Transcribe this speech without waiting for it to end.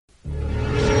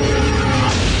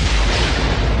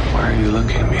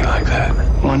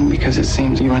One, because it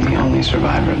seems you are the only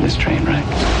survivor of this train wreck.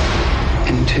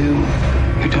 And two,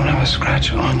 you don't have a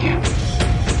scratch on you.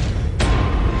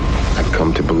 I've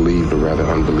come to believe a rather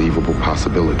unbelievable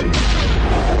possibility.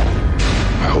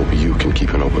 I hope you can keep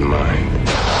an open mind.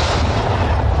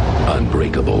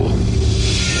 Unbreakable.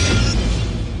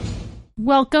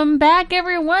 Welcome back,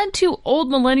 everyone, to Old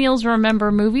Millennials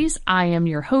Remember Movies. I am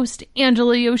your host,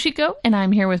 Angela Yoshiko, and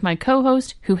I'm here with my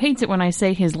co-host, who hates it when I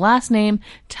say his last name,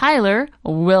 Tyler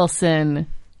Wilson.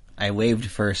 I waved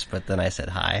first, but then I said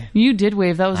hi. You did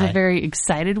wave. That was Hi. a very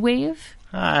excited wave.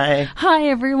 Hi. Hi,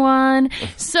 everyone.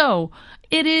 So,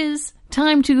 it is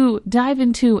time to dive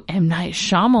into M. Night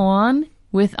Shyamalan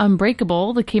with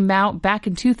Unbreakable that came out back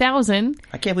in 2000.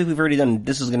 I can't believe we've already done,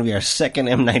 this is going to be our second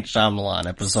M. Night Shyamalan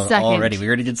episode already. We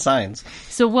already did Signs.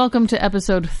 So welcome to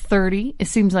episode 30. It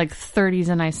seems like 30 is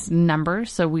a nice number,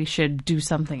 so we should do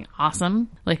something awesome.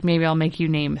 Like maybe I'll make you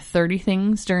name 30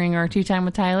 things during our Tea Time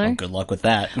with Tyler. Oh, good luck with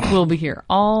that. We'll be here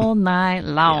all night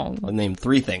long. We'll name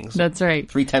 3 things. That's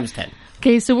right. 3 times 10.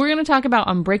 Okay, so we're going to talk about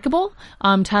Unbreakable.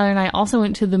 Tyler and I also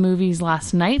went to the movies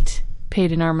last night,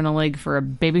 paid an arm and a leg for a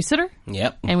babysitter.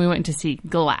 Yep. And we went to see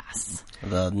Glass.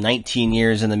 The 19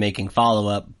 years in the making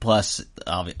follow-up, plus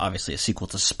obviously a sequel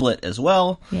to Split as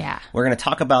well. Yeah. We're going to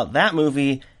talk about that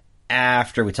movie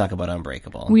after we talk about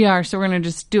Unbreakable. We are, so we're going to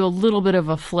just do a little bit of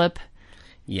a flip.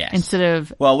 Yes. Instead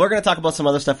of... Well, we're going to talk about some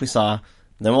other stuff we saw.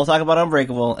 Then we'll talk about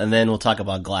Unbreakable, and then we'll talk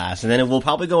about Glass. And then we'll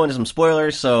probably go into some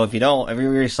spoilers, so if you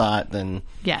already saw it, then...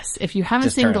 Yes, if you haven't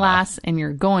just seen turn it Glass and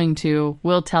you're going to,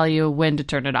 we'll tell you when to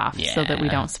turn it off so that we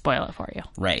Yeah. don't spoil it for you.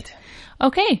 Right.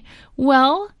 Okay,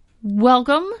 well,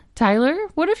 welcome, Tyler.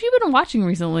 What have you been watching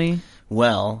recently?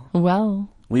 Well, Well,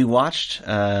 we watched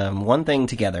one thing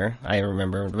together, I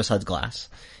remember, besides Glass.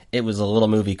 It was a little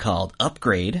movie called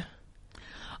Upgrade.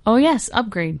 oh yes,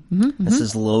 Upgrade. Mm-hmm. This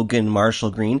is Logan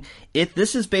Marshall Green.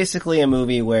 This is basically a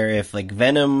movie where if like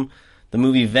the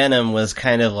movie Venom was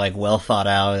kind of like well thought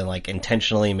out and like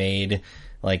intentionally made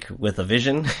like with a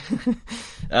vision.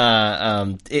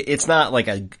 It's not like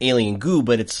a alien goo,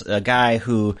 but it's a guy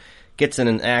who gets in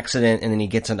an accident and then he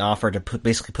gets an offer to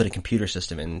basically put a computer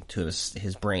system into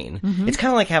his brain. Mm-hmm. It's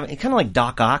kind of like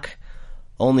Doc Ock,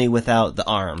 only without the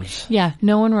arms. Yeah,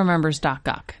 no one remembers Doc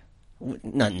Ock.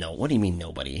 No, what do you mean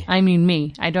nobody? I mean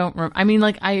me. I don't. I mean,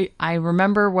 like I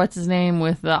remember what's his name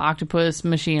with the octopus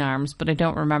machine arms, but I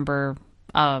don't remember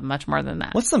much more than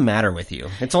that. What's the matter with you?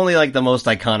 It's only like the most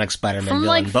iconic Spider-Man From,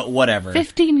 villain, like, but whatever.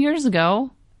 15 years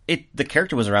ago. The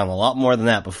character was around a lot more than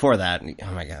that before that.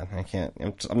 Oh my god, I can't.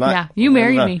 I'm not. Yeah, you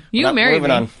married I'm not- me. You I'm not married moving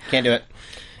me. on. Can't do it.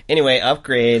 Anyway,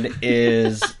 Upgrade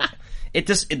is.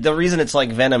 The reason it's like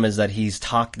Venom is that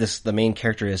the main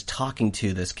character is talking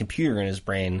to this computer in his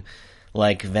brain,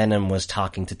 like Venom was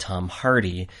talking to Tom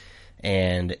Hardy,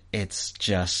 and it's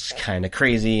just kind of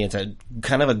crazy. It's a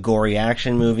kind of a gory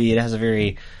action movie. It has a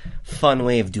very fun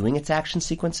way of doing its action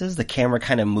sequences. The camera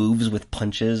kind of moves with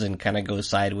punches and kind of goes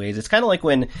sideways. It's kind of like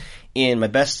when the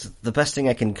best thing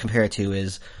I can compare it to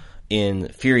is in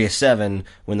Furious 7,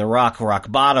 when The Rock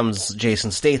bottoms Jason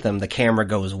Statham, the camera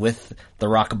goes with the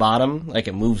rock bottom, like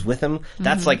it moves with him.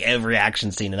 That's like every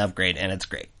action scene in Upgrade, and it's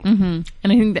great. Mm-hmm. And I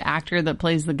think the actor that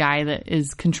plays the guy that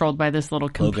is controlled by this little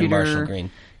Logan Marshall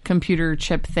Green. computer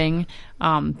chip thing,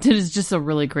 did just a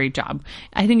really great job.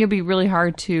 I think it'd be really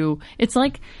hard to... It's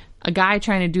like a guy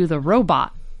trying to do the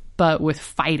robot, but with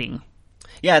fighting.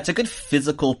 Yeah, it's a good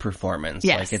physical performance.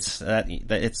 Yes. Like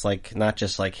it's like not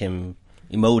just like him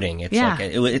emoting. It's Yeah.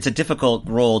 like it's a difficult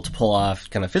role to pull off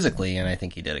kind of physically, and I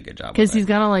think he did a good job. Because with he's it.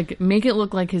 got to like make it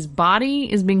look like his body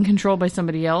is being controlled by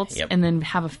somebody else, Yep. and then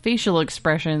have a facial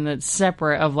expression that's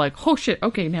separate of like, oh shit,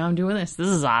 okay, now I'm doing this. This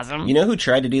is awesome. You know who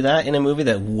tried to do that in a movie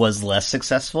that was less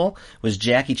successful? Was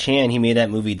Jackie Chan. He made that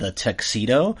movie The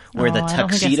Tuxedo, where the I don't think I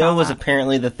tuxedo saw was that.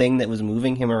 apparently the thing that was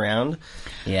moving him around.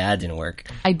 Yeah, it didn't work.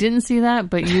 I didn't see that,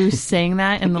 but you saying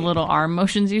that and the little arm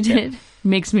motions you did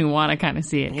makes me want to kind of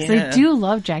see it. Because I Yeah. do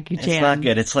love Jackie Chan. It's not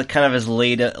good. It's like kind of his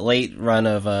late run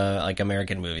of like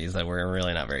American movies that were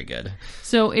really not very good.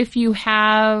 So if you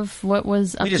have, what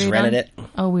was We just Upgrade rented on? it.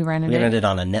 Oh, we rented We it. rented it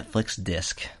on a Netflix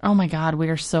disc. Oh my god, we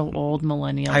are so old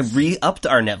millennials. I re-upped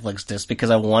our Netflix disc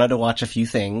because I wanted to watch a few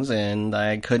things and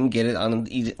I couldn't get it on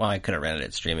easy. Well, I could have rented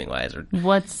it streaming wise or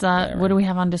What's what do we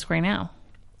have on disc right now?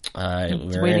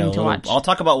 we're waiting in a to watch. I'll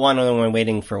talk about one when we're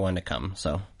waiting for one to come.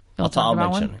 So You'll talk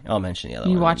about mention. I'll mention the other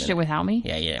one. You in a watched it minute. without me?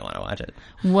 Yeah, you didn't want to watch it.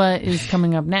 What is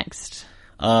coming up next?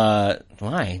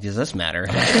 Why does this matter?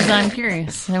 Because I'm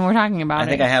curious, and we're talking about I it.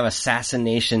 think I have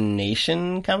Assassination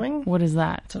Nation coming. What is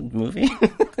that? It's a movie.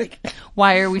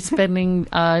 Why are we spending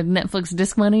Netflix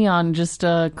disc money on just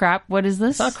crap? What is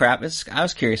this? It's not crap. I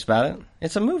was curious about it.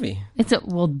 It's a movie. Duh. It's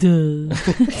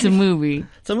a movie.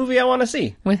 It's a movie I want to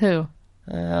see. With who?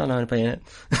 I don't know anybody in it.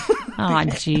 Oh,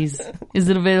 jeez. Is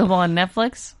it available on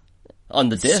Netflix? On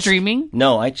the disc? Streaming?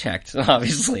 No, I checked,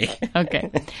 obviously.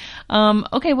 Okay.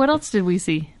 Okay, what else did we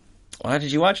see?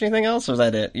 Did you watch anything else, or was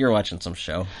that it? You were watching some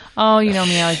show. Oh, you know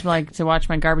me, I always like to watch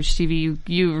my garbage TV.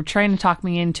 You were trying to talk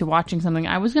me into watching something.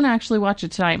 I was going to actually watch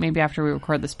it tonight, maybe after we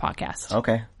record this podcast.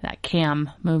 Okay. That Cam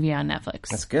movie on Netflix.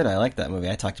 That's good. I like that movie.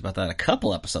 I talked about that a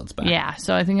couple episodes back. Yeah,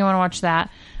 so I think I want to watch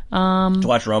that. Did you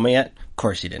watch Roma yet? Of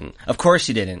course you didn't. Of course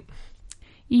you didn't.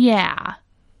 Yeah.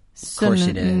 Of course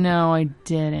you didn't. No, I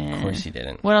didn't. Of course you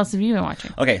didn't. What else have you been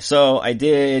watching? Okay, so I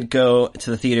did go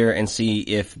to the theater and see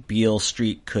If Beale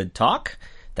Street Could Talk.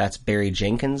 That's Barry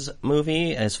Jenkins'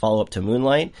 movie as follow-up to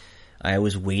Moonlight. I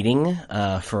was waiting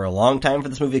for a long time for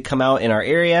this movie to come out in our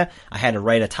area. I had to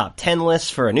write a top 10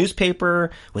 list for a newspaper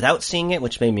without seeing it,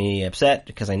 which made me upset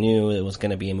because I knew it was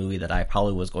going to be a movie that I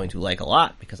probably was going to like a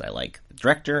lot because I like the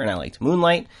director and I liked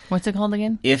Moonlight. What's it called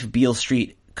again? If Beale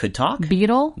Street Could Talk.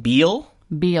 Beale Street?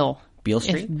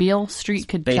 If Beale Street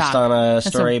Could Based Talk. on a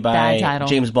story by title.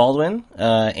 James Baldwin,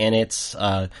 and it's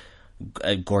a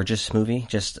gorgeous movie,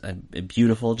 just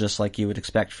beautiful, just like you would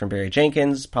expect from Barry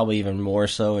Jenkins, probably even more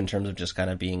so in terms of just kind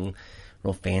of being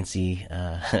real fancy,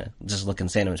 just looking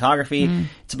cinematography.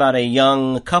 It's about a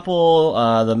young couple.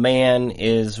 The man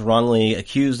is wrongly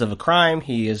accused of a crime.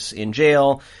 He is in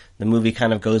jail. The movie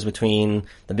kind of goes between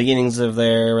the beginnings of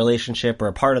their relationship or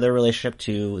a part of their relationship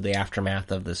to the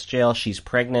aftermath of this jail. She's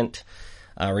pregnant.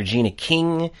 Regina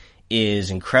King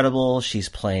is incredible. She's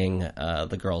playing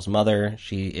the girl's mother.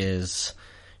 She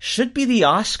should be the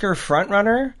Oscar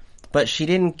frontrunner, but she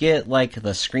didn't get like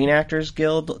the Screen Actors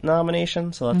Guild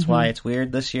nomination, so that's why it's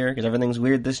weird this year, because everything's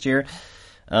weird this year.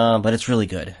 But it's really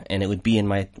good, and it would be in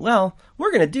my,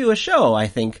 we're gonna do a show, I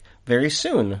think, very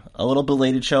soon. A little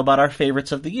belated show about our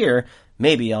favorites of the year.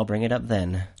 Maybe I'll bring it up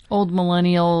then. Old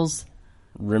Millennials.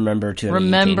 Remember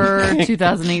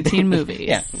 2018 movies.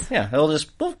 Yeah.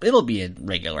 It'll be a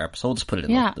regular episode. We'll just put it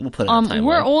in. Yeah. We'll put it in the timeline.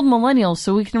 We're old millennials,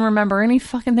 so we can remember any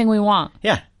fucking thing we want.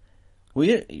 Yeah.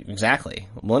 Exactly.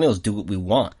 Millennials do what we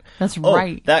want. That's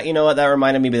right. That, you know what? That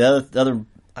reminded me of the other.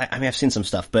 I mean, I've seen some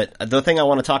stuff, but the thing I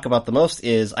want to talk about the most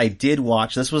is I did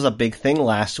watch. This was a big thing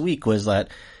last week. Was that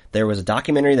there was a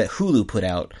documentary that Hulu put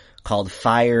out called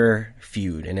Fire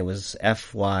Feud, and it was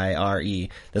Fyre.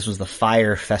 This was the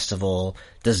Fire Festival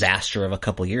disaster of a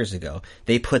couple years ago.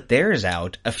 They put theirs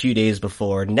out a few days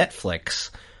before Netflix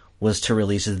was to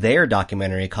release their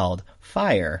documentary called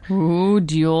Fire. Ooh,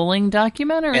 dueling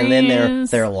documentaries. And then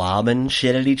they're lobbing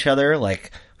shit at each other,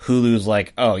 like Hulu's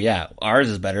like, oh yeah, ours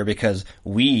is better because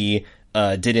we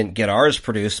didn't get ours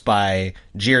produced by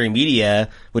Jerry Media,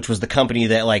 which was the company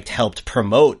that like helped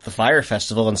promote the Fire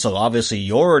Festival, and so obviously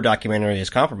your documentary is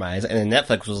compromised. And then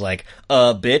Netflix was like,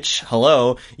 bitch,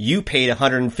 hello, you paid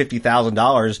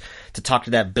 $150,000 to talk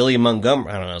to that Billy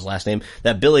Montgomery, I don't know his last name,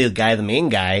 that Billy guy, the main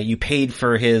guy, you paid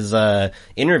for his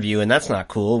interview, and that's not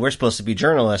cool. We're supposed to be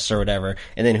journalists or whatever.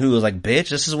 And then Hulu was like, bitch,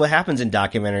 this is what happens in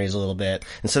documentaries a little bit.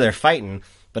 And so they're fighting.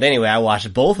 But anyway, I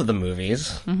watched both of the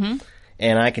movies.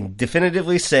 And I can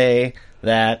definitively say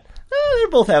that they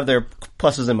both have their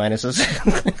pluses and minuses.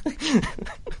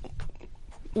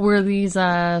 Were these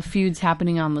feuds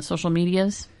happening on the social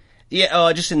medias?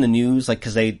 Yeah, just in the news, like,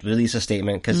 because they released a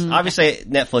statement. Because obviously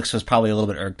Netflix was probably a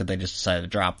little bit irked that they just decided to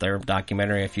drop their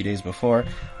documentary a few days before.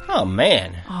 Oh,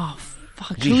 man. Oh,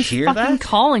 fuck. Did you Who's hear fucking that?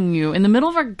 calling you in the middle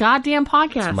of our goddamn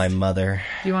podcast? It's my mother.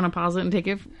 Do you want to pause it and take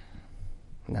it?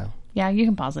 No. Yeah, you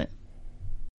can pause it.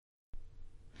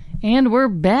 And we're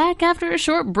back after a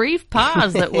short, brief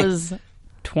pause that was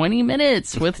 20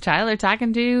 minutes with Tyler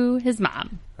talking to his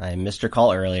mom. I missed your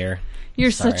call earlier. You're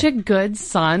such a good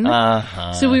son.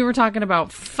 So we were talking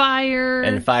about Fire.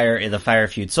 And the Fire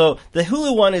Feud. So the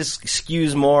Hulu one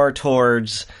skews more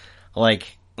towards,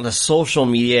 like, the social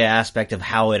media aspect of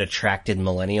how it attracted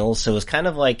millennials. So it was kind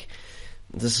of like,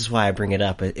 this is why I bring it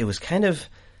up. It was kind of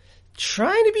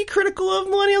trying to be critical of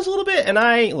millennials a little bit, and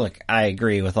I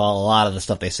agree with a lot of the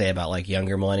stuff they say about like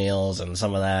younger millennials and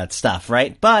some of that stuff,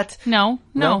 right? But no,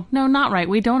 not right.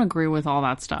 We don't agree with all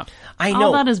that stuff. I know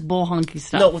all that is bull hunky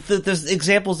stuff. No, there's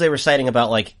examples they were citing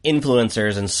about like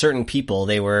influencers and certain people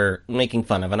they were making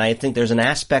fun of, and I think there's an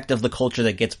aspect of the culture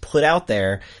that gets put out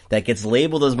there that gets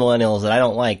labeled as millennials that I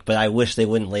don't like, but I wish they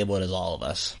wouldn't label it as all of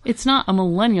us. It's not a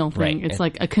millennial thing. Right. It's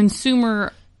like a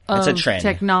consumer It's a trend.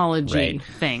 Technology Right.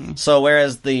 thing. So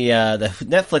whereas the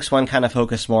Netflix one kind of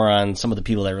focused more on some of the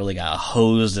people that really got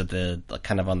hosed at the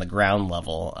kind of on the ground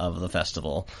level of the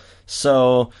festival.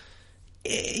 So,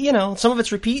 some of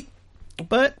it's repeat,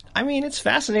 but I mean, it's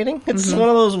fascinating. It's one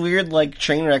of those weird like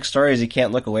train wreck stories you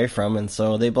can't look away from, and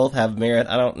so they both have merit.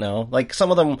 I don't know. Like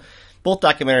some of them, both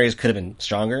documentaries could have been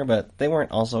stronger, but they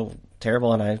weren't also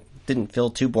terrible, and I didn't feel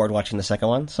too bored watching the second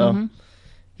one. So,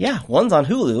 yeah, one's on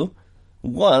Hulu.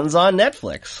 One's on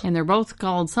Netflix. And they're both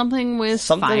called something with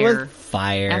Something fire. with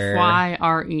fire.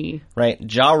 F-Y-R-E.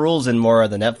 Right. Ja Rule's in more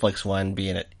of the Netflix one,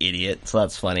 being an idiot, so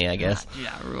that's funny, I guess.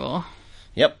 Yeah, Rule.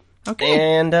 Yep.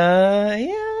 Okay. And,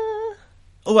 yeah.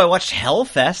 Oh, I watched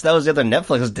Hellfest. That was the other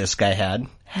Netflix disc I had.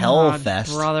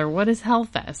 Hellfest. Oh, brother, what is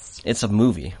Hellfest? It's a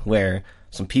movie where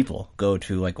some people go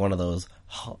to, like, one of those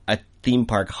theme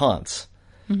park haunts.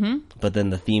 Mm-hmm. But then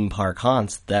the theme park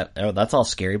haunts, that's all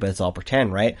scary, but it's all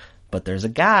pretend, right? But there's a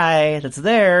guy that's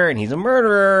there, and he's a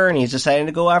murderer, and he's deciding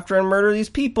to go after and murder these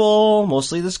people,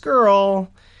 mostly this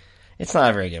girl. It's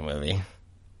not a very good movie.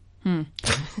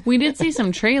 We did see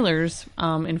some trailers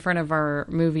in front of our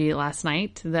movie last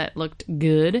night that looked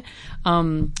good.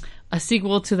 A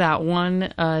sequel to that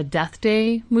one Death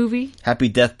Day movie. Happy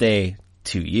Death Day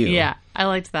to you. Yeah, I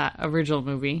liked that original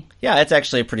movie. Yeah, it's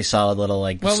actually a pretty solid little,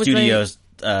 like, What was studios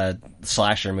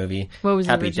slasher movie. What was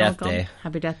the Happy original Death called? Day.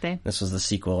 Happy Death Day. This was the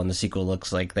sequel, and the sequel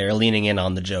looks like they're leaning in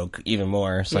on the joke even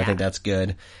more, so I Yeah. think that's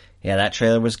good. Yeah, that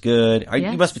trailer was good.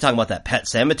 Yes. You must be talking about that Pet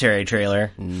Cemetery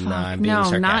trailer. No, I'm being No,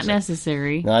 sarcastic. not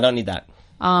necessary. No, I don't need that.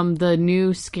 The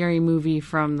new scary movie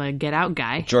from the Get Out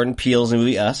guy. Jordan Peele's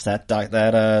movie Us, that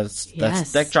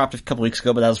dropped a couple weeks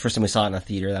ago, but that was the first time we saw it in a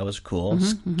theater. That was cool.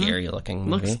 Scary looking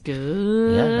movie. Looks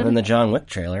good. Yeah, and then the John Wick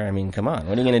trailer. I mean, come on.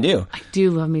 What are you going to do? I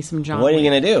do love me some John What are you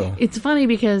Wick. going to do? It's funny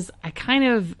because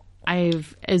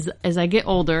as I get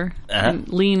older and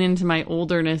lean into my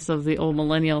olderness of the old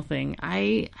millennial thing,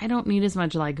 I don't need as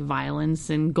much like violence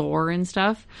and gore and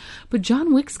stuff. But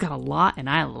John Wick's got a lot and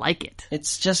I like it.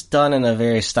 It's just done in a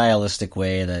very stylistic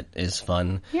way that is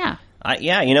fun. Yeah.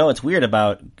 It's weird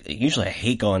about, usually I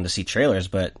hate going to see trailers,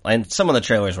 and some of the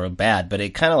trailers were bad, but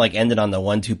it kind of like ended on the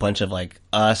 1-2 punch of like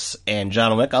Us and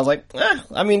John Wick. I was like,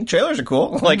 trailers are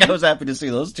cool. Like I was happy to see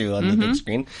those two on the big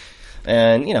screen.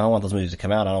 And, I want those movies to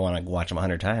come out. I don't want to watch them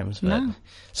 100 times. But No.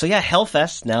 So yeah,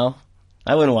 Hellfest, no.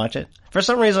 I wouldn't watch it. For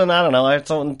some reason, I don't know,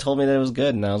 someone told me that it was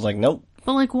good, and I was like, nope.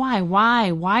 But like, why?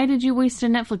 Why did you waste a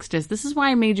Netflix disc? This is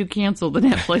why I made you cancel the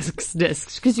Netflix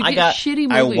discs. Because you get shitty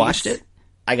movies. I watched it.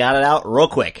 I got it out real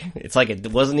quick. It's like it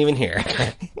wasn't even here.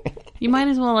 You might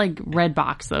as well like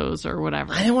Redbox those or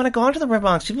whatever. I didn't want to go onto the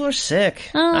Redbox. People are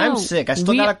sick. Oh, I'm sick. I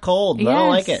still got a cold. And I don't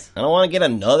like it. I don't want to get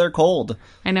another cold.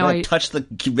 I know. I touch the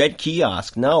red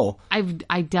kiosk. No.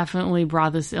 I definitely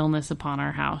brought this illness upon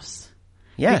our house.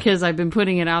 Yeah. Because I've been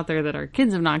putting it out there that our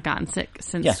kids have not gotten sick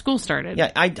since school started.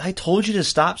 Yeah, I told you to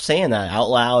stop saying that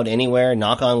out loud anywhere,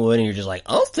 knock on wood, and you're just like,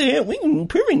 I'll say it, we can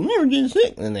probably never get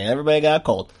sick. And then everybody got a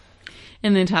cold.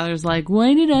 And then Tyler's like,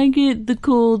 why did I get the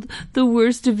cold, the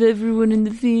worst of everyone in the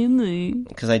family?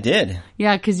 Because I did.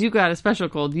 Yeah, because you got a special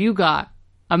cold. You got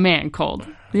a man cold.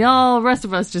 The all rest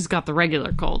of us just got the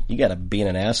regular cold. You got a being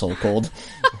an asshole cold.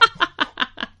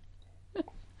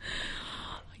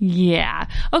 Yeah.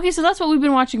 Okay, so that's what we've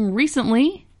been watching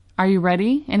recently. Are you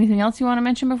ready? Anything else you want to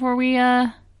mention before we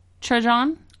trudge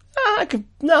on? I could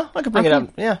bring it up.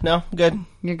 Yeah, no, good.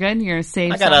 You're good? You're going to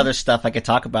save I got other stuff I could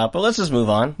talk about, but let's just move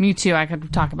on. Me too. I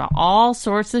could talk about all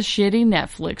sorts of shitty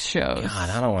Netflix shows. God,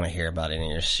 I don't want to hear about any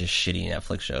of your shitty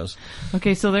Netflix shows.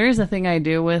 Okay, so there is a thing I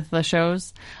do with the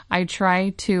shows. I try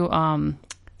to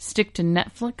stick to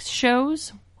Netflix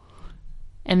shows,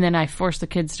 and then I force the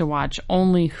kids to watch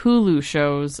only Hulu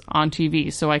shows on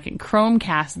TV, so I can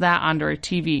Chromecast that onto a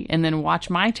TV, and then watch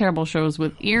my terrible shows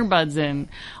with earbuds in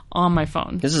on my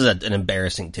phone. This is an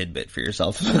embarrassing tidbit for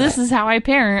yourself. This is how I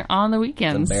parent on the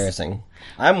weekends. Embarrassing.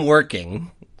 I'm working,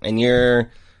 and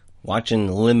you're watching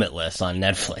Limitless on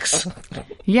Netflix.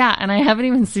 Yeah, and I haven't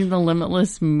even seen the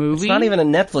Limitless movie. It's not even a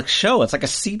Netflix show. It's like a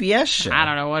CBS show. I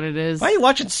don't know what it is. Why are you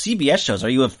watching CBS shows? Are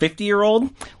you a 50-year-old?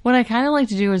 What I kind of like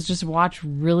to do is just watch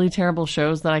really terrible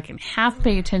shows that I can half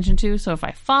pay attention to. So if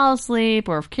I fall asleep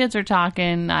or if kids are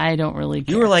talking, I don't really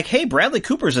care. You were like, hey, Bradley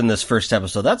Cooper's in this first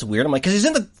episode. That's weird. I'm like, because he's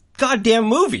in the goddamn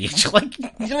movie. Like,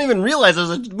 you don't even realize there's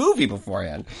a movie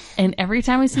beforehand. And every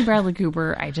time I see Bradley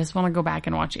Cooper, I just want to go back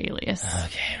and watch Alias.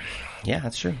 Okay. Yeah,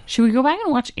 that's true. Should we go back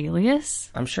and watch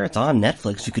Alias? I'm sure it's on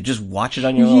Netflix. You could just watch it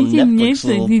on your own Netflix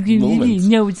little moments.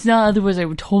 No, it's not. Otherwise, I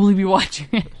would totally be watching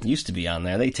it. It used to be on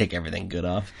there. They take everything good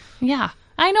off. Yeah.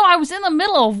 I know, I was in the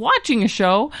middle of watching a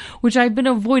show, which I've been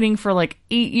avoiding for like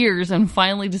 8 years, and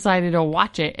finally decided to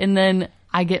watch it. And then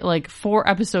I get like 4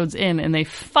 episodes in, and they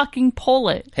fucking pull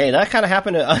it. Hey, that kind of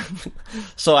happened to...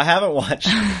 So I haven't watched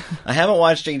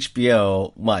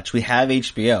HBO much. We have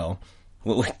HBO.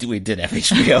 We did have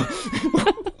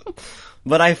HBO.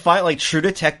 But I find like True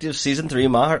Detective Season 3,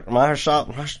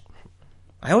 Mahershala...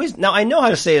 Now I know how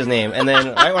to say his name, and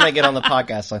then right when I get on the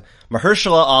podcast, like,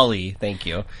 Mahershala Ali, thank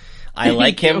you. I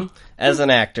like him as an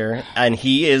actor, and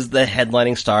he is the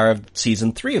headlining star of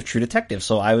Season 3 of True Detective,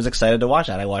 so I was excited to watch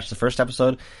that. I watched the first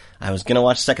episode, I was gonna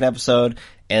watch the second episode,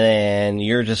 and then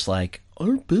you're just like,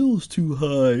 our bill's too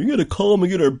high, you gotta call him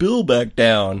and get our bill back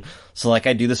down. So like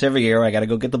I do this every year, I gotta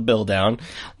go get the bill down.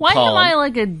 Why am I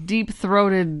like a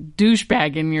deep-throated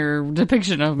douchebag in your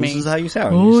depiction of me? This is how you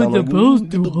sound. Oh, you sound the like, bill's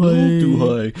too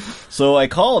high. So I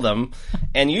call them,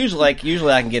 and usually I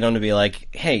can get them to be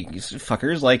like, hey, you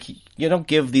fuckers, like, you don't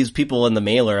give these people in the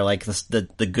mailer, like,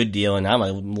 the good deal, and I'm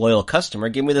a loyal customer,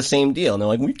 give me the same deal. And they're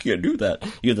like, we can't do that.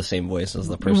 You have the same voice as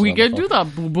the person. We can't do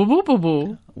that. Boo, boo, boo, boo,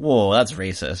 boo. Whoa, that's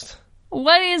racist.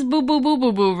 What is boo, boo, boo,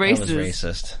 boo, boo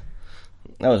racist?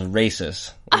 That was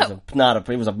racist.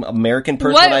 It was an American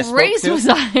person what I spoke race to. was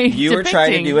I You were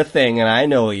trying to depicting? do a thing, and I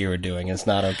know what you were doing. It's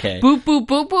not okay. Boop, boop,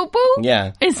 boop, boop, boop?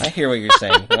 Yeah, I hear what you're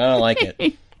saying. I don't like it.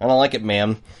 I don't like it,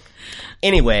 ma'am.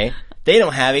 Anyway, they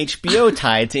don't have HBO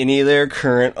tied to any of their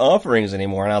current offerings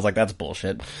anymore, and I was like, that's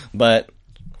bullshit. But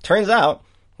turns out,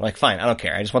 I'm like, fine, I don't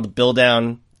care. I just want the bill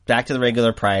down, back to the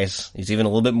regular price. It's even a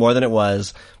little bit more than it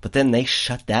was. But then they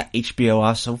shut that HBO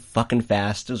off so fucking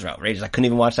fast. It was outrageous. I couldn't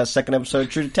even watch that second episode of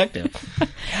True Detective.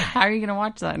 How are you going to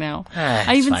watch that now?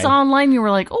 I even saw online you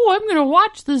were like, oh, I'm going to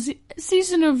watch this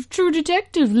season of True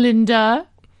Detective, Linda.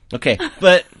 Okay,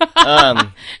 but,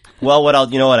 well,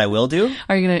 you know what I will do?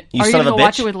 Are you going You to son of a go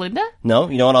watch bitch. it with Linda? No,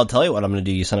 you know what? I'll tell you what I'm going to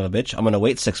do, you son of a bitch. I'm going to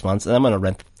wait 6 months, and I'm going to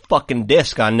rent the fucking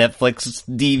disc on Netflix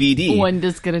DVD. One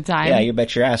disc at a time. Yeah, you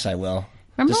bet your ass I will.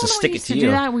 Remember just to when stick we it used to to you.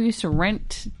 do that? We used to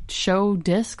rent show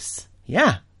discs.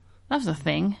 Yeah, That was a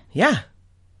thing. yeah.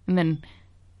 And then,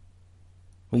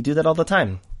 We do that all the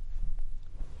time.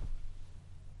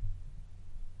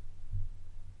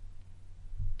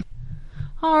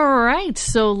 all right,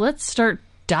 so let's start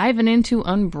diving into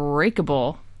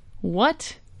Unbreakable.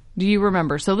 What do you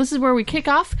remember? So this is where we kick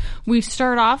off. We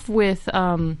start off with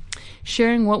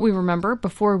sharing what we remember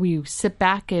before we sit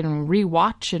back and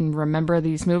rewatch and remember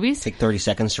these movies. Take 30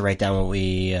 seconds to write down what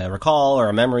we recall or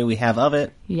a memory we have of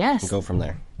it. Yes. And go from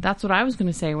there. That's what I was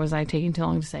going to say. Was I taking too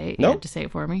long to say it? You Nope. had to say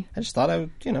it for me. I just thought I would,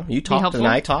 you talk helpful? and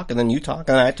I talk and then you talk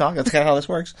and I talk. That's kind of how this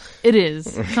works. It is.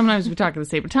 Sometimes we talk at the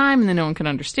same time and then no one can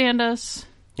understand us.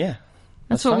 Yeah.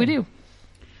 That's what fine. we do.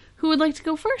 Who would like to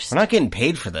go first? We're not getting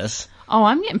paid for this. Oh,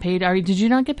 I'm getting paid. Did you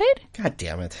not get paid? God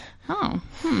damn it. Oh,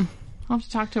 I'll have to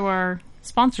talk to our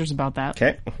sponsors about that.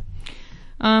 Okay.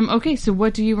 Okay, so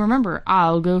what do you remember?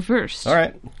 I'll go first. All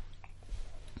right.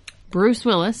 Bruce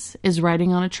Willis is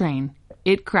riding on a train.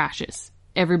 It crashes.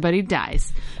 Everybody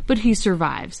dies. But he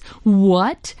survives.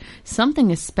 What?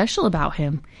 Something is special about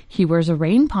him. He wears a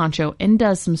rain poncho and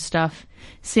does some stuff.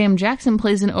 Sam Jackson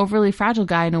plays an overly fragile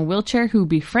guy in a wheelchair who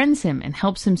befriends him and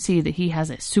helps him see that he has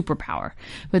a superpower.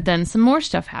 But then some more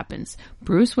stuff happens.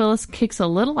 Bruce Willis kicks a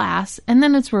little ass, and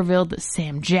then it's revealed that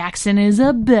Sam Jackson is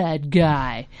a bad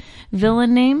guy.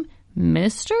 Villain name?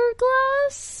 Mr.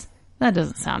 Glass? That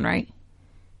doesn't sound right.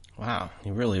 Wow.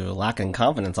 You really were lacking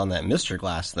confidence on that Mr.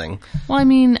 Glass thing. Well, I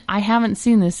mean, I haven't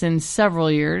seen this in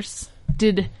several years.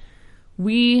 Did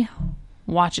we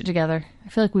watch it together? I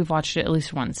feel like we've watched it at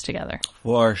least once together.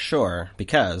 For sure.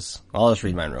 Because, I'll just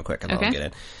read mine real quick and Okay. I'll get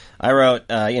it. I wrote,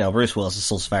 Bruce Willis is a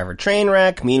sole survivor train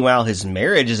wreck. Meanwhile, his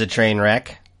marriage is a train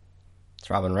wreck. It's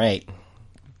Robin Wright.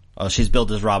 Oh, she's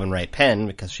billed as Robin Wright Penn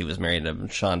because she was married to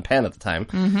Sean Penn at the time.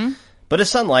 Mm-hmm. But his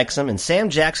son likes him, and Sam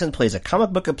Jackson plays a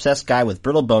comic book obsessed guy with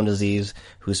brittle bone disease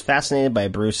who's fascinated by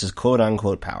Bruce's quote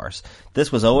unquote powers.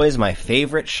 This was always my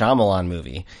favorite Shyamalan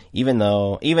movie, even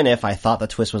if I thought the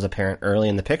twist was apparent early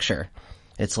in the picture.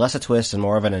 It's less a twist and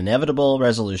more of an inevitable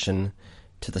resolution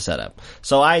to the setup.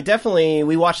 So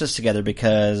we watched this together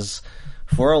because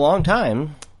for a long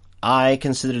time, I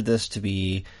considered this to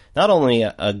be not only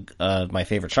my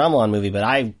favorite Shyamalan movie,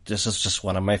 but this is just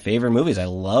one of my favorite movies. I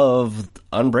loved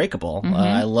Unbreakable. Mm-hmm.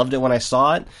 I loved it when I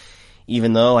saw it,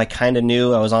 even though I kind of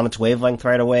knew I was on its wavelength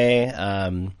right away.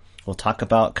 We'll talk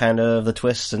about kind of the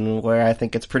twists and where I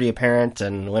think it's pretty apparent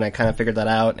and when I kind of figured that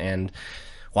out and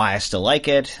why I still like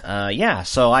it.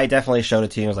 So I definitely showed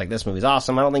it to you. I was like, this movie's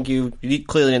awesome. I don't think you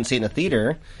clearly didn't see it in the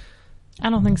theater. I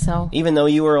don't think so. Even though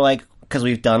you were like, because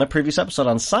we've done a previous episode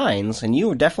on Signs, and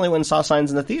you definitely went and saw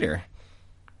Signs in the theater.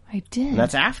 I did. And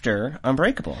that's after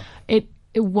Unbreakable. It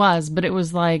was, but it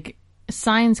was like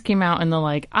Signs came out and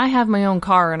I have my own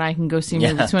car and I can go see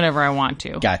movies whenever I want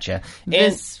to. Gotcha.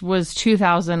 This was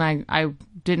 2000. I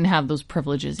didn't have those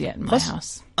privileges yet in my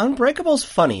house. Unbreakable's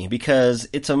funny because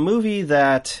it's a movie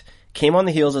that came on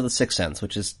the heels of The Sixth Sense,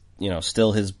 which is,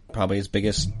 still probably his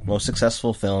biggest, most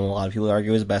successful film. A lot of people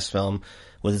argue his best film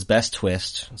with his best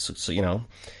twist. So,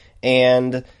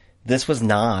 and this was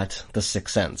not The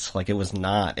Sixth Sense. It was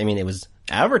not. I mean, it was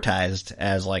advertised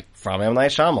as from M.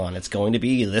 Night Shyamalan. It's going to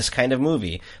be this kind of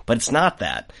movie, but it's not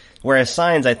that. Whereas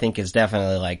Signs, I think, is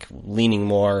definitely leaning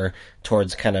more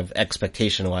towards kind of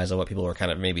expectation-wise of what people were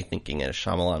kind of maybe thinking a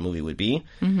Shyamalan movie would be.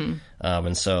 Mm-hmm.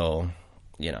 And so,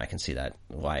 I can see that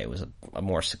why it was a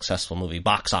more successful movie,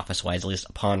 box office-wise, at least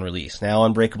upon release. Now,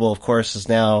 Unbreakable, of course, is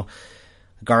now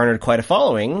garnered quite a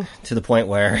following to the point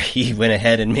where he went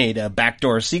ahead and made a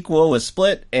backdoor sequel with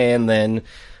Split, and then,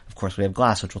 of course, we have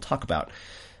Glass, which we'll talk about.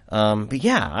 But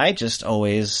yeah, I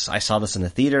saw this in the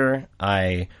theater.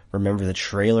 I remember the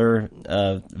trailer,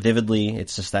 vividly.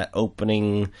 It's just that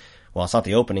opening, well, it's not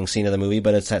the opening scene of the movie,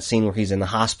 but it's that scene where he's in the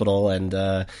hospital and,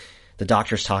 the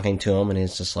doctor's talking to him and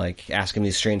he's just asking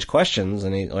these strange questions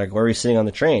and where are you sitting on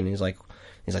the train? He's like,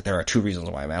 there are 2 reasons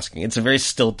why I'm asking. It's a very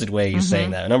stilted way he's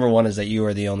saying that. Number one is that you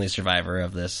are the only survivor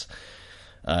of this,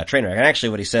 train wreck. And actually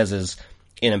what he says is,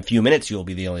 in a few minutes, you'll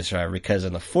be the only survivor, because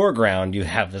in the foreground, you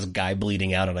have this guy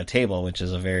bleeding out on a table, which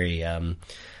is a very, the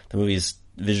movie's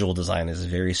visual design is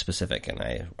very specific, and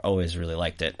I always really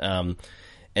liked it.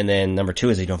 And then number 2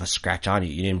 is you don't have a scratch on you.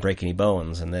 You didn't break any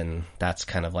bones. And then that's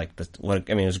kind of it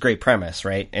was a great premise,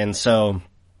 right? And so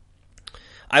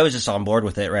I was just on board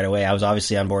with it right away. I was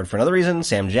obviously on board for another reason.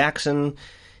 Sam Jackson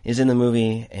is in the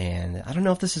movie, and I don't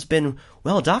know if this has been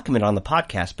well documented on the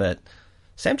podcast, but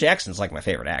Sam Jackson's my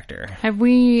favorite actor. Have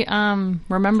we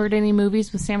remembered any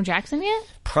movies with Sam Jackson yet?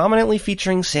 Prominently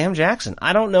featuring Sam Jackson.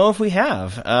 I don't know if we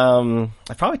have.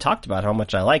 I've probably talked about how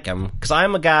much I like him, because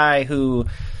I'm a guy who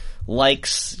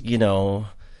likes, the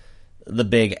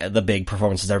big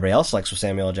performances everybody else likes with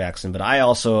Samuel L. Jackson, but I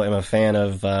also am a fan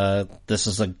of, this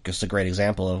is just a great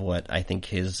example of what I think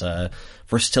his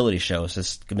versatility shows.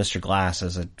 Mr. Glass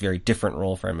is a very different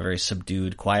role for him, a very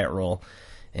subdued, quiet role.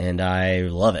 And I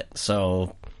love it.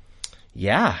 So,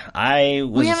 yeah,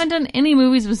 We haven't done any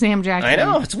movies with Sam Jackson. I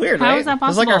know, it's weird, right? How is that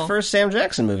possible? It's our first Sam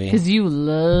Jackson movie. Because you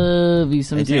love some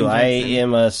Sam Jackson. I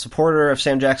am a supporter of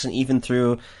Sam Jackson even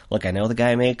through, I know the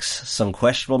guy makes some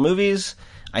questionable movies.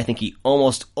 I think he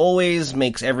almost always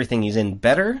makes everything he's in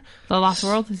better. The Lost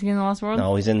World? Is he in The Lost World?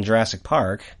 No, he's in Jurassic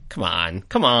Park. Come on.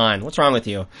 What's wrong with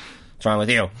you?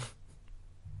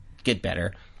 Get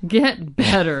better. Get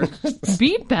better.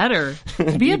 Be better.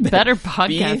 Be a better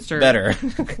podcaster. Be better.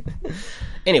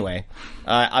 Anyway,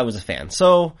 I was a fan.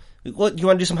 So, you want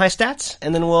to do some high stats?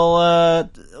 And then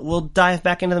we'll dive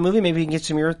back into the movie. Maybe you can get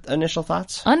some of your initial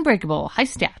thoughts. Unbreakable. High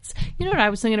stats. You know what I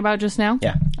was thinking about just now?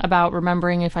 Yeah. About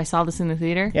remembering if I saw this in the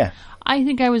theater? Yeah. I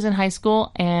think I was in high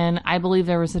school, and I believe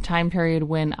there was a time period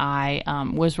when I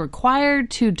was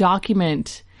required to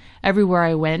document everywhere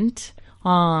I went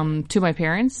to my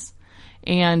parents,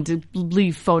 and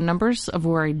leave phone numbers of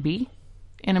where I'd be.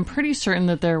 And I'm pretty certain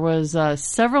that there was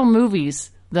several movies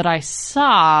that I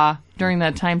saw during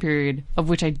that time period, of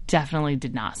which I definitely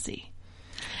did not see.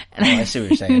 And I see what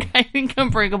you're saying. I think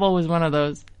Unbreakable was one of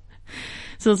those.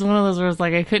 So it's one of those where it's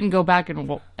I couldn't go back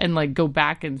and go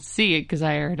back and see it because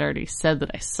I had already said that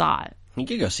I saw it. You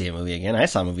could go see a movie again. I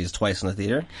saw movies twice in the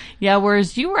theater. Yeah,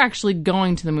 whereas you were actually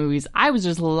going to the movies. I was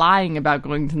just lying about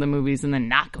going to the movies and then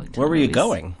not going to the movies. Where were you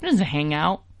going? Just a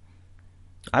hangout.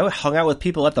 I hung out with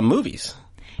people at the movies.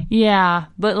 Yeah,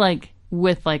 but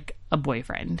with a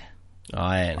boyfriend. Oh,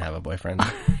 I didn't have a boyfriend.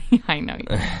 I know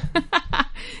you.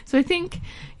 So I think,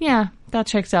 yeah, that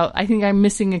checks out. I think I'm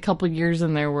missing a couple years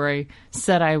in there where I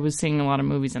said I was seeing a lot of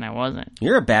movies and I wasn't.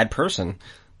 You're a bad person.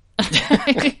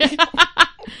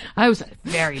 I was a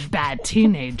very bad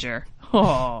teenager.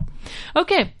 Oh.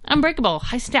 Okay, Unbreakable,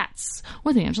 high stats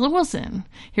with Angela Wilson.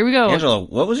 Here we go. Angela,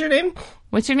 what was your name?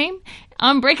 What's your name?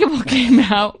 Unbreakable came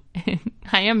out.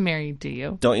 I am married to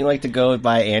you. Don't you like to go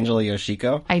by Angela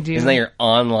Yoshiko? I do. Isn't that your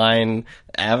online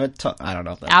avatar? I don't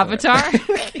know if that's avatar?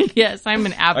 Yes, I'm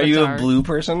an avatar. Are you a blue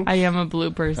person? I am a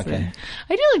blue person. Okay.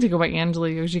 I do like to go by Angela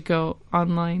Yoshiko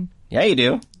online. Yeah, you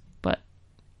do. But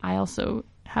I also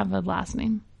have a last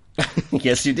name.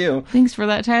 Yes, you do. Thanks for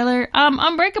that, Tyler.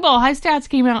 Unbreakable, high stats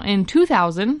came out in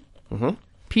 2000. Mm-hmm.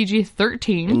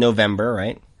 PG-13. In November,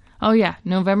 right? Oh, yeah.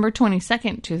 November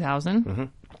 22nd, 2000. Mm-hmm.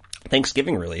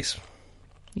 Thanksgiving release.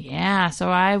 Yeah, so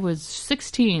I was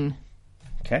 16.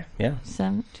 Okay, yeah.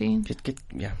 17.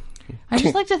 Yeah. I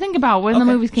just like to think about when the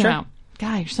movies came out.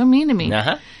 God, you're so mean to me.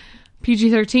 Uh-huh.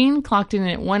 PG-13 clocked in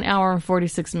at 1 hour and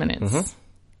 46 minutes. Mm-hmm.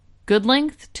 Good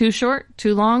length? Too short?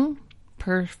 Too long?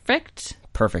 Perfect?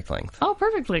 Perfect length. Oh,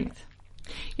 perfect length.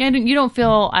 Yeah, you don't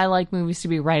feel I like movies to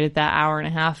be right at that hour and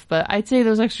a half, but I'd say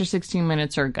those extra 16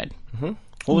 minutes are good.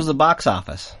 What was the box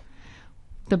office?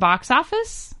 The box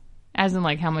office? As in,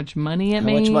 like, how much money it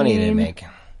made? How much money did it make?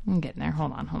 I'm getting there.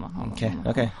 Hold on.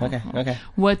 Okay.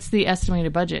 What's the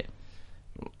estimated budget?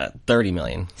 30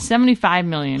 million. 75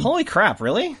 million. Holy crap,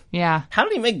 really? Yeah. How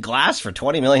did he make Glass for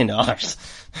 $20 million?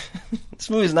 This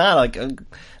movie's not like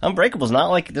Unbreakable's not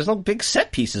like there's no big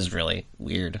set pieces really.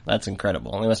 Weird. That's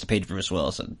incredible. They must have paid Bruce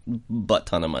Willis a butt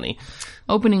ton of money.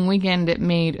 Opening weekend it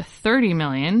made 30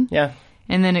 million. Yeah.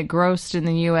 And then it grossed in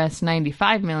the US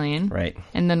 95 million. Right.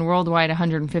 And then worldwide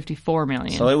 154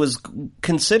 million. So it was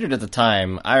considered at the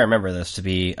time, I remember this, to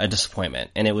be a disappointment.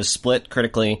 And it was split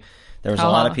critically. There was a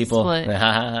lot of people.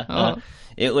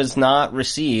 It was not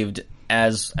received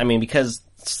as, I mean, because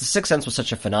The Sixth Sense was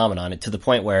such a phenomenon to the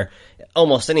point where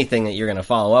almost anything that you're going to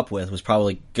follow up with was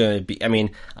probably going to be, I mean,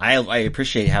 I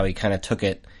appreciate how he kind of took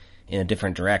it in a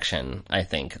different direction, I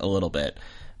think, a little bit.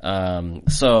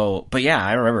 But yeah,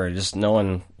 I remember just no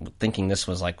one thinking this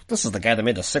was like, this is the guy that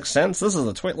made The Sixth Sense. This is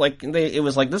it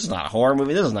was like, this is not a horror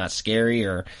movie. This is not scary,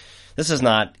 or this is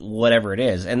not whatever it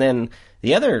is. And then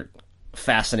the other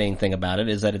fascinating thing about it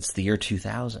is that it's the year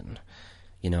 2000.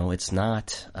 You know, it's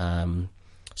not,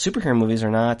 superhero movies are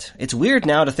not, it's weird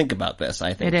now to think about this,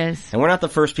 I think. It is. And we're not the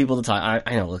first people to talk,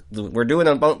 I know, we're doing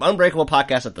an Unbreakable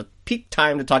podcast at the peak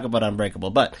time to talk about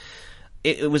Unbreakable, but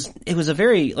it was a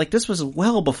very, like, this was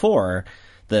well before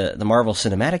the Marvel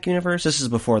Cinematic Universe. This is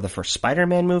before the first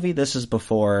Spider-Man movie. This is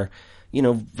before, you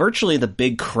know, virtually the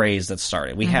big craze that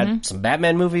started. We had some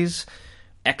Batman movies.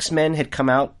 X-Men had come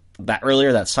out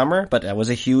earlier that summer, but that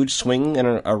was a huge swing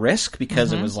and a risk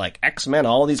because it was like X-Men,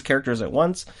 all these characters at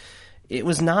once. It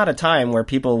was not a time where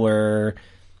people were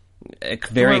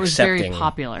very accepting. Very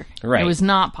popular. Right. It was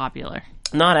not popular.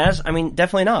 Not as, I mean,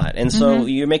 definitely not. And so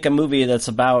you make a movie that's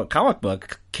about comic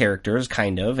book characters,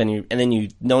 kind of, and then you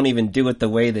don't even do it the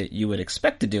way that you would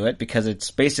expect to do it because it's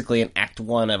basically an act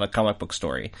one of a comic book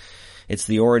story. It's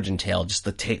the origin tale, just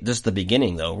the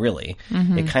beginning, though. Really,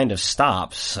 it kind of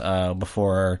stops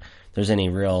before there's any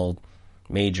real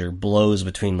major blows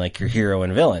between like your hero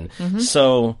and villain.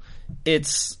 So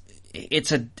it's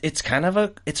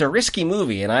a risky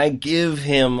movie, and I give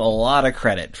him a lot of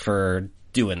credit for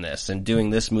doing this and doing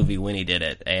this movie when he did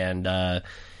it. And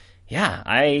yeah,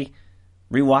 I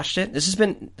rewatched it. This has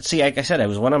been, like I said, it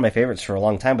was one of my favorites for a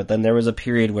long time, but then there was a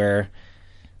period where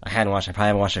I probably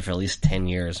haven't watched it for at least 10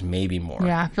 years, maybe more.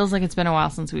 Yeah, it feels like it's been a while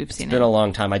since we've seen it. It's been a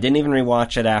long time. I didn't even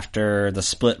rewatch it after the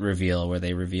Split reveal, where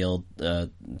they revealed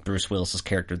Bruce Willis's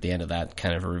character at the end of that,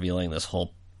 kind of revealing this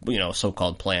whole, you know,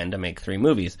 so-called plan to make 3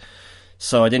 movies.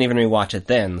 So I didn't even rewatch it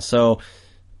then. So,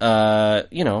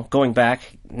 you know, going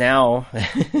back now,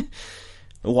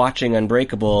 watching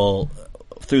Unbreakable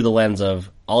through the lens of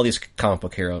all these comic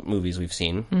book hero movies we've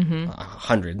seen,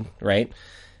 100, right?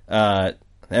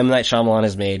 M. Night Shyamalan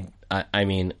has made, I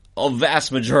mean, a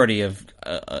vast majority of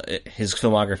his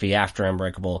filmography after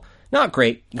Unbreakable. Not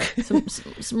great.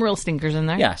 some real stinkers in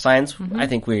there. Yeah, Signs. I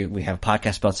think we have a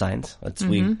podcast about Signs.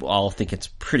 We all think it's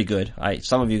pretty good.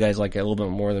 Some of you guys like it a little bit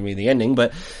more than me, the ending,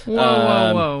 but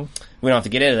Whoa. we don't have to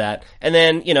get into that. And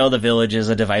then, you know, The Village is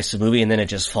a divisive movie, and then it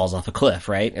just falls off a cliff,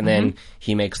 right? And then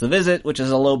he makes The Visit, which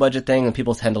is a low-budget thing, and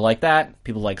people tend to like that.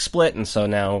 People like Split, and so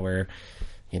now we're,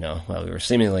 you know, well, we were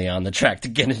seemingly on the track to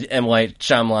get M. Night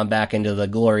Shyamalan back into the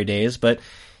glory days, but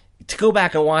to go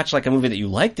back and watch like a movie that you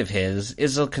liked of his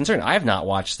is a concern. I have not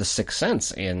watched The Sixth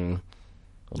Sense in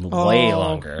way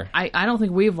longer. I don't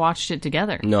think we've watched it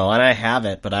together. No, and I have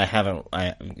it, but I haven't.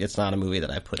 It's not a movie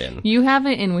that I put in. You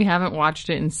haven't, and we haven't watched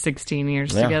it in 16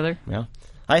 years together. Yeah,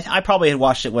 I probably had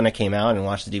watched it when it came out and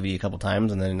watched the DVD a couple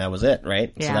times, and then that was it,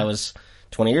 right? Yeah. So that was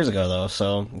 20 years ago, though,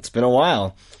 so it's been a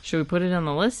while. Should we put it on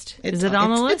the list? Is it on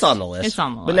the list? It's on the list. It's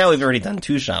on the list. But now we've already done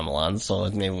 2 Shyamalans, so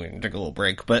maybe we can take a little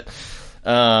break. But,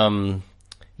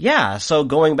 yeah, so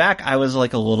going back, I was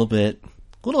like a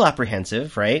little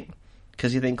apprehensive, right?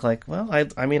 Because you think like, well,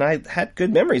 I mean, I had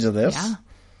good memories of this. Yeah.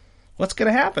 What's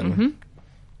going to happen?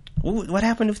 What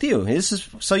happened with you?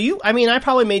 I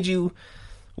probably made you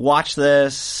watch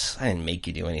this. I didn't make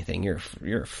you do anything. You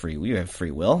have free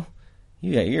will.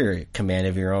 You're a command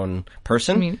of your own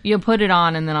person. I mean, you put it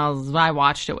on, and then I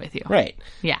watched it with you. Right.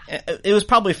 Yeah. It was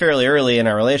probably fairly early in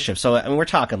our relationship. So, I mean, we're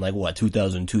talking like, what,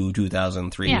 2002,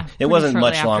 2003? Yeah, it wasn't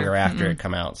much after. longer after it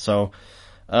come out. So,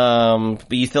 but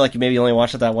you feel like you maybe only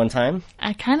watched it that one time?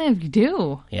 I kind of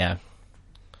do. Yeah.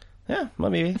 Yeah, well,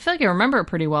 maybe. I feel like I remember it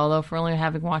pretty well, though, for only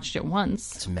having watched it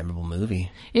once. It's a memorable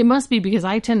movie. It must be because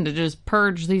I tend to just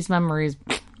purge these memories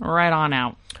right on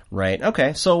out. Right.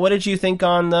 Okay. So what did you think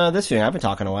on this viewing? I've been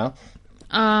talking a while.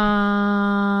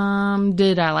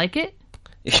 Did I like it?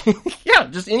 Yeah,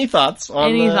 just any thoughts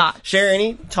on thoughts? Share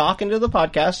any talk into the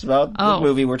podcast about the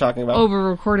movie we're talking about. Over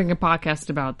recording a podcast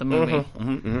about the movie.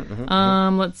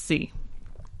 Let's see.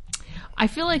 I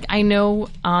feel like I know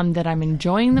that I'm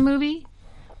enjoying the movie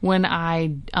when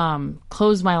I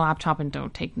close my laptop and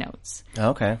don't take notes.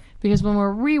 Okay. Because when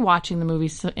we're rewatching the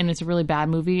movie and it's a really bad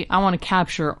movie, I want to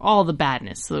capture all the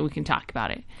badness so that we can talk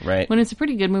about it. Right. When it's a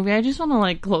pretty good movie, I just want to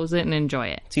like close it and enjoy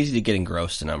it. It's easy to get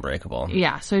engrossed in Unbreakable.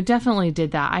 Yeah, so I definitely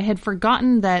did that. I had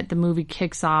forgotten that the movie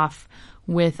kicks off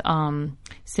with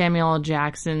Samuel L.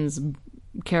 Jackson's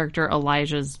character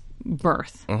Elijah's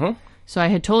birth. Mm-hmm. So I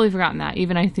had totally forgotten that.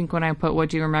 Even I think when I put "What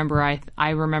do you remember?" I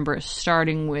remember it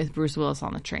starting with Bruce Willis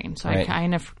on the train. So I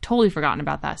kind of totally forgotten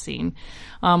about that scene,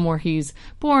 where he's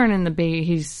born and the baby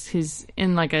he's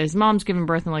in like his mom's giving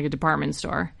birth in like a department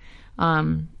store,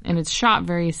 and it's shot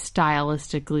very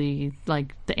stylistically,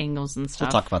 like the angles and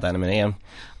stuff. We'll talk about that in a minute.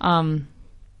 Yeah.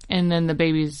 And then the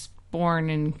baby's born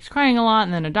and he's crying a lot,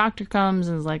 and then a doctor comes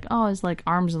and is like, oh, his like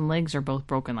arms and legs are both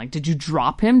broken. Like, did you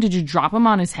drop him? Did you drop him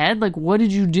on his head? Like, what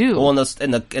did you do? Well,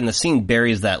 and the scene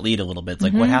buries that lead a little bit. It's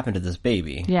like, what happened to this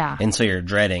baby? Yeah. And so you're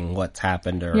dreading what's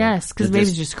happened. Or yes, because the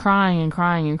baby's just crying and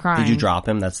crying and crying. Did you drop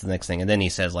him? That's the next thing. And then he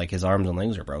says, like, his arms and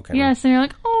legs are broken. Yes, and you're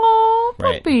like, oh, poor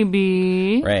Right.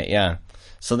 baby. Right, yeah.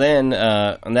 So then,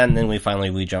 and then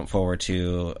we jump forward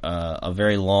to a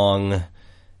very long,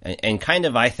 and kind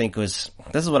of, I think this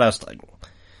is what I was like.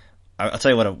 I'll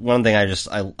tell you what, one thing I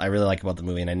really like about the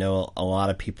movie, and I know a lot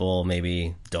of people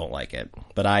maybe don't like it,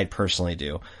 but I personally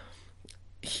do.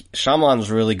 Shyamalan's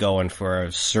really going for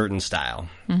a certain style,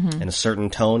 and a certain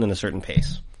tone and a certain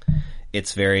pace.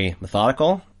 It's very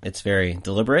methodical. It's very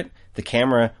deliberate. The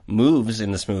camera moves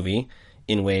in this movie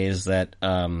in ways that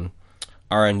are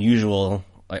unusual.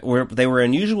 They were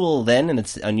unusual then, and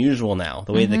it's unusual now.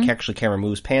 The way the camera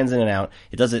moves, pans in and out.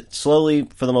 It does it slowly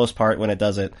for the most part when it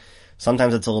does it.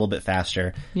 Sometimes it's a little bit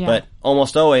faster, but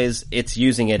almost always it's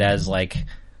using it as like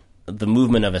the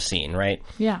movement of a scene, right?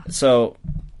 Yeah. So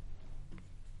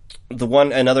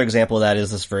another example of that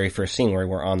is this very first scene where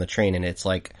we're on the train and it's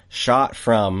like shot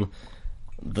from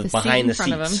the behind the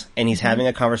seats, and he's having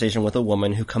a conversation with a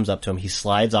woman who comes up to him. He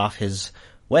slides off his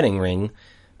wedding ring,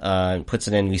 and puts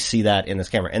it in. We see that in this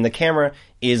camera, and the camera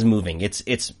is moving.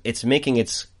 It's making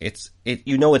it's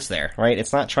you know it's there, right?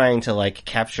 It's not trying to like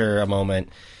capture a moment.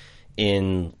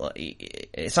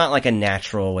 It's not like a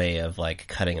natural way of like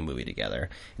cutting a movie together.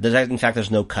 In fact, there's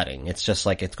no cutting. It's just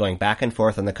like it's going back and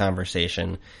forth in the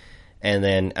conversation. And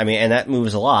then, and that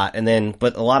moves a lot.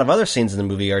 But a lot of other scenes in the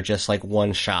movie are just like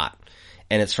one shot.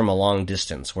 And it's from a long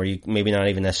distance where you maybe not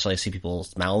even necessarily see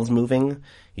people's mouths moving.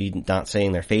 You're not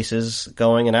seeing their faces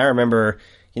going. And I remember,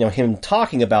 him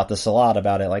talking about this a lot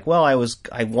about it. Like, well, I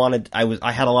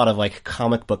had a lot of like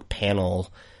comic book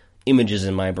panel images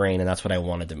in my brain, and that's what I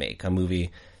wanted to make, a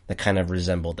movie that kind of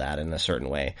resembled that in a certain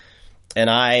way. And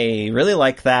I really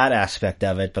like that aspect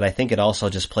of it, but I think it also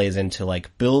just plays into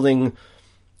like building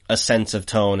a sense of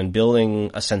tone and building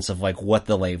a sense of like what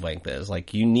the wavelength is.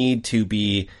 Like you need to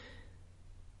be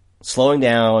slowing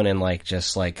down and like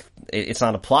just like it's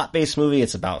not a plot-based movie,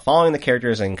 it's about following the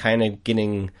characters and kind of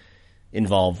getting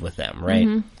involved with them, right?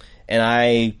 And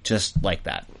I just like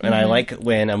that. And I like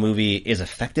when a movie is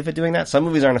effective at doing that. Some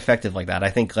movies aren't effective like that. I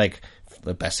think like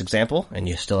the best example, and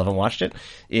you still haven't watched it,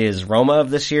 is Roma of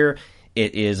this year.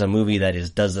 It is a movie that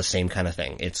does the same kind of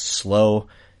thing. It's slow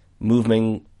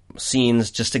moving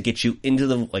scenes just to get you into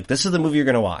this is the movie you're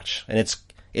going to watch. And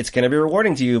it's going to be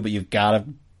rewarding to you, but you've got to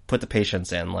put the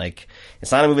patience in. Like,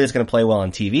 it's not a movie that's going to play well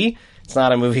on TV. It's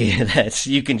not a movie that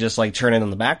you can just like turn in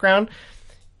the background.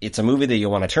 It's a movie that you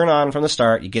want to turn on from the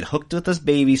start. You get hooked with this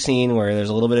baby scene where there's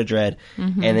a little bit of dread,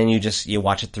 and then you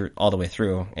watch it through all the way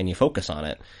through, and you focus on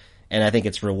it. And I think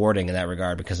it's rewarding in that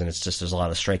regard because then there's a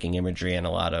lot of striking imagery and a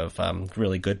lot of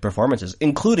really good performances,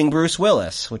 including Bruce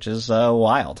Willis, which is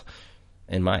wild,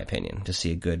 in my opinion, to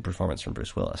see a good performance from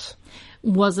Bruce Willis.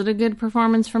 Was it a good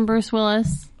performance from Bruce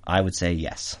Willis? I would say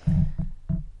yes.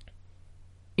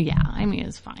 Yeah, I mean,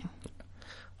 it's fine.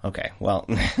 Okay, well...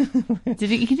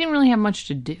 He didn't really have much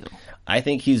to do. I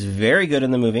think he's very good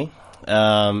in the movie.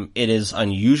 It is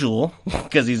unusual,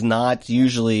 because he's not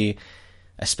usually,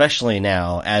 especially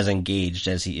now, as engaged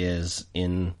as he is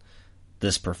in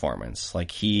this performance.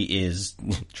 Like, he is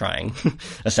trying,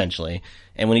 essentially.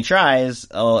 And when he tries,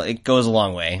 it goes a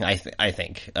long way, I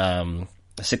think.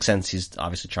 Sixth Sense, he's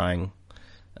obviously trying.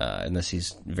 In this,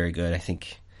 he's very good. I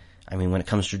think I mean, when it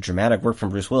comes to dramatic work from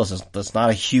Bruce Willis, that's not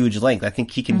a huge length. I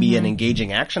think he can be an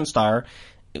engaging action star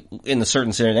in the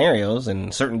certain scenarios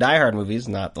and certain Die Hard movies,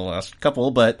 not the last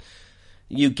couple, but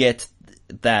you get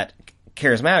that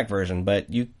charismatic version. But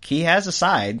he has a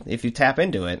side if you tap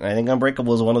into it. And I think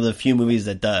Unbreakable is one of the few movies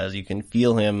that does. You can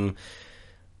feel him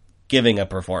giving a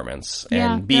performance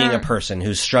and being a person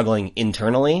who's struggling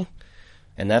internally,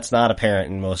 and that's not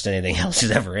apparent in most anything else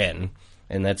he's ever in.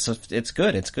 And it's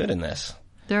good. It's good in this.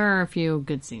 There are a few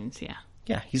good scenes, yeah.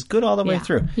 Yeah, he's good all the way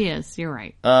through. He is, you're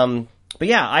right. But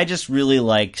yeah, I just really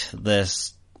liked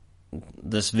this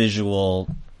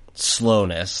visual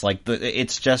slowness. Like,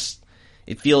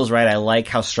 it feels right. I like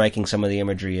how striking some of the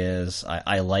imagery is.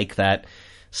 I like that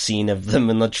scene of them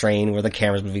in the train where the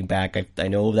camera's moving back. I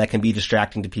know that can be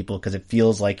distracting to people because it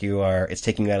feels like it's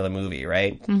taking you out of the movie,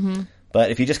 right? Mm-hmm.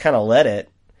 But if you just kind of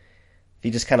if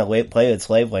you just kind of play its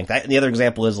wavelength. The other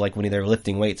example is like when they're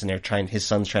lifting weights and his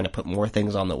son's trying to put more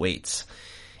things on the weights.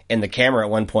 And the camera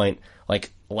at one point,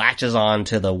 like, latches on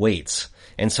to the weights.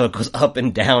 And so it goes up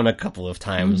and down a couple of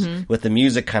times with the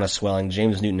music kind of swelling.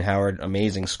 James Newton Howard,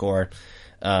 amazing score,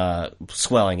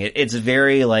 swelling. It's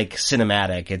very, like,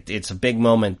 cinematic. It's a big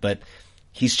moment, but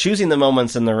he's choosing the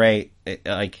moments in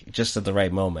just at the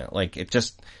right moment. Like,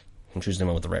 I'm choosing the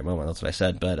moment at the right moment, that's what I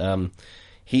said. But,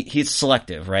 he's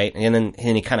selective, right? And then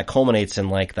he kind of culminates in,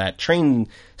 like, that train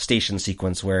station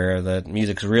sequence where the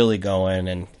music's really going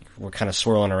and we're kind of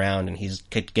swirling around and he's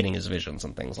getting his visions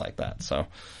and things like that. So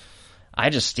I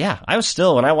was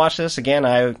still, when I watched this again,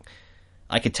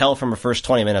 I could tell from the first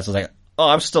 20 minutes, I was like,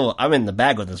 oh, I'm in the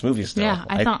bag with this movie still. Yeah,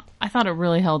 I thought it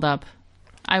really held up.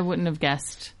 I wouldn't have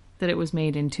guessed that it was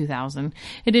made in 2000.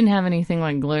 It didn't have anything,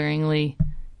 like, glaringly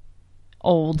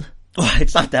old.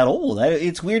 It's not that old.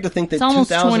 It's weird to think that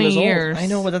 2000 20 is old. years. I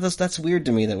know, but that's weird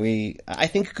to me that I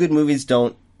think good movies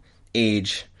don't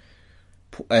age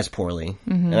as poorly.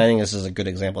 And I think this is a good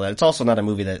example of that. It's also not a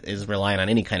movie that is relying on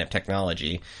any kind of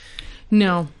technology.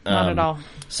 No, not at all.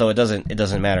 So it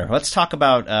doesn't matter. Let's talk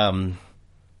about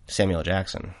Samuel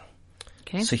Jackson.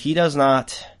 Okay. So he does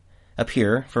not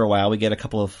appear for a while. We get a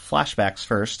couple of flashbacks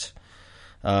first.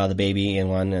 The baby in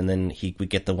one, and then we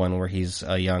get the one where he's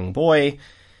a young boy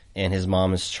and his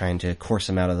mom is trying to coerce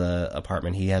him out of the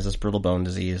apartment. He has this brittle bone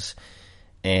disease,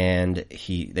 and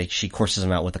she coerces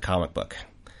him out with a comic book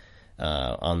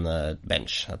on the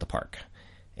bench at the park.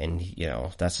 And,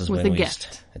 that's his with when a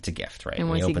gift. It's a gift, right? And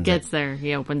once he gets there,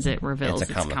 he opens it, reveals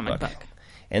it's a comic book.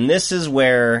 And this is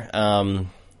where,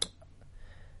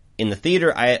 in the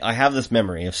theater, I have this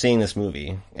memory of seeing this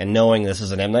movie and knowing this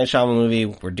is an M. Night Shyamalan movie.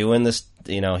 We're doing this,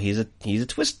 he's a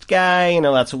twist guy.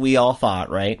 That's what we all thought,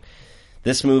 right?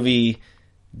 This movie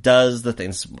does the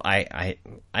things. I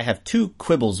have two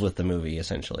quibbles with the movie,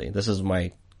 essentially. This is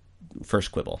my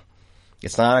first quibble.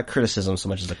 It's not a criticism so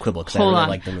much as a quibble, because I really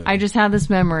like the movie. I just have this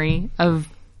memory of,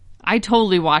 I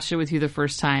totally watched it with you the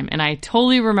first time, and I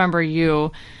totally remember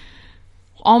you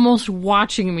almost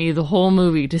watching me the whole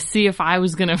movie to see if I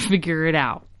was going to figure it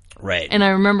out. Right. And I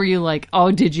remember you like,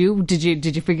 oh, did you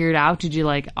figure it out? Did you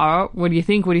like, oh, what do you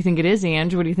think? What do you think it is,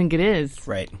 Ange? What do you think it is?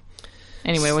 Right.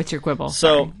 Anyway, what's your quibble?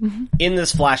 So, in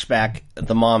this flashback,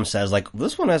 the mom says, like,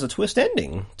 this one has a twist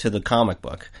ending to the comic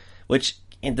book, which,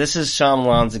 this is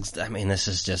Shyamalan's,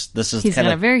 He's got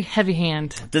a very heavy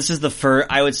hand. This is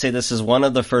I would say this is one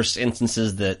of the first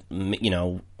instances that,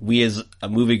 we as a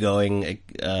movie-going,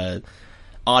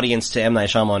 audience to M. Night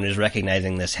Shyamalan is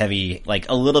recognizing this heavy, like,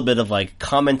 a little bit of, like,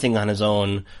 commenting on his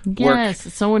own work. Yes,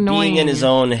 it's so annoying. Being in his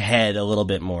own head a little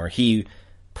bit more. He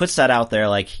puts that out there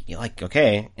like,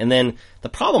 okay. And then the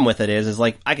problem with it is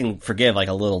like, I can forgive like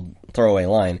a little throwaway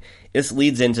line. This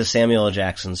leads into Samuel L.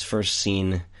 Jackson's first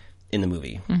scene in the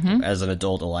movie as an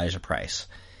adult Elijah Price.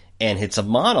 And it's a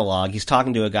monologue. He's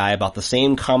talking to a guy about the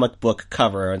same comic book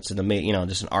cover. It's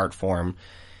just an art form.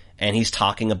 And he's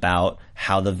talking about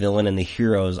how the villain and the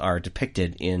heroes are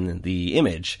depicted in the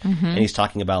image. And he's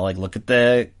talking about like, look at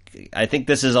I think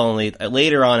this is only,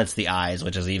 later on it's the eyes,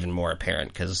 which is even more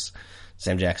apparent because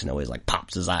Sam Jackson always like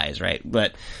pops his eyes, right?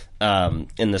 But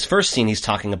in this first scene, he's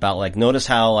talking about like, notice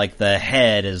how like the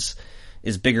head is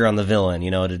bigger on the villain,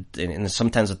 and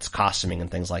sometimes it's costuming and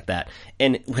things like that.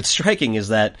 And what's striking is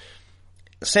that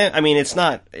Sam, I mean, it's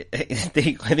not. I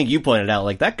think you pointed out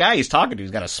like that guy he's talking to,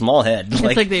 he's got a small head. It's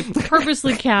like they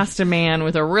purposely cast a man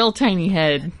with a real tiny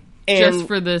head. Just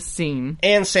for this scene.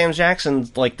 And Sam Jackson,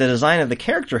 like, the design of the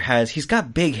character he's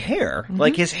got big hair.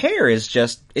 Like, his hair is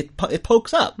just, it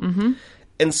pokes up.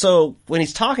 And so, when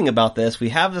he's talking about this, we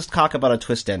have this talk about a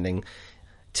twist ending.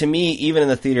 To me, even in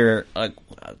the theater,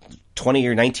 20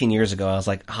 or 19 years ago, I was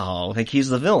like, oh, like, he's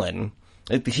the villain.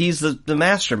 Like, he's the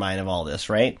mastermind of all this,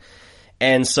 right?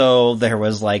 And so there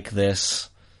was like this,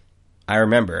 I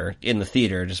remember in the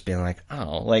theater just being like,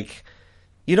 oh, like,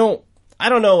 I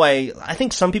don't know why, I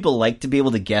think some people like to be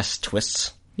able to guess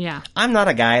twists. Yeah. I'm not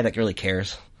a guy that really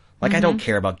cares. Like, I don't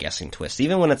care about guessing twists.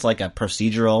 Even when it's like a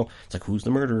procedural, it's like, who's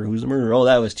the murderer? Who's the murderer? Oh,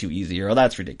 that was too easy, or oh,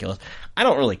 that's ridiculous. I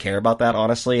don't really care about that,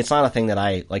 honestly. It's not a thing that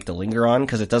I like to linger on,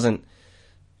 because it doesn't,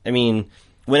 I mean,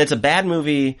 when it's a bad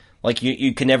movie, like,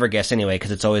 you can never guess anyway, because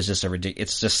it's always just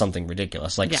it's just something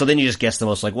ridiculous. Like, so then you just guess the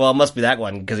most, like, well, it must be that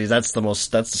one, because that's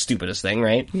the stupidest thing,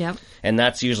 right? Yep. And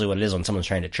that's usually what it is when someone's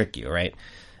trying to trick you, right?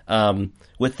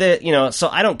 With it, so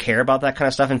I don't care about that kind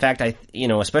of stuff. In fact,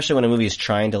 especially when a movie is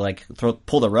trying to like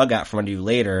pull the rug out from under you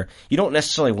later, you don't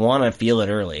necessarily want to feel it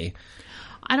early.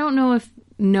 I don't know if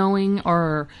knowing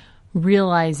or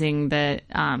realizing that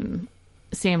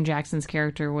Sam Jackson's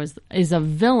character is a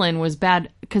villain was bad,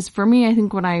 because for me, I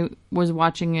think when I was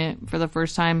watching it for the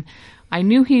first time, I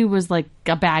knew he was like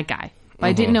a bad guy. But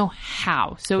I didn't know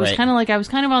how. So it was kind of like I was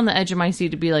kind of on the edge of my seat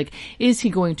to be like, is he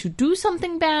going to do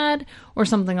something bad or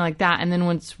something like that? And then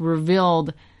when it's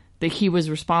revealed that he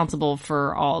was responsible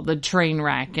for all the train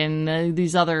wreck and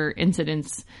these other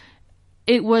incidents,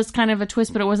 it was kind of a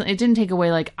twist, but it didn't take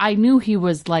away, like, I knew he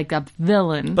was like a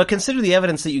villain. But consider the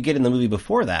evidence that you get in the movie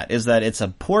before that, is that it's a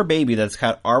poor baby that's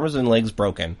got arms and legs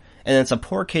broken. And it's a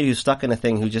poor kid who's stuck in a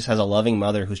thing who just has a loving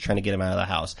mother who's trying to get him out of the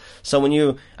house. So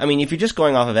if you're just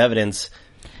going off of evidence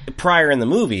prior in the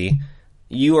movie,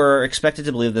 you are expected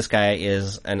to believe this guy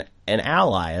is an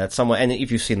ally. That's someone, and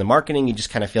if you've seen the marketing, you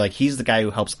just kind of feel like he's the guy who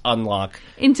helps unlock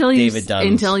David Dunn's.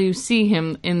 Until you see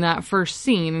him in that first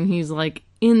scene, and he's like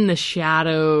in the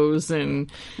shadows,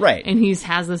 and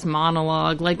has this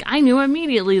monologue. Like, I knew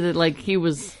immediately that like he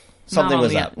was. Something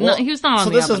was up. Well, he was not on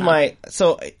so the this is my,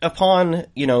 so upon,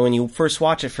 when you first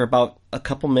watch it for about a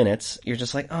couple minutes, you're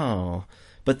just like, oh.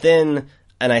 But then,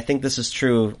 and I think this is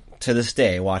true to this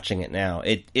day, watching it now,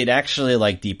 it actually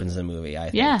like deepens the movie,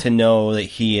 I think, to know that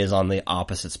he is on the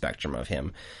opposite spectrum of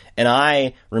him. And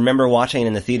I remember watching it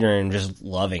in the theater and just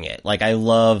loving it. Like, I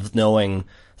loved knowing,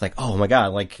 like, oh my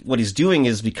god, like, what he's doing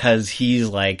is because he's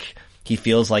like, he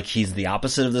feels like he's the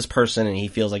opposite of this person, and he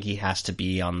feels like he has to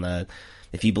be on the,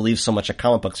 if he believes so much in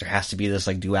comic books, there has to be this,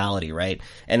 like, duality, right?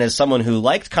 And as someone who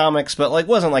liked comics, but, like,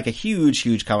 wasn't, like, a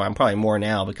huge comic, I'm probably more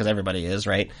now, because everybody is,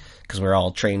 right? Because we're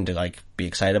all trained to, like, be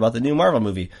excited about the new Marvel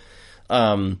movie.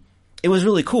 It was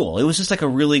really cool. It was just, like, a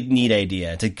really neat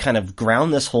idea to kind of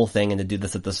ground this whole thing and to do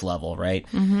this at this level, right?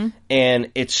 Mm-hmm.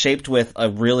 And it's shaped with a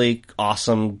really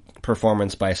awesome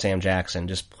performance by Sam Jackson,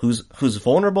 just who's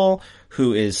vulnerable,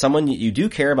 who is someone you do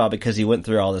care about because he went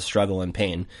through all this struggle and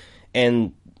pain.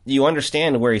 And you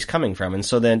understand where he's coming from, and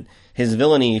so then his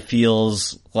villainy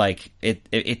feels like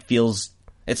it feels,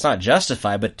 it's not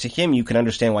justified, but to him you can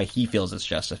understand why he feels it's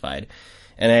justified.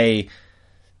 And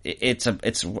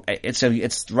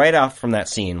it's right off from that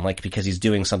scene, like, because he's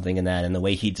doing something in that, and the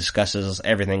way he discusses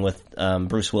everything with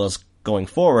Bruce Willis going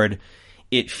forward,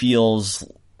 it feels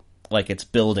like it's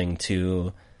building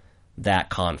to that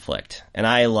conflict. And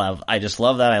I just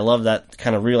love that. I love that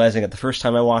kind of realizing it the first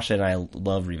time I watched it, and I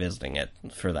love revisiting it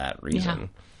for that reason.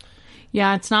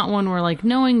 Yeah, it's not one where, like,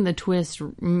 knowing the twist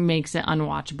makes it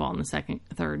unwatchable on the second,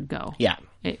 third go. Yeah.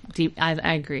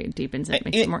 I agree. It deepens it,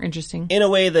 makes it more interesting. In a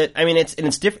way that, I mean, it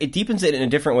deepens it in a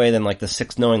different way than, like,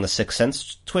 knowing the Sixth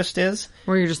Sense twist is.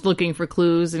 Where you're just looking for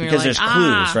clues, and because you're like, there's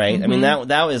clues, right? Mm-hmm. I mean,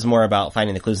 that is more about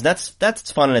finding the clues.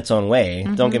 That's fun in its own way.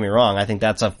 Mm-hmm. Don't get me wrong. I think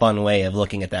that's a fun way of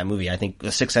looking at that movie. I think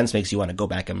the Sixth Sense makes you want to go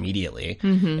back immediately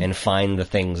and find the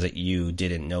things that you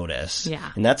didn't notice.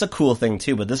 Yeah. And that's a cool thing,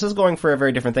 too. But this is going for a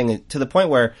very different thing, to the point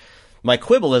where my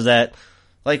quibble is that,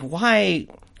 like, why...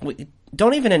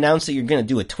 Don't even announce that you're going to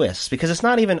do a twist, because it's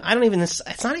not even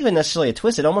necessarily a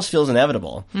twist. It almost feels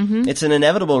inevitable. Mm-hmm. It's an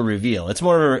inevitable reveal. It's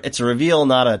a reveal,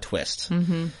 not a twist.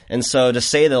 Mm-hmm. And so to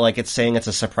say that, like, it's saying it's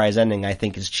a surprise ending, I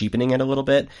think is cheapening it a little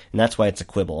bit, and that's why it's a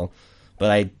quibble.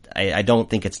 But I don't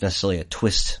think it's necessarily a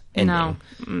twist ending. No.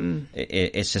 Mm.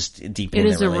 It's just deepening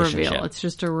the relationship. It is a reveal. It's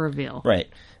just a reveal. Right.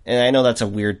 And I know that's a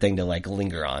weird thing to, like,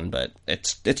 linger on, but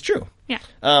it's true. Yeah.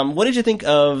 What did you think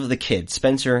of the kid,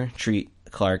 Spencer Treat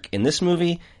Clark, in this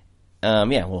movie?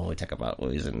 We'll talk about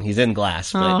what he's in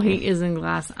Glass. But, he is in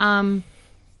Glass. I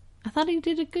thought he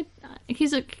did a good.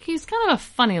 He's kind of a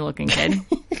funny looking kid,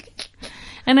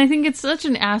 and I think it's such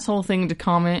an asshole thing to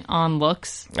comment on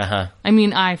looks. I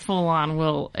mean, I full on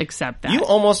will accept that. You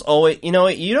almost always,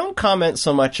 you don't comment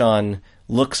so much on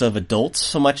looks of adults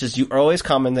so much as you are always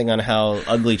commenting on how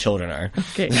ugly children are.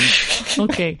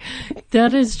 Okay,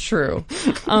 that is true.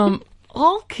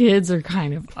 All kids are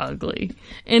kind of ugly.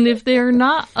 And if they're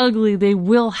not ugly, they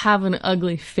will have an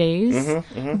ugly face.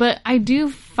 Mm-hmm, mm-hmm. But I do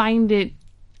find it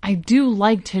I do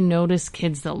like to notice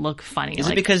kids that look funny. Is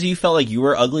it because you felt like you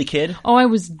were an ugly kid? Oh, I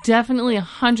was definitely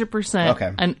 100%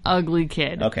 Okay. an ugly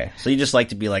kid. Okay, so you just like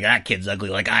to be like, that kid's ugly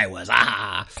like I was.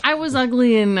 Ah. I was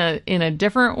ugly in a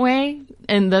different way,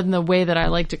 and then the way that I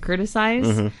like to criticize.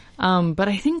 Mm-hmm. But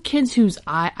I think kids whose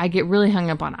I get really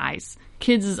hung up on eyes.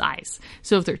 Kids' eyes.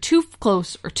 So if they're too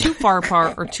close or too far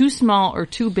apart or too small or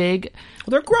too big,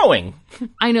 Well, they're growing.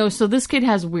 I know. So this kid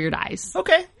has weird eyes,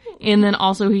 Okay. and then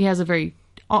also he has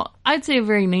I'd say a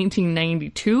very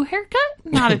 1992 haircut,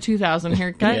 not a 2000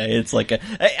 haircut. Yeah, it's like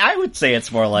I would say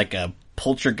it's more like a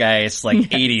poltergeist, like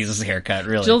 80s haircut,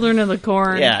 really. Children of the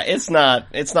Corn. Yeah, it's not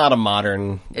a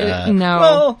modern.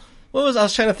 No. Well, I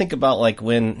was trying to think about like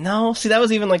that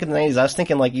was even like in the 90s. I was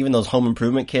thinking like even those Home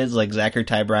Improvement kids like Zachary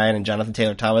Ty Bryan and Jonathan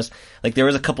Taylor Thomas. Like there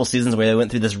was a couple seasons where they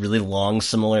went through this really long,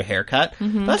 similar haircut.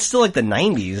 But that's still like the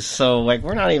 90s. So like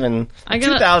we're not even.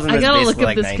 2000 I is gotta basically look up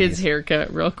like this 90s. kid's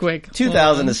haircut real quick.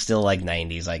 2000 is still like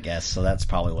 90s, I guess. So that's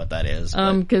probably what that is.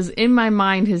 Because in my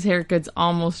mind, his haircut's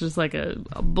almost just like a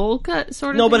bowl cut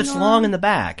sort of. No, but thing it's going long on. in the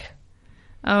back.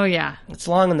 Oh yeah. It's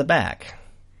long in the back.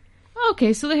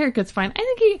 Okay, so the haircut's fine.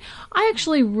 I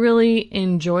actually really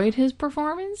enjoyed his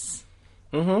performance.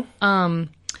 I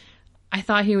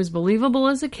thought he was believable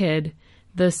as a kid.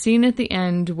 The scene at the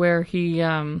end where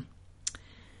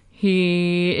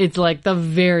it's like the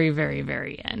very, very,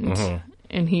 very end.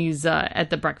 And he's at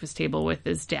the breakfast table with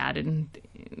his dad and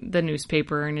the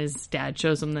newspaper, and his dad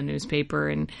shows him the newspaper,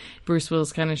 and Bruce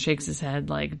Willis kind of shakes his head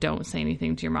like, don't say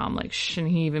anything to your mom, like, shh, and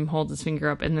he even holds his finger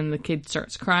up, and then the kid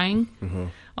starts crying.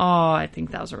 Oh, I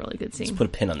think that was a really good scene. Put a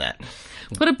pin on that.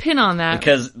 Put a pin on that.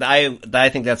 Because I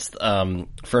think that's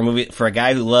for a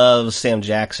guy who loves Sam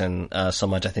Jackson so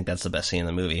much, I think that's the best scene in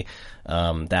the movie.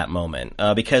 That moment,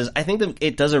 because I think that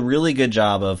it does a really good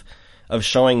job of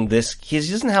showing this. He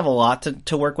doesn't have a lot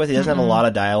to work with. He doesn't have a lot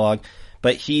of dialogue,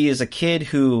 but he is a kid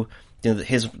who, you know,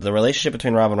 the relationship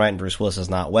between Robin Wright and Bruce Willis is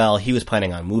not well. He was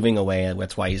planning on moving away.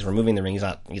 That's why he's removing the ring. He's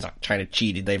not trying to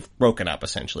cheat. They've broken up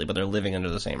essentially, but they're living under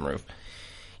the same roof.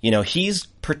 You know, he's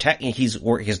protecting, his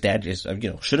dad is,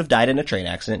 should have died in a train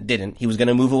accident, didn't. He was going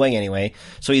to move away anyway.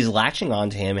 So he's latching on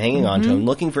to him, hanging on to him,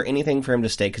 looking for anything for him to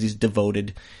stay because he's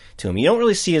devoted to him. You don't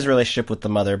really see his relationship with the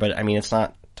mother, but I mean, it's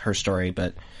not her story,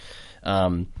 but,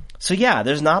 so yeah,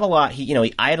 there's not a lot.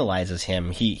 He idolizes him.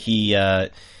 He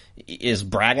is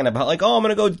bragging about like, oh, I'm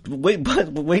going to go,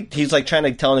 wait. He's like trying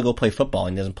to tell him to go play football,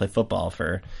 and he doesn't play football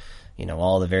for,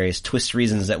 all the various twist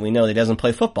reasons that we know that he doesn't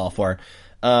play football for.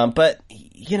 But,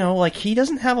 like he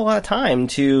doesn't have a lot of time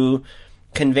to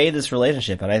convey this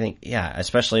relationship. And I think, yeah,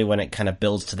 especially when it kind of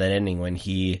builds to that ending when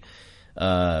he,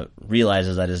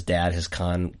 realizes that his dad has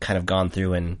kind of gone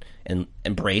through and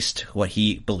embraced what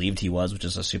he believed he was, which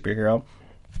is a superhero.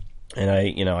 And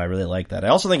I really like that. I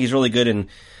also think he's really good in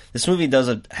this movie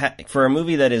for a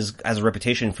movie that has a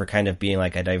reputation for kind of being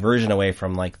like a diversion away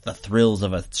from like the thrills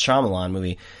of a Shyamalan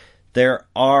movie. There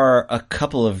are a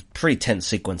couple of pretty tense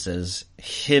sequences,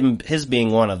 his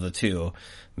being one of the two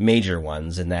major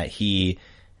ones, in that he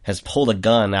has pulled a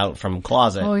gun out from a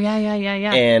closet. Oh, yeah.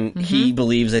 And he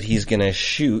believes that he's gonna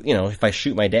shoot, if I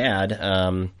shoot my dad,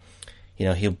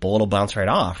 bullet will bounce right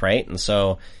off, right? And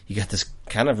so you got this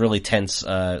kind of really tense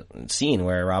scene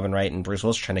where Robin Wright and Bruce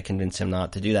Willis are trying to convince him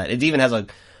not to do that. It even has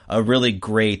a really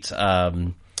great,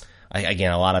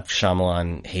 again, a lot of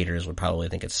Shyamalan haters would probably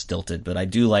think it's stilted, but I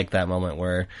do like that moment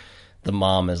where the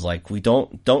mom is like, "We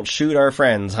don't shoot our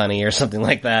friends, honey," or something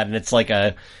like that. And it's like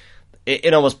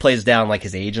it almost plays down like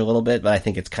his age a little bit, but I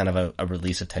think it's kind of a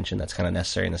release of tension that's kind of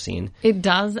necessary in the scene. It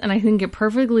does, and I think it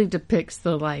perfectly depicts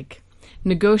the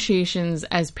negotiations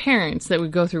as parents that we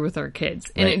go through with our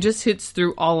kids, and Right. it just hits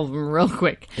through all of them real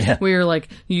quick. Yeah. Where like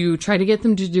you try to get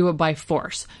them to do it by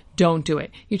force, don't do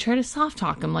it. You try to soft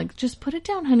talk them, like, just put it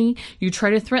down, honey. You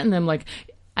try to threaten them, like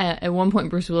at one point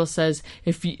Bruce Willis says,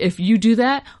 if you do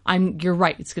that, you're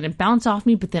right, it's going to bounce off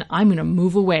me, but then I'm going to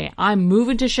move away. I'm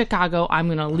moving to Chicago. I'm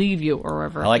going to leave you, or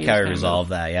wherever. I like how he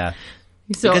resolved that, yeah.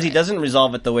 So, because he doesn't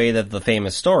resolve it the way that the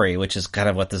famous story, which is kind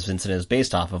of what this incident is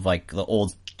based off of, like the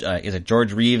old, is it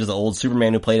George Reeves, the old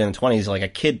Superman who played in the 1920s, like a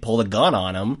kid pulled a gun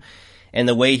on him, and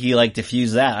the way he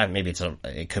diffused that, maybe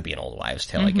it could be an old wives'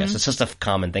 tale, I guess. It's just a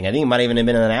common thing. I think it might even have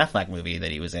been in an Affleck movie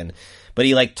that he was in. But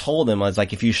he told him, was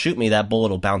like, if you shoot me, that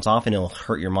bullet will bounce off and it'll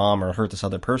hurt your mom or hurt this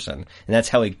other person. And that's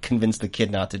how he convinced the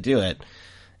kid not to do it.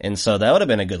 And so that would have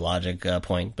been a good logic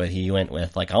point, but he went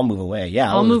with I'll move away.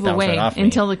 Yeah, I'll move bounce away right off me.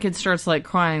 until the kid starts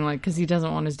crying, because he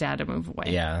doesn't want his dad to move away.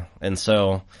 Yeah, and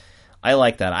so I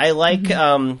like that. I like,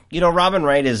 Robin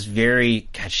Wright is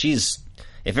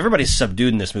if everybody's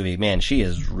subdued in this movie, man, she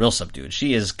is real subdued.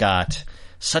 She has got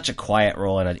such a quiet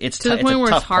role, and it's to the point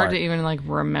where it's hard part. to even like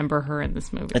remember her in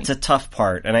this movie. It's a tough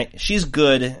part, and she's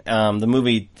good. The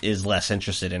movie is less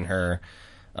interested in her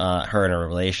and her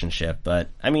relationship, but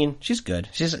I mean, she's good.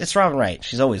 It's Robin Wright.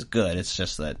 She's always good. It's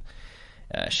just that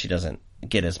she doesn't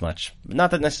get as much.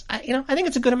 Not that necessarily. I think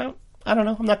it's a good amount. I don't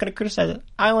know. I'm not going to criticize it.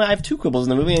 I have 2 quibbles in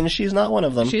the movie, and she's not one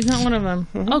of them. She's not one of them.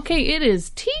 Mm-hmm. Okay, it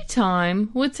is tea time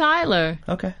with Tyler.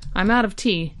 Okay. I'm out of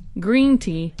tea. Green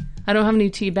tea. I don't have any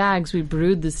tea bags. We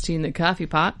brewed this tea in the coffee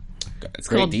pot. It's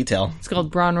great detail. It's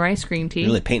called brown rice green tea. You're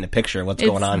really painting a picture of what's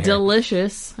going on here. It's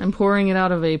delicious. I'm pouring it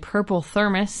out of a purple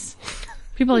thermos.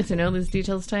 People like to know these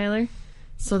details, Tyler,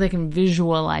 so they can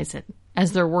visualize it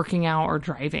as they're working out or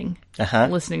driving,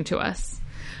 listening to us.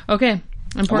 Okay.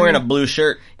 I'm wearing a blue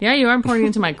shirt. Yeah, you are. I'm pouring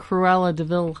into my Cruella de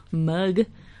Vil mug.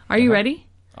 Are you ready?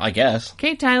 I guess.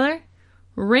 Okay, Tyler.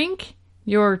 Rank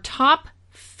your top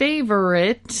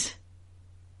favorite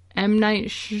M. Night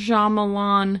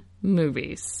Shyamalan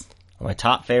movies. My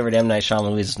top favorite M. Night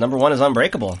Shyamalan movies. Number 1 is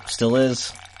Unbreakable. Still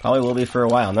is. Probably will be for a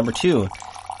while. Number 2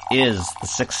 is The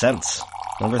Sixth Sense.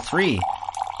 Number 3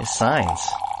 is Signs.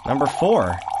 Number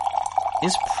 4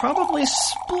 is probably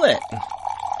Split.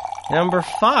 Number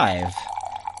 5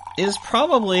 is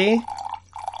probably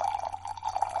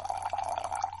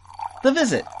The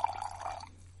Visit.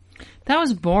 That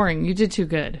was boring. You did too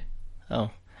good. Oh.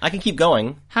 I can keep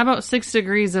going. How about 6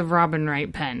 Degrees of Robin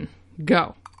Wright Penn?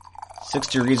 Go. 6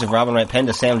 Degrees of Robin Wright Penn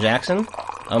to Sam Jackson?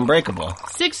 Unbreakable.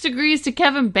 6 Degrees to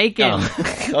Kevin Bacon.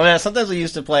 Oh, yeah, sometimes we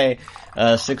used to play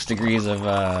 6 Degrees of...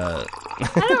 I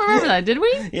don't remember that, did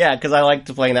we? Yeah, because I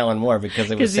liked playing that one more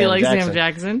because it was Sam Jackson. Because you like Sam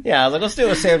Jackson? Yeah, I was like, let's do it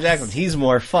with Sam Jackson. He's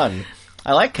more fun.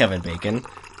 I like Kevin Bacon,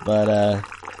 but I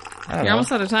don't know. You're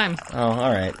almost out of time. Oh,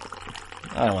 all right.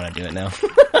 I don't want to do it now.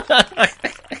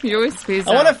 You always space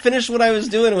out. I want to finish what I was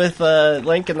doing with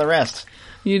Link and the rest.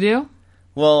 You do?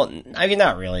 Well, I mean,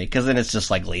 not really, because then it's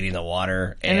just like Lady in the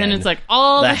Water. And then it's like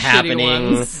all the shitty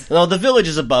ones. No, The Village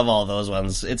is above all those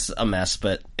ones. It's a mess,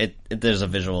 but there's a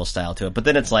visual style to it. But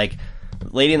then it's like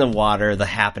Lady in the Water, The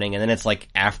Happening, and then it's like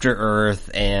After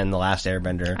Earth and The Last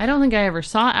Airbender. I don't think I ever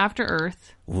saw After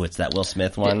Earth. Ooh, it's that Will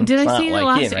Smith one. Did I see The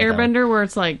Last Airbender where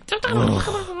it's like...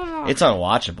 It's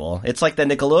unwatchable. It's like the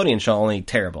Nickelodeon show, only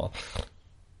terrible.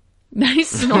 Nice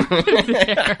snort there.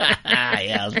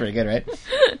 Yeah, that's pretty good, right?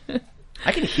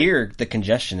 I can hear the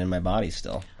congestion in my body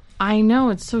still. I know,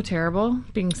 it's so terrible,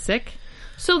 being sick.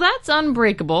 So that's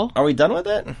Unbreakable. Are we done with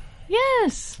it?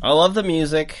 Yes. I love the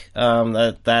music,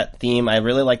 that theme. I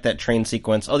really like that train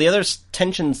sequence. Oh, the other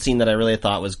tension scene that I really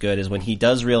thought was good is when he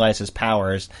does realize his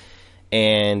powers,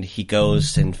 and he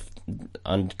goes and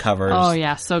uncovers... Oh,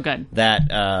 yeah, so good. That,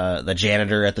 the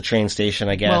janitor at the train station,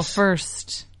 I guess. Well,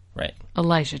 first... Right.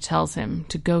 Elijah tells him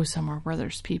to go somewhere where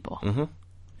there's people. Mm-hmm.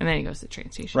 And then he goes to the train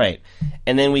station. Right.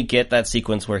 And then we get that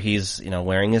sequence where he's,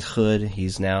 wearing his hood.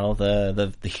 He's now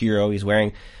the hero. He's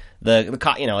wearing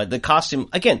the costume.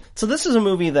 Again, so this is a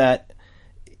movie that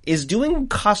is doing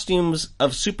costumes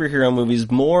of superhero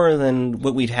movies more than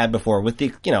what we'd had before with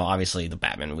the, obviously the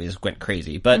Batman movies went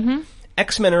crazy. But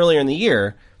X-Men earlier in the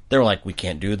year, they were like, we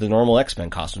can't do the normal X-Men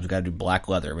costumes. We got to do black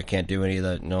leather. We can't do any of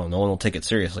the, no one will take it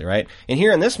seriously, right? And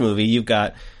here in this movie, you've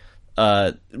got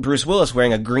Bruce Willis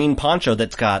wearing a green poncho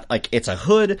that's got, it's a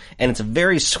hood, and it's a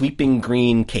very sweeping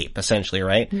green cape, essentially,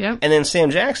 right? Yep. And then Sam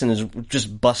Jackson is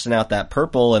just busting out that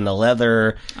purple and the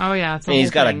leather. Oh, yeah. It's and he's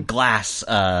got a glass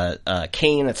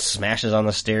cane that smashes on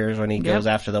the stairs when he goes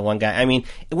after the one guy. I mean,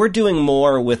 we're doing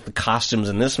more with the costumes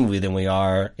in this movie than we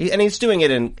are, and he's doing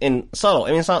it in subtle.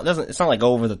 I mean, it's not like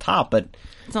over the top, but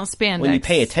it's not spandex. When you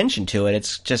pay attention to it,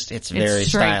 it's very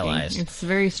stylized. It's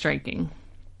very striking.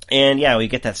 And yeah, we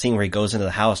get that scene where he goes into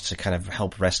the house to kind of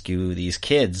help rescue these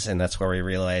kids, and that's where we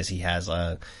realize he has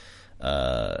an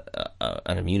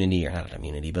immunity, or not an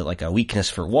immunity, but like a weakness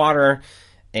for water,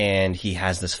 and he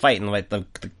has this fight, and like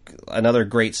another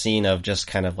great scene of just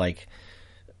kind of like,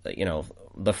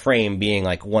 the frame being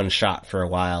like one shot for a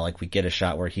while. Like we get a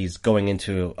shot where he's going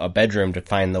into a bedroom to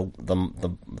find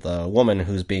the woman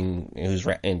who's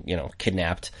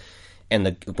kidnapped.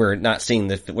 And we're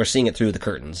seeing it through the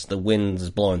curtains. The wind is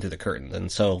blowing through the curtains. And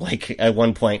so, at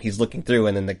one point, he's looking through,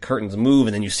 and then the curtains move,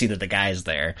 and then you see that the guy's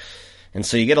there. And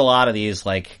so you get a lot of these,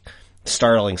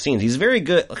 startling scenes. He's very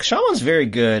good. Shyamalan's very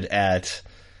good at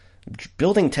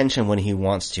building tension when he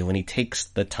wants to, when he takes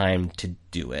the time to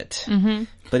do it. Mm-hmm.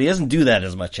 But he doesn't do that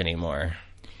as much anymore.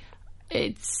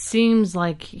 It seems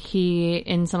like he,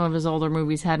 in some of his older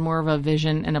movies, had more of a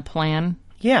vision and a plan.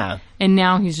 Yeah. And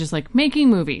now he's just, making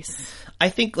movies. I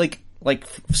think, like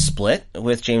Split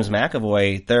with James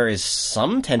McAvoy, there is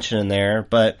some tension in there,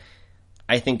 but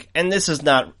I think, and this is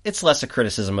not, it's less a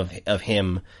criticism of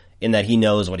him in that he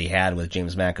knows what he had with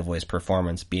James McAvoy's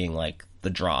performance being like the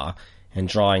draw and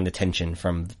drawing the tension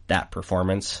from that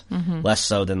performance, less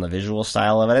so than the visual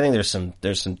style of it. I think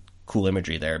there's some cool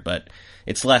imagery there, but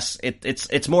it's less,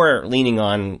 it's more leaning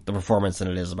on the performance than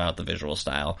it is about the visual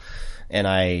style.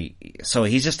 So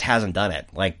he just hasn't done it.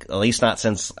 Like, at least not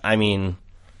since, The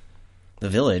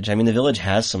Village. The Village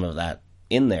has some of that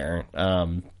in there.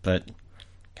 But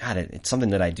God, it's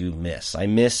something that I do miss.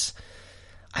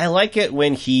 I like it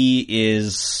when he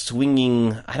is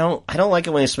swinging. I don't like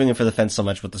it when he's swinging for the fence so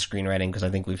much with the screenwriting, because I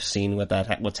think we've seen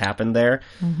what's happened there.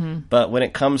 But when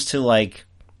it comes to like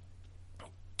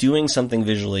doing something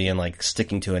visually and like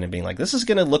sticking to it and being like, this is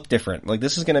going to look different. Like,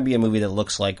 this is going to be a movie that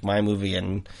looks like my movie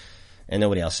and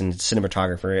nobody else. And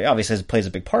cinematographer obviously plays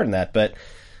a big part in that, but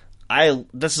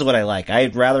this is what I like.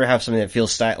 I'd rather have something that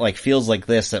feels like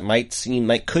this,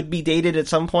 that could be dated at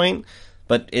some point,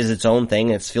 but is its own thing.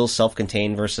 It feels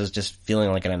self-contained versus just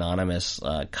feeling like an anonymous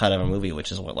cut of a movie,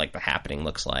 which is what like The Happening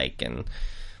looks like. And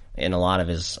a lot of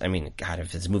his,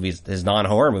 if his movies, his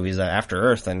non-horror movies, After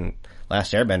Earth and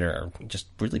Last Airbender, are just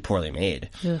really poorly made.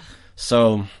 Ugh.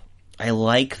 So I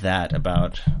like that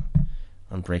about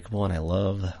Unbreakable, and I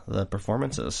love the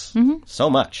performances so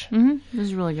much. It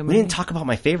was a really good movie. We didn't talk about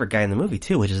my favorite guy in the movie,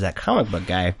 too, which is that comic book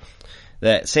guy.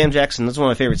 That Sam Jackson, that's one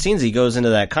of my favorite scenes. He goes into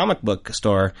that comic book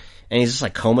store, and he's just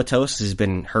like comatose. He's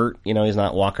been hurt. He's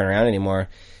not walking around anymore.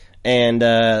 And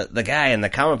the guy in the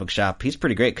comic book shop, he's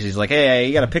pretty great, because he's like, hey,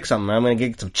 you gotta pick something. I'm gonna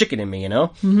get some chicken in me,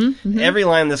 Every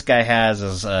line this guy has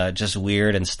is just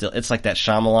weird, and still, it's like that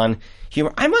Shyamalan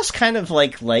humor. I must kind of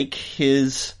like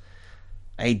his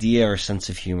idea or sense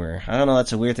of humor. I don't know,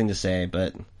 that's a weird thing to say,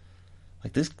 but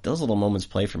like those little moments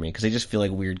play for me, because they just feel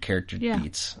like weird character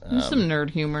beats. There's some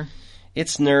nerd humor.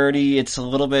 It's nerdy. It's a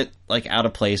little bit like out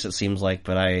of place, it seems like,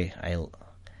 but I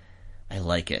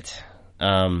like it.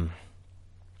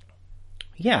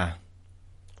 Yeah.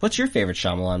 What's your favorite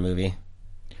Shyamalan movie?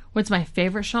 What's my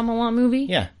favorite Shyamalan movie?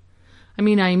 Yeah. I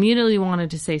immediately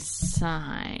wanted to say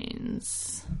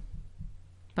Signs,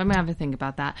 but I'm going to have to think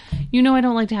about that. I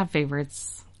don't like to have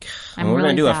favorites. We're really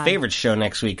going to do a favorites show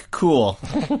next week. Cool.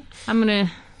 I'm going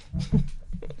to...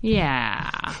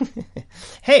 Yeah.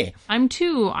 Hey. I'm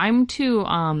too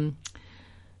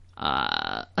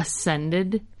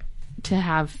ascended to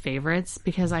have favorites,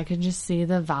 because I can just see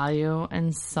the value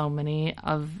in so many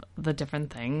of the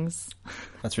different things.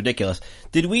 That's ridiculous.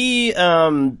 Did we, I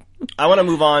want to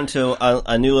move on to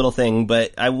a new little thing,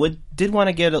 but I did want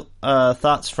to get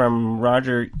thoughts from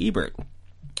Roger Ebert,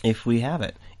 if we have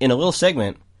it, in a little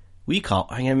segment we call,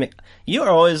 you are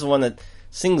always the one that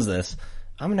sings this.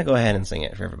 I'm going to go ahead and sing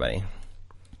it for everybody.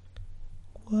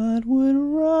 What would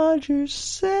Roger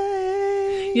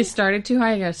say? You started too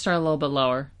high, you gotta start a little bit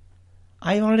lower.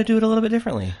 I wanted to do it a little bit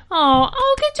differently.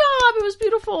 Oh, good job. It was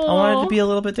beautiful. I wanted it to be a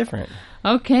little bit different.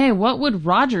 Okay, what would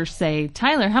Roger say?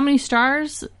 Tyler, how many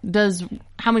stars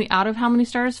how many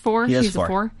stars? 4? He has He's 4. a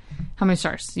 4? How many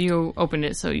stars? You opened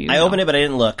it, so you I opened it, but I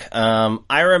didn't look.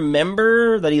 I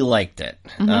remember that he liked it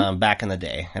back in the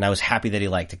day, and I was happy that he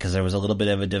liked it, because there was a little bit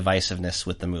of a divisiveness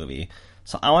with the movie.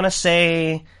 So I want to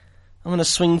say, I'm going to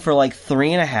swing for like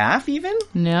 3.5 even?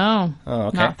 No. Oh,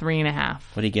 okay. Not 3.5.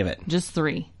 What do you give it? Just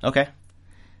 3. Okay.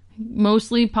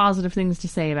 Mostly positive things to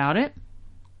say about it.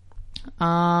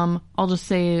 I'll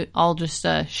just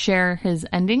share his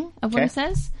ending of what it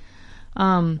says.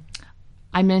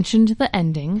 I mentioned the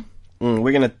ending.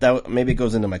 Maybe it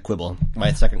goes into my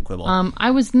second quibble. I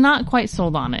was not quite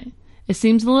sold on it. It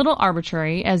seems a little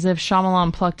arbitrary, as if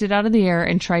Shyamalan plucked it out of the air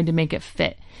and tried to make it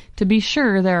fit. To be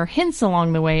sure, there are hints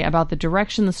along the way about the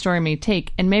direction the story may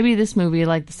take, and maybe this movie,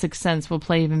 like The Sixth Sense, will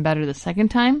play even better the second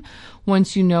time,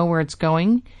 once you know where it's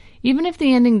going. Even if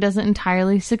the ending doesn't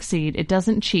entirely succeed, it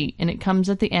doesn't cheat, and it comes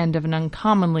at the end of an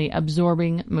uncommonly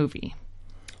absorbing movie.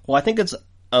 Well, I think it's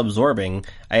absorbing.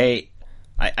 I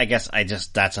guess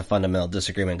that's a fundamental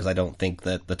disagreement, because I don't think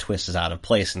that the twist is out of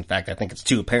place. In fact, I think it's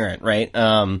too apparent, right?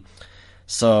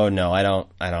 So no, I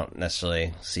don't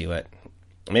necessarily see what.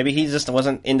 Maybe he just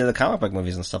wasn't into the comic book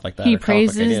movies and stuff like that. He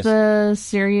praises the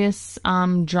serious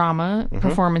drama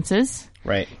performances.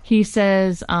 Right. He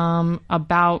says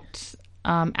about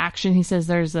action, he says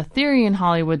there's a theory in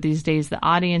Hollywood these days that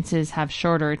audiences have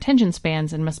shorter attention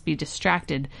spans and must be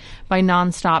distracted by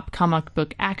nonstop comic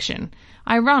book action.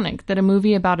 Ironic that a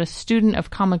movie about a student of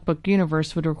comic book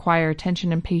universe would require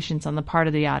attention and patience on the part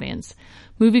of the audience.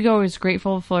 Moviegoers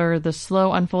grateful for the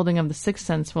slow unfolding of The Sixth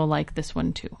Sense will like this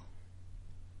one too.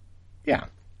 Yeah.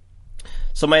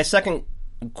 So my second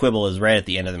quibble is right at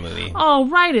the end of the movie. Oh,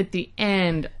 right at the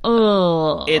end.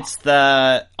 Ugh. It's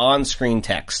the on-screen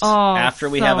text. Oh, After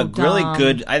we so have a really dumb.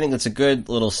 good, I think it's a good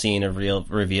little scene of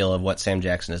reveal of what Sam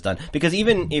Jackson has done. Because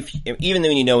even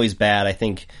when you know he's bad, I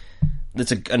think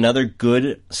it's another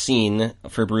good scene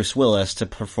for Bruce Willis to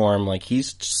perform. Like,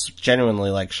 he's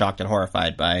genuinely like shocked and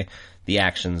horrified by the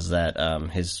actions that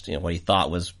his, what he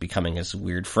thought was becoming his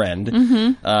weird friend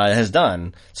has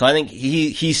done. So I think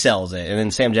he sells it, and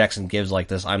then Sam Jackson gives like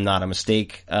this "I'm not a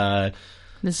mistake."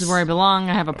 This is where I belong.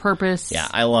 I have a purpose. Yeah,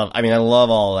 I love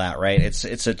all of that, right? It's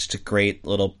just a great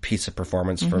little piece of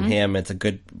performance from him. It's a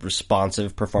good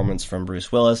responsive performance from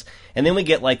Bruce Willis. And then we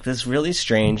get like this really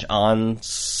strange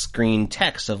on-screen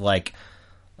text of like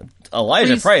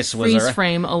Elijah Price was freeze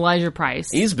frame Elijah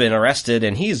Price. He's been arrested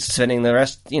and he's spending the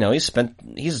rest,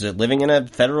 he's living in a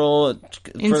federal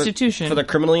institution for the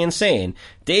criminally insane.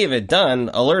 David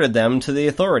Dunn alerted them to the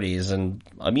authorities and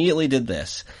immediately did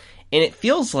this. And it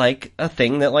feels like a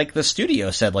thing that, like, the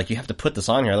studio said, like, you have to put this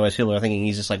on here, otherwise people are thinking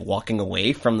he's just, like, walking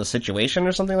away from the situation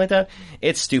or something like that.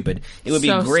 It's stupid. It would be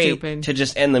great to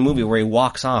just end the movie where he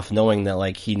walks off knowing that,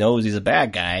 like, he knows he's a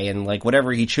bad guy, and, like,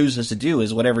 whatever he chooses to do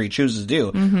is whatever he chooses to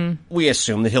do. Mm-hmm. We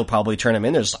assume that he'll probably turn him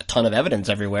in. There's a ton of evidence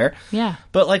everywhere. Yeah.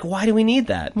 But, like, why do we need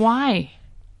that? Why?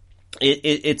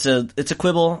 It's a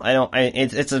quibble.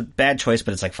 It's a bad choice,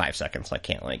 but it's like 5 seconds. I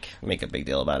can't like make a big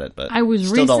deal about it, but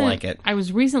still don't like it. I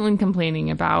was recently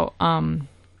complaining about some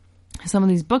of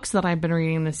these books that I've been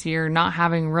reading this year not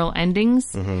having real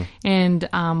endings. Mm-hmm.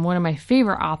 And one of my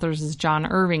favorite authors is John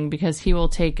Irving, because he will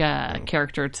take a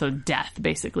character to death,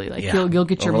 basically. Like you'll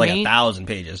get your like 1,000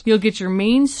 pages. You'll get your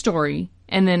main story.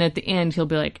 And then at the end, he'll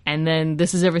be like, and then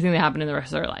this is everything that happened in the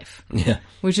rest of their life. Yeah.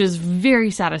 Which is very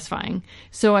satisfying.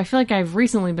 So I feel like I've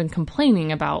recently been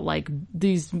complaining about, like,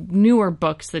 these newer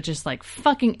books that just, like,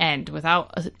 fucking end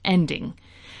without an ending.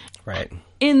 Right.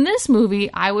 In this movie,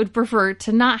 I would prefer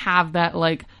to not have that,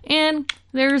 like, and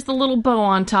there's the little bow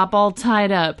on top all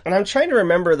tied up. And I'm trying to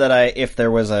remember that if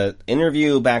there was a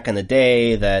interview back in the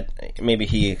day that maybe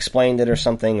he explained it or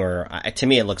something, or to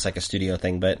me it looks like a studio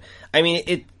thing, but I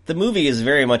mean, the movie is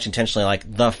very much intentionally like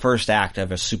the first act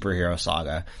of a superhero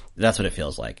saga. That's what it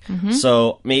feels like. Mm-hmm.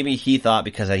 So maybe he thought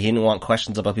because he didn't want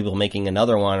questions about people making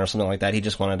another one or something like that, he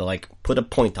just wanted to like put a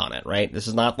point on it, right? This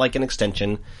is not like an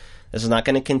extension. This is not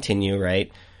going to continue,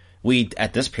 right?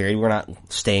 At this period, we're not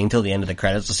staying till the end of the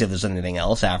credits to see if there's anything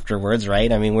else afterwards,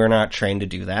 right? I mean, we're not trained to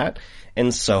do that.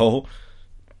 And so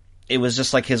it was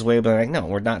just like his way of being like, no,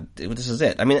 we're not, this is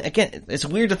it. I mean, again, it's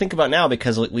weird to think about now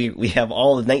because we have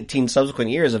all the 19 subsequent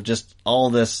years of just all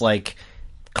this, like,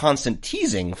 constant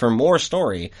teasing for more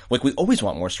story. Like, we always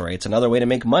want more story. It's another way to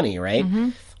make money, right?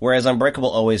 Mm-hmm. Whereas Unbreakable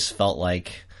always felt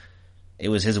like it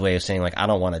was his way of saying, like, I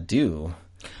don't want to do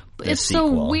this sequel.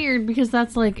 So weird because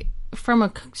that's, like, from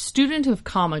a student of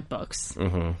comic books.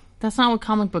 Mm-hmm. That's not what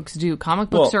comic books do. Comic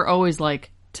books are always,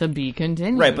 like, to be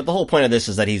continued. Right, but the whole point of this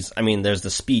is that there's the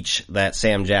speech that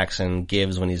Sam Jackson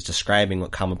gives when he's describing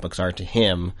what comic books are to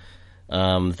him,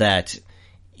 that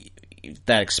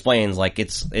explains, like,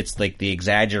 it's like the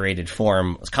exaggerated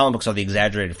form. Comic books are the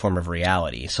exaggerated form of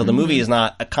reality. So the movie is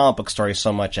not a comic book story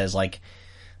so much as, like,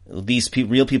 these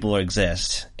real people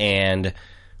exist, and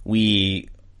we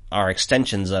are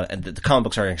extensions of, the comic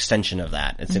books are an extension of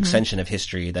that. It's an extension of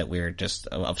history that we're just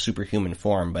of superhuman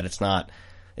form, but it's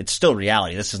still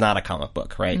reality. This is not a comic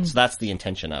book, right? So that's the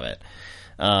intention of it.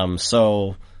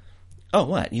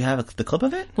 What? You have the clip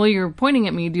of it? Well, you're pointing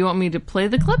at me. Do you want me to play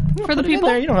the clip for the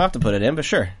people? You don't have to put it in, but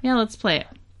sure. Yeah, let's play it.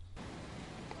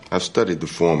 I've studied the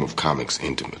form of comics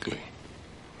intimately.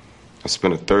 I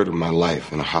spent a third of my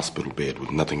life in a hospital bed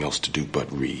with nothing else to do but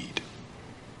read.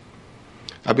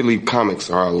 I believe comics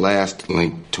are our last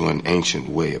link to an ancient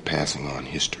way of passing on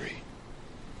history.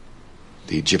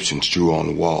 The Egyptians drew on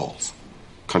the walls.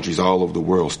 Countries all over the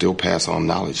world still pass on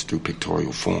knowledge through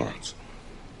pictorial forms.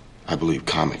 I believe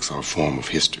comics are a form of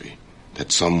history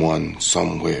that someone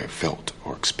somewhere felt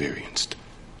or experienced.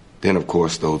 Then, of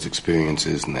course, those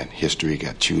experiences and that history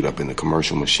got chewed up in the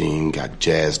commercial machine, got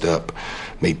jazzed up,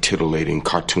 made titillating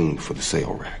cartoons for the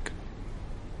sale rack.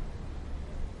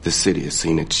 This city has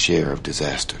seen its share of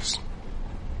disasters.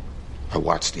 I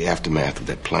watched the aftermath of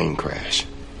that plane crash.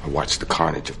 I watched the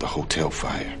carnage of the hotel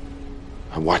fire.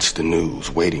 I watched the news,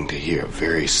 waiting to hear a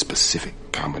very specific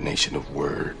combination of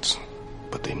words,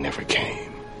 but they never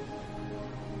came.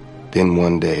 Then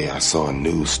one day I saw a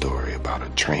news story about a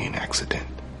train accident,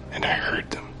 and I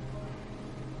heard them.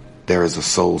 There is a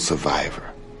sole survivor,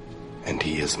 and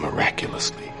he is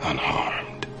miraculously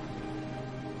unharmed.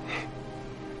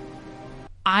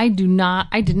 I did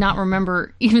not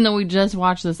remember, even though we just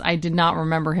watched this, I did not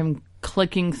remember him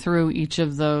clicking through each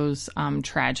of those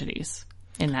tragedies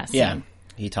in that scene. Yeah.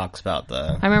 He talks about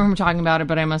I remember him talking about it,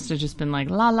 but I must have just been like,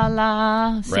 la la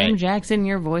la, Sam Right. Jackson,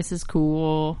 your voice is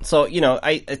cool. So,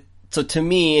 so to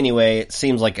me, anyway, it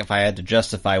seems like if I had to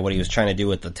justify what he was trying to do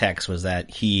with the text was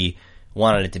that he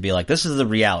wanted it to be like, this is the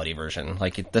reality version.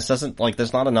 Like, this doesn't, like,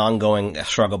 there's not an ongoing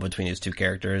struggle between these two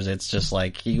characters. It's just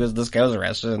like, this guy was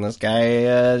arrested and this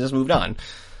guy just moved on.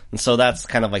 And so that's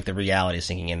kind of like the reality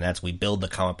sinking in. That's, we build the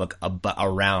comic book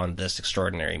around this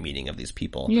extraordinary meeting of these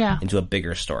people into a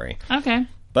bigger story. Okay.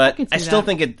 But could see I still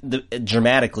that. think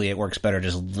dramatically it works better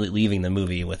just leaving the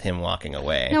movie with him walking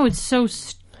away. No, it's so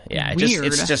Yeah, weird.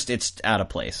 it's out of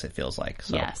place, it feels like.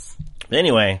 So. Yes. But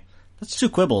anyway, that's 2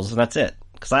 quibbles, and that's it.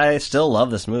 Because I still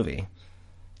love this movie.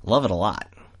 Love it a lot.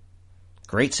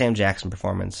 Great Sam Jackson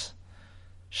performance.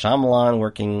 Shyamalan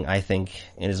working, I think,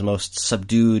 in his most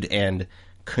subdued and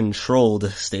controlled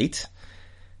state.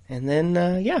 And then,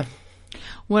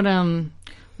 What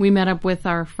we met up with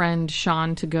our friend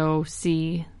Sean to go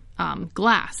see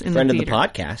Glass in friend the of the theater.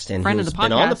 podcast, and Friend of who's the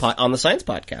been on podcast. on the Science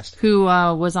Podcast. Who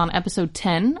was on episode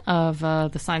 10 of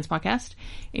the Science Podcast,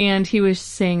 and he was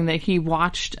saying that he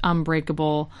watched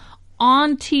Unbreakable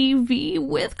on TV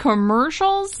with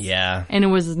commercials. Yeah. And he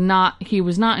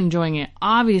was not enjoying it.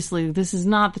 Obviously, this is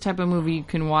not the type of movie you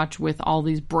can watch with all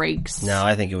these breaks. No,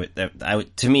 I think it would.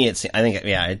 To me, it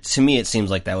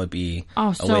seems like that would be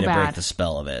a so way to break bad. the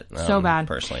spell of it. So bad.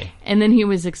 Personally. And then he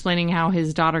was explaining how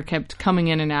his daughter kept coming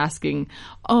in and asking,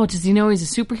 "Oh, does he know he's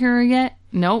a superhero yet?"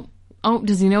 Nope. Oh,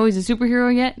 does he know he's a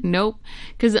superhero yet? Nope.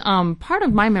 Because part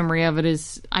of my memory of it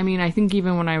is, I mean, I think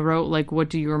even when I wrote, like, what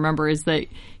do you remember, is that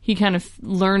he kind of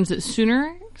learns it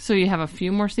sooner, so you have a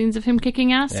few more scenes of him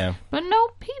kicking ass. Yeah. But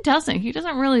nope, he doesn't. He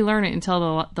doesn't really learn it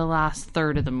until the last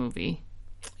third of the movie.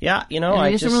 Yeah, And he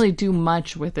doesn't really do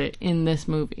much with it in this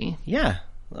movie. Yeah,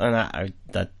 and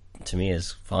that to me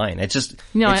is fine. It's just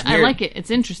I like it.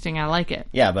 It's interesting. I like it.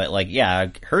 Yeah, but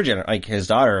his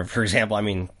daughter, for example. I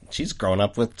mean, she's grown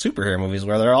up with superhero movies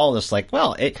where they're all just like,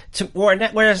 well,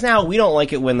 whereas now we don't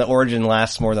like it when the origin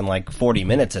lasts more than like 40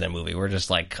 minutes in a movie. We're just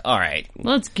like, all right,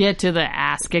 Let's get to the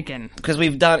ass kicking. because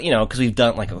we've done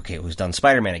like, okay, we've done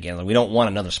Spider-Man again. Like, we don't want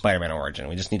another Spider-Man origin.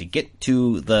 We just need to get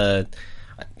to the,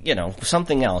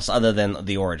 something else other than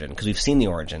the origin, because we've seen the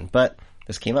origin. But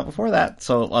this came out before that,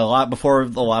 so a lot before a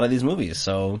lot of these movies.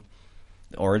 So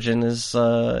the origin is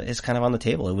kind of on the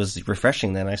table. It was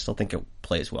refreshing then. I still think it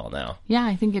plays well now. Yeah,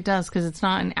 I think it does, because it's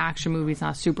not an action movie. It's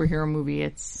not a superhero movie.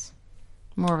 It's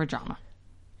more of a drama.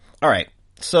 All right,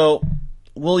 so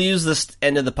we'll use this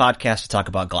end of the podcast to talk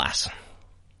about Glass,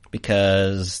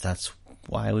 because that's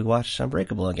why we watched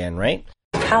Unbreakable again, right?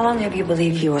 How long have you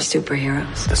believed you are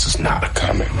superheroes? This is not a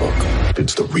comic book.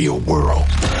 It's the real world.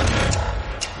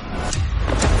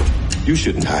 You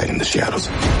shouldn't hide in the shadows.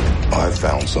 I've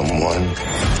found someone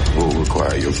who will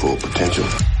require your full potential.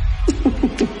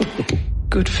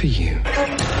 Good for you.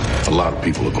 A lot of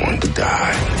people are going to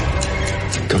die.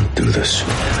 Don't do this.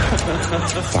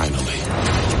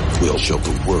 Finally, we'll show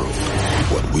the world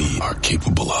what we are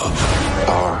capable of.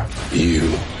 Are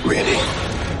you ready?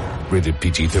 Rated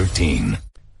PG-13.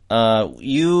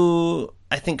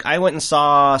 I think I went and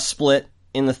saw Split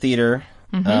in the theater,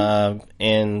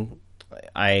 and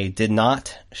I did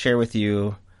not share with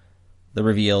you the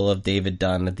reveal of David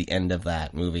Dunn at the end of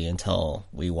that movie until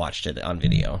we watched it on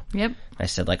video. Yep. I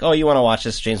said, like, oh, you want to watch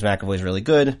this? James McAvoy's really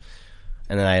good.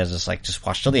 And then I was just like, just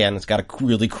watch till the end. It's got a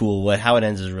really cool, how it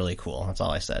ends is really cool. That's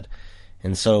all I said.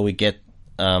 And so we get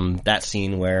that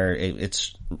scene where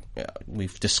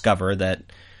we've discovered that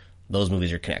those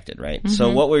movies are connected, right? Mm-hmm.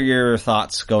 So what were your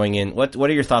thoughts going in? What are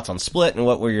your thoughts on Split, and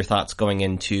what were your thoughts going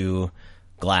into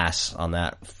Glass on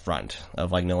that front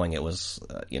of, like, knowing it was,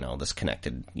 this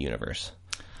connected universe?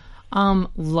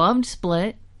 Loved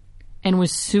Split and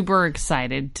was super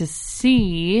excited to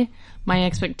see. My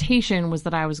expectation was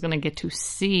that I was going to get to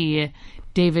see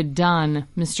David Dunn,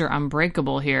 Mr.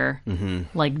 Unbreakable here,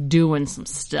 like, doing some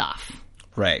stuff.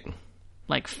 Right.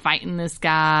 Like, fighting this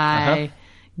guy,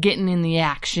 getting in the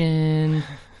action.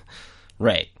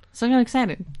 Right. So I got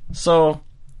excited. So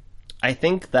I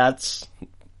think that's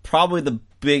probably the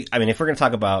big... I mean, if we're going to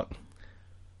talk about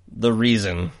the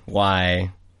reason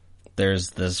why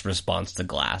there's this response to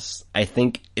Glass, I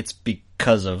think it's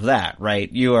because of that,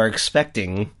 right? You are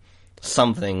expecting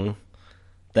something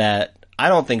that I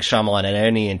don't think Shyamalan had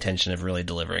any intention of really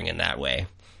delivering in that way.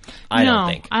 I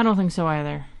don't think so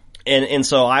either. And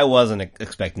so I wasn't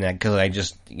expecting that, because I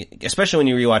just, especially when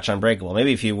you rewatch Unbreakable,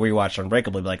 maybe if you rewatch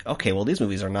Unbreakable, you'd be like, okay, well, these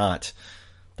movies they're not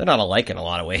alike in a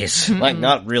lot of ways. Like,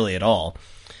 not really at all.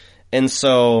 And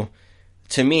so,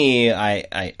 to me,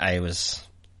 I was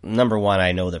number one,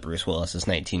 I know that Bruce Willis is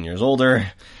 19 years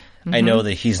older. I know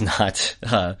that he's not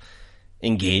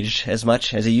engaged as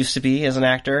much as he used to be as an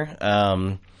actor.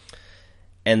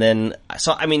 And then,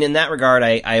 so, I mean, in that regard,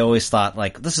 I always thought,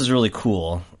 like, this is really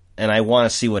cool, and I want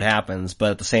to see what happens,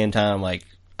 but at the same time, like,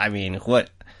 I mean,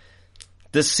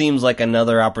 this seems like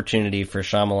another opportunity for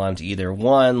Shyamalan to either,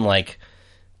 one, like,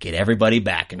 get everybody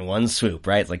back in one swoop,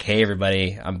 right? It's like, hey,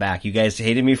 everybody, I'm back. You guys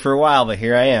hated me for a while, but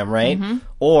here I am, right?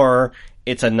 Or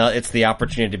it's the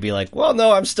opportunity to be like, well,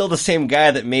 no, I'm still the same guy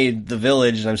that made The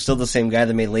Village, and I'm still the same guy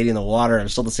that made Lady in the Water, and I'm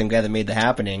still the same guy that made The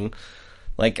Happening.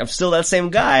 Like, I'm still that same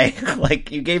guy.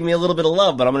 Like, you gave me a little bit of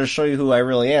love, but I'm going to show you who I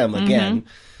really am again.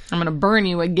 I'm going to burn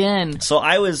you again. So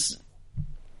I was,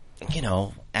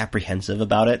 apprehensive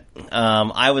about it.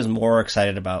 I was more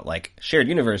excited about, like, shared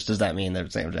universe. Does that mean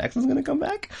that Sam Jackson's going to come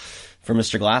back for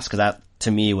Mr. Glass? Because that, to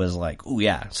me, was like, ooh,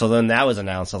 yeah. So then that was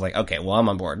announced. I was like, okay, well, I'm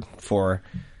on board for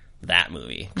that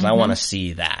movie. Because I want to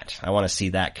see that. I want to see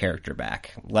that character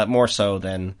back. More so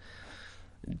than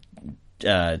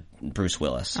Bruce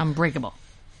Willis. Unbreakable.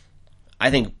 I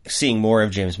think seeing more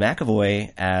of James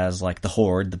McAvoy as, like, the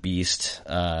Horde, the Beast,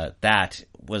 that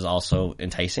was also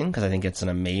enticing, because I think it's an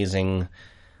amazing,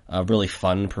 really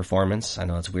fun performance. I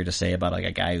know it's weird to say about, like,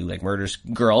 a guy who, like, murders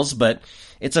girls, but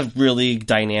it's a really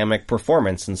dynamic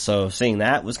performance, and so seeing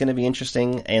that was going to be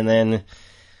interesting. And then,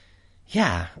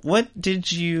 yeah, what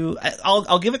did you...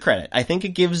 I'll give it credit. I think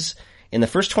it gives, in the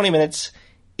first 20 minutes,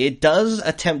 it does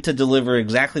attempt to deliver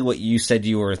exactly what you said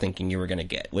you were thinking you were going to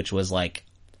get, which was, like,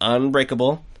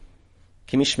 Unbreakable,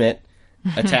 Kimmy Schmidt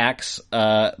attacks,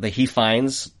 that he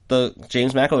finds the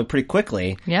James McAvoy pretty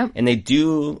quickly. Yep. And they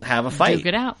do have a fight. Duke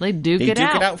it out. They duke it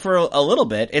out for a little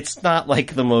bit. It's not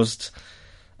like the most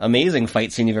amazing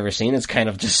fight scene you've ever seen. It's kind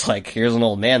of just like, here's an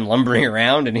old man lumbering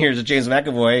around, and here's a James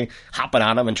McAvoy hopping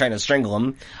on him and trying to strangle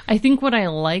him. I think what I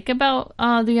like about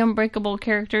the Unbreakable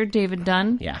character, David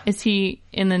Dunn, is he,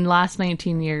 in the last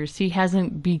 19 years, he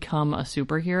hasn't become a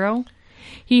superhero.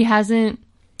 He hasn't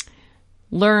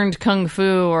learned kung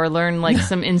fu or learned, like,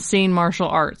 some insane martial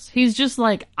arts. He's just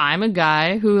like, I'm a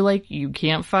guy who, like, you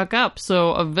can't fuck up,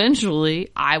 so eventually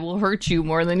I will hurt you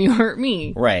more than you hurt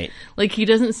me. Right. Like, he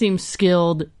doesn't seem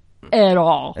skilled at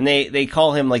all. And they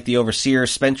call him, like, the overseer.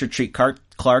 Spencer Treat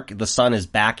Clark, the son, is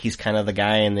back. He's kind of the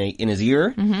guy in his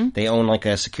ear. They own, like,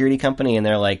 a security company, and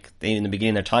they're like, in the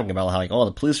beginning they're talking about how, like, oh,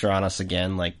 the police are on us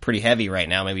again, like, pretty heavy right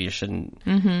now, maybe you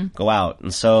shouldn't go out.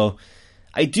 And so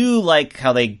I do like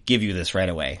how they give you this right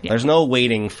away. Yeah. There's no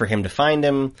waiting for him to find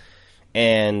him,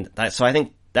 and so I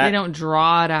think that they don't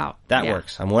draw it out. That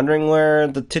works. I'm wondering where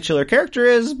the titular character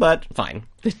is, but fine.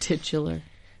 The titular.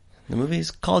 The movie's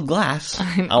called Glass.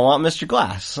 I want Mr.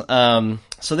 Glass.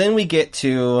 So then we get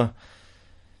to,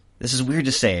 this is weird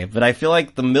to say, but I feel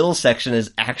like the middle section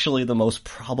is actually the most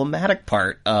problematic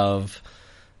part of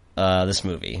this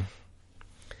movie,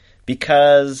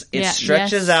 because it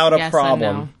stretches out a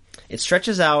problem. It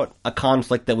stretches out a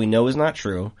conflict that we know is not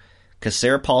true, because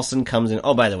Sarah Paulson comes in.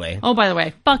 Oh, by the way,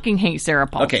 fucking hate Sarah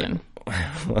Paulson.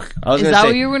 Okay. Is that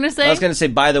what you were going to say? I was going to say,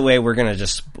 by the way, we're going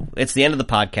to it's the end of the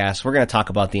podcast. We're going to talk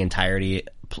about the entirety,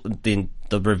 the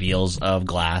reveals of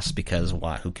Glass, because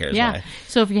who cares? Yeah. Why?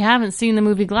 So if you haven't seen the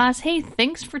movie Glass, hey,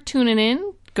 thanks for tuning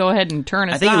in. Go ahead and turn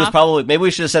us off. I think it was probably, maybe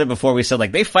we should have said it before we said,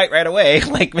 like, they fight right away.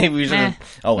 Like, maybe we should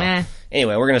have. Oh, well.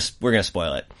 Anyway, we're going to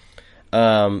spoil it.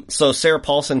 So Sarah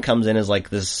Paulson comes in as, like,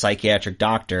 this psychiatric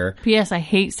doctor. P.S. I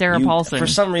hate Sarah Paulson. For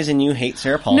some reason, you hate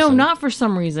Sarah Paulson. No, not for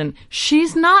some reason.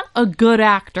 She's not a good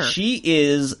actor. She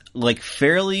is, like,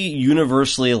 fairly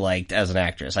universally liked as an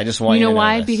actress. I just want you to know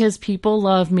why? this. Because people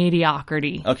love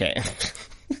mediocrity. Okay.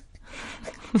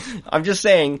 I'm just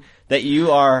saying that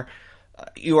you are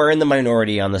in the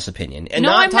minority on this opinion. And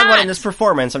I'm talking about in this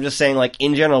performance. I'm just saying, like,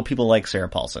 in general, people like Sarah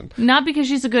Paulson. Not because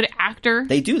she's a good actor.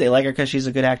 They do. They like her because she's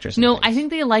a good actress. No, I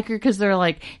think they like her because they're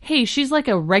like, hey, she's like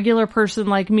a regular person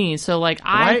like me. So, like,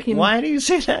 I can... Why do you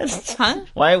say that? Huh?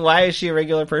 Why is she a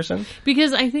regular person?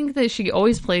 Because I think that she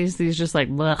always plays these just, like,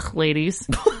 blech ladies.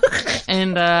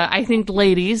 And I think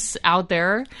ladies out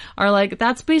there are like,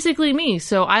 that's basically me.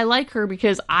 So I like her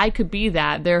because I could be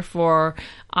that. Therefore,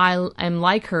 I am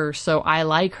like her, so I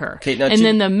like her. Okay,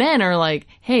 then the men are like,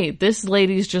 hey, this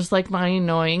lady's just like my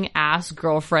annoying ass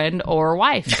girlfriend or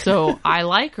wife. So I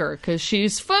like her because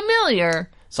she's familiar.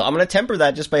 So I'm going to temper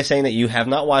that just by saying that you have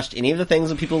not watched any of the things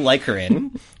that people like her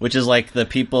in. which is like the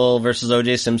People versus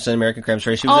O.J. Simpson, American Crime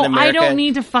Story. She was in America. I don't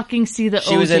need to fucking see the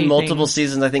She OJ was in multiple thing.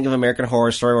 seasons, I think, of American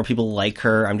Horror Story where people like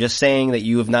her. I'm just saying that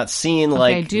you have not seen,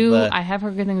 like... I have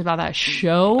heard good things about that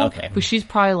show, Okay. but she's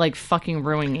probably, like, fucking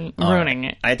ruining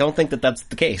it. I don't think that that's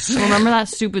the case. Remember that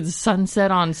stupid sunset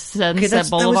on Sunset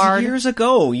Boulevard? That was years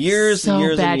ago. Years so and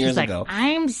years bad. and years She's like, ago.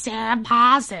 I'm Sarah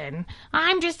Paulson.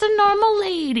 I'm just a normal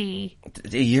lady.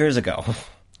 Years ago.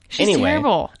 She's Anyway,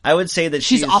 terrible. I would say that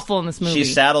She's awful in this movie.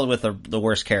 She's saddled with the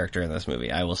worst character in this movie.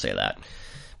 I will say that.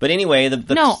 But anyway,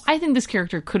 No, I think this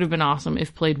character could have been awesome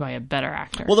if played by a better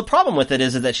actor. Well, the problem with it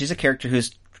is that she's a character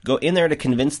who's go in there to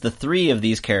convince the three of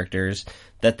these characters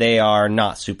that they are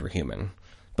not superhuman.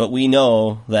 But we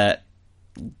know that,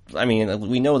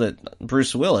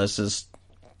 Bruce Willis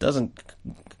doesn't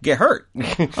get hurt.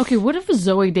 Okay, what if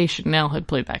Zooey Deschanel had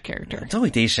played that character? Zoe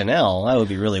Deschanel, that would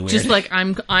be really weird. Just like,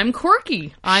 I'm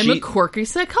quirky. I'm a quirky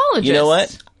psychologist. You know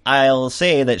what? I'll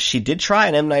say that she did try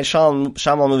an M. Night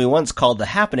Shyamalan movie once called The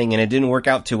Happening, and it didn't work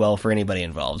out too well for anybody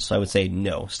involved. So I would say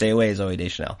no. Stay away, Zoe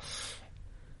Deschanel.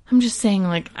 I'm just saying,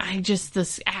 like, this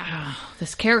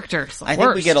character is the I think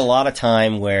we worst. get a lot of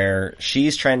time where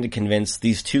she's trying to convince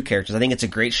these two characters. I think it's a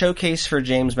great showcase for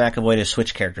James McAvoy to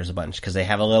switch characters a bunch because they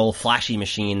have a little flashy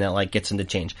machine that like gets him to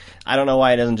change. I don't know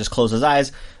why he doesn't just close his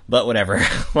eyes, but whatever.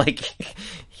 Like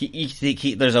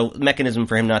he there's a mechanism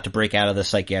for him not to break out of the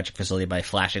psychiatric facility by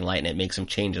flashing light, and it makes him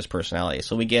change his personality.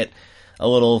 So we get a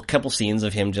little couple scenes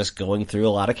of him just going through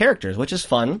a lot of characters, which is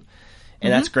fun,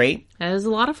 and that's great. That is a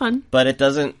lot of fun. But it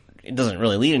doesn't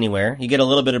really lead anywhere. You get a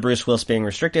little bit of Bruce Willis being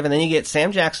restrictive, and then you get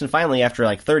Sam Jackson finally after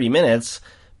like 30 minutes,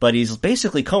 but he's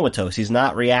basically comatose. He's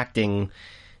not reacting.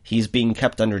 He's being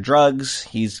kept under drugs.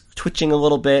 He's twitching a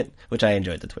little bit, which I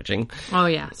enjoyed the twitching. Oh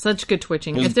yeah, such good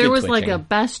twitching. It was If there good was like twitching. a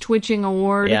best twitching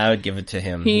award, Yeah, I would give it to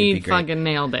him. He'd he be great. fucking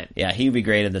nailed it. Yeah, he'd be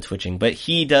great at the twitching, but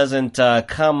he doesn't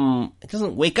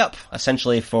doesn't wake up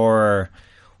essentially for,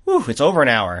 it's over an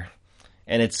hour.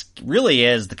 And it's really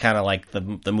is the kind of like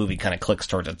the movie kind of clicks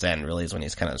towards its end, really is when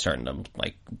he's kind of starting to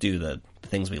like do the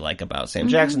things we like about Sam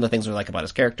Jackson, the things we like about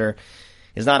his character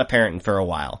is not apparent for a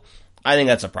while. I think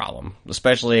that's a problem,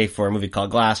 especially for a movie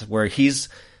called Glass, where he's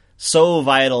so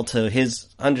vital to his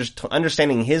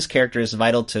understanding his character is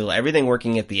vital to everything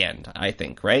working at the end, I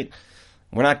think, right?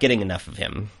 We're not getting enough of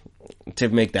him to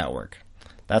make that work.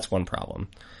 That's one problem.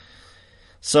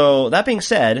 So, that being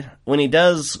said, when he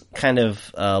does kind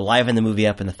of liven the movie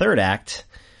up in the third act,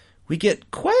 we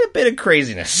get quite a bit of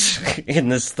craziness in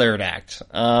this third act.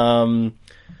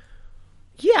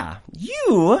 Yeah,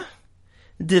 you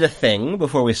did a thing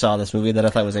before we saw this movie that I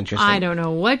thought was interesting. I don't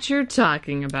know what you're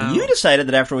talking about. You decided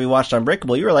that after we watched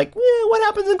Unbreakable, you were like, what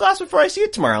happens in Glass before I see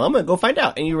it tomorrow? I'm going to go find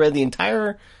out. And you read the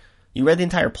entire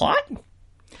plot?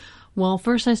 Well,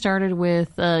 first I started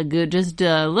with a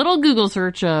little Google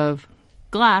search of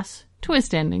Glass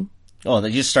twist ending. Oh,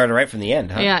 you just started right from the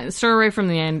end, huh? Yeah, it started right from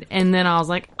the end, and then I was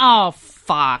like, oh,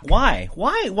 fuck. Why?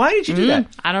 Why did you do that?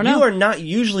 I don't know. You are not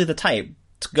usually the type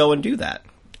to go and do that.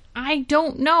 I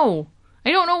don't know.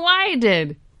 I don't know why I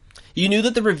did. You knew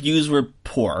that the reviews were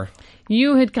poor.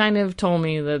 You had kind of told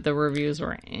me that the reviews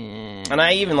were And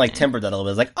I even like tempered that a little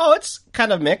bit. It's like, oh, it's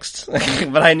kind of mixed.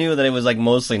 But I knew that it was like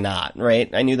mostly not, right?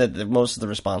 I knew that most of the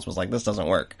response was like, this doesn't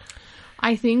work.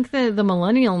 I think that the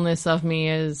millennialness of me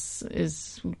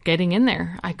is getting in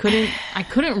there. I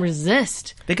couldn't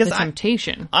resist Because the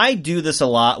temptation. I do this a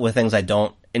lot with things I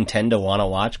don't intend to want to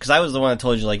watch. Because I was the one that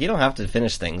told you, like, you don't have to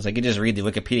finish things. Like, you just read the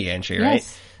Wikipedia entry, right?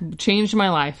 Yes. Changed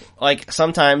my life. Like,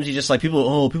 sometimes you just like,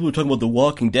 people are talking about The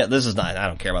Walking Dead. I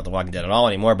don't care about The Walking Dead at all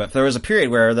anymore. But there was a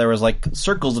period where there was like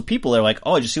circles of people that were like,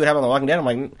 oh, did you see what happened on The Walking Dead? I'm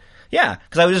like, yeah,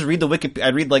 because I would just read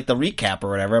I'd read like the recap or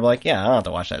whatever. I'm like, yeah, I don't have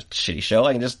to watch that shitty show.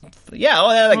 I can just, that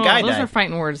guy Those died. are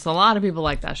fighting words. A lot of people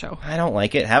like that show. I don't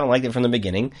like it. Haven't liked it from the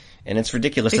beginning, and it's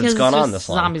ridiculous that Because it's gone just on this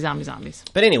long. Zombies.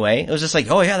 But anyway, it was just like,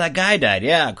 oh yeah, that guy died.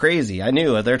 Yeah, crazy. I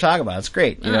knew what they were talking about. It's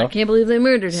great, you know. I can't believe they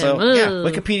murdered him. So Ugh. yeah,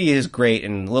 Wikipedia is great,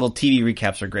 and little TV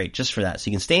recaps are great just for that. So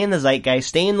you can stay in the zeitgeist,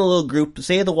 stay in the little group,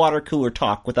 say the water cooler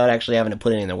talk without actually having to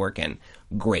put any of the work in.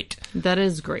 Great. That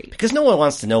is great. Because no one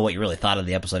wants to know what you really thought of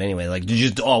the episode anyway. Like,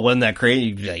 wasn't that crazy?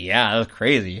 You'd be like, yeah, that was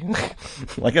crazy.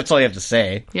 Like, that's all you have to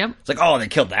say. Yep. It's like, oh, they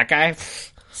killed that guy?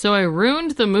 So I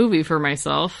ruined the movie for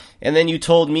myself. And then you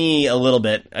told me a little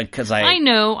bit, because I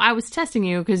know. I was testing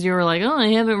you because you were like, oh,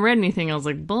 I haven't read anything. I was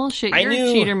like, bullshit, you're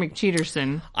a cheater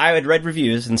McCheaterson. I had read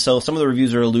reviews, and so some of the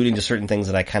reviews are alluding to certain things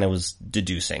that I kind of was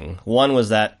deducing. One was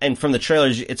that, and from the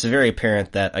trailers, it's very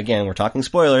apparent that, again, we're talking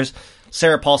spoilers,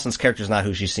 Sarah Paulson's character is not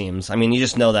who she seems. I mean, you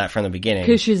just know that from the beginning.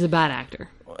 Because she's a bad actor.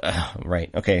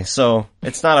 Right. Okay. So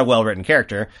it's not a well-written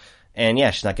character, and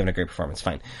yeah, she's not giving a great performance.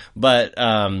 Fine. But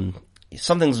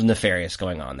something's nefarious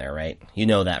going on there, right? You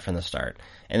know that from the start.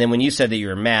 And then when you said that you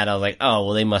were mad, I was like, oh,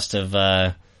 well, they must have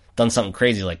done something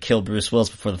crazy, like kill Bruce Willis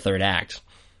before the third act.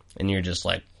 And you're just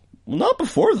like, well, not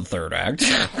before the third act.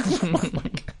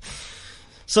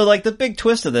 So, like, the big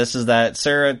twist of this is that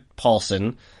Sarah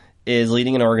Paulson is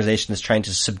leading an organization that's trying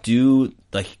to subdue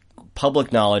the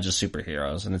public knowledge of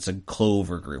superheroes, and it's a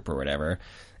Clover group or whatever.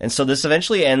 And so this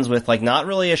eventually ends with, like, not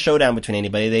really a showdown between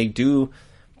anybody. They do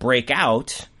break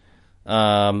out.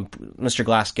 Mr.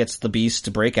 Glass gets the Beast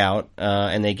to break out,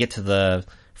 and they get to the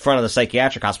front of the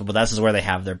psychiatric hospital, but this is where they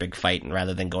have their big fight, and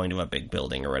rather than going to a big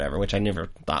building or whatever, which I never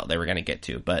thought they were going to get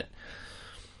to. But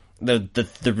the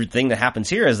thing that happens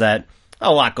here is that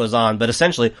a lot goes on, but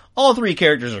essentially all three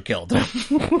characters are killed.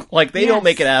 Like, they don't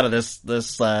make it out of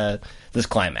this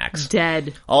climax.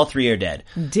 Dead. All three are dead.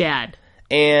 Dead.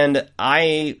 And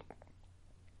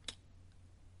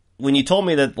when you told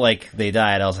me that, like, they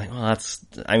died, I was like, well, I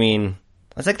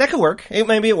was like, that could work.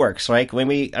 Maybe it works, right?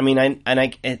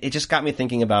 It just got me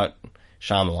thinking about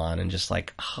Shyamalan and just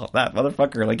like, oh, that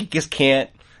motherfucker, like, he just can't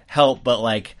help but,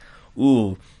 like,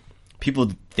 ooh,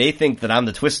 people, they think that I'm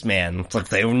the twist man. It's like,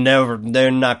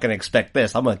 they're not gonna expect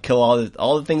this. I'm gonna kill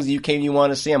all the things you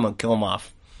want to see, I'm gonna kill them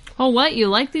off. Oh, what? You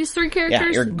like these three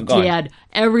characters? Yeah, you're gone. Dead.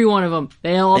 Every one of them.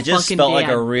 They all fucking dead. It just felt like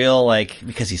a real, like,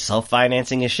 because he's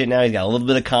self-financing his shit now, he's got a little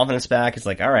bit of confidence back. It's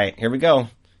like, alright, here we go.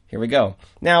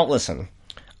 Now, listen.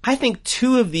 I think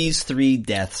 2 of these 3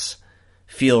 deaths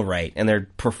feel right, and they're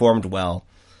performed well.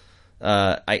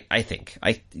 I think.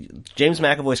 James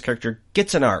McAvoy's character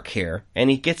gets an arc here, and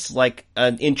he gets, like,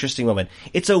 an interesting moment.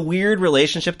 It's a weird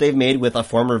relationship they've made with a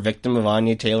former victim of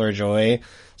Anya Taylor-Joy,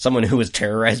 someone who was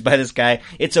terrorized by this guy.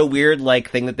 It's a weird,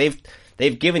 like, thing that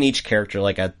they've given each character,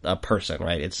 like, a person,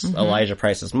 right? It's Elijah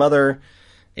Price's mother.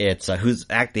 It's,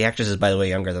 the actress is, by the way,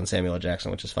 younger than Samuel L.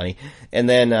 Jackson, which is funny. And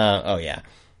then,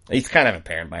 he's kind of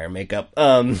apparent by her makeup.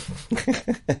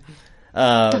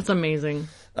 That's amazing.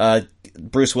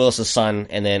 Bruce Willis's son,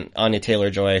 and then Anya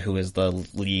Taylor-Joy, who is the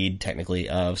lead, technically,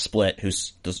 of Split,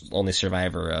 who's the only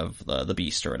survivor of the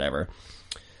Beast or whatever.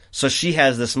 So she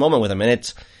has this moment with him,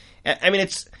 and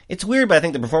it's weird, but I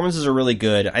think the performances are really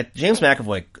good. James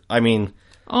McAvoy,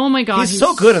 oh my god, he's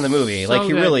so good in the movie. So like,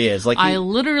 he really is. Like, I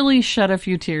literally shed a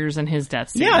few tears in his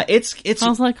death scene. Yeah, it's I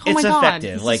was like, oh my god,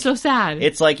 effective. this like, is so sad.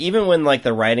 It's like, even when, like,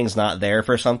 the writing's not there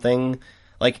for something,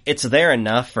 like, it's there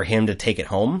enough for him to take it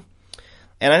home.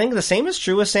 And I think the same is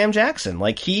true with Sam Jackson.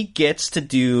 Like, he gets to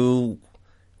do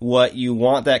what you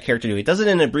want that character to do. He does it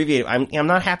in an abbreviated... I'm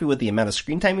not happy with the amount of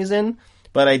screen time he's in,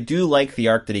 but I do like the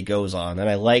arc that he goes on, and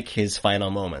I like his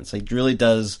final moments. He really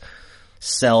does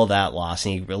sell that loss,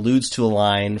 and he alludes to a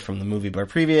line from the movie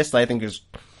previous that I think is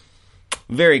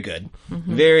very good.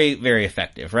 Mm-hmm. Very, very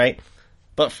effective, right?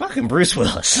 But fucking Bruce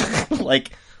Willis.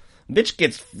 Like, bitch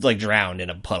gets, like, drowned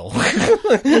in a puddle.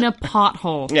 In a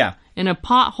pothole. Yeah. In a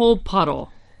pothole puddle.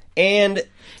 And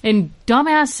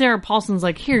dumbass Sarah Paulson's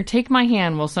like, here, take my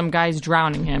hand while some guy's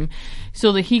drowning him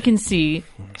so that he can see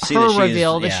her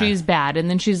reveal that she's bad. And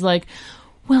then she's like,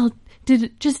 well,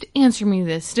 just answer me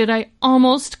this. Did I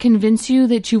almost convince you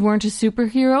that you weren't a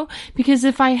superhero? Because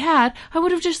if I had, I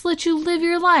would have just let you live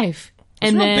your life.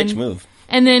 It's a real bitch move.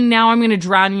 And then now I'm going to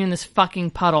drown you in this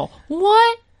fucking puddle.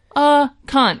 What a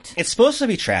cunt. It's supposed to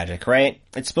be tragic, right?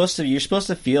 It's supposed to be, you're supposed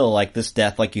to feel like this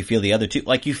death like you feel the other two.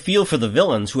 Like, you feel for the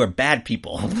villains who are bad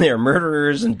people. They're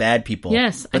murderers and bad people.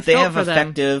 Yes, but they have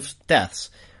effective deaths.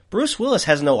 Bruce Willis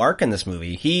has no arc in this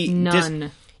movie.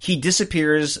 None. He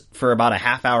disappears for about a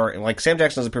half hour. Like, Sam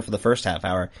Jackson doesn't appear for the first half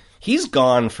hour. He's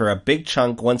gone for a big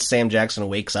chunk once Sam Jackson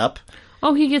wakes up.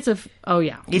 Oh, he gets oh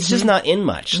yeah. It's just not in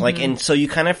much. Like, and so you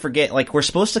kind of forget, like, we're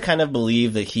supposed to kind of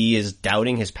believe that he is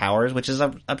doubting his powers, which is,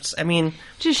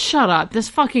 just shut up. This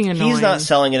fucking annoying. He's not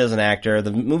selling it as an actor.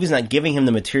 The movie's not giving him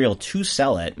the material to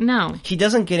sell it. No. He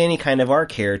doesn't get any kind of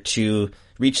arc here to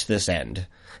reach this end.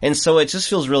 And so it just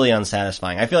feels really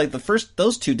unsatisfying. I feel like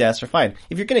those 2 deaths are fine.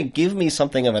 If you're gonna give me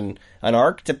something of an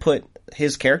arc to put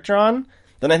his character on,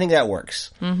 then I think that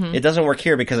works. Mm-hmm. It doesn't work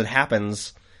here because it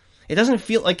happens. It doesn't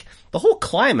feel like the whole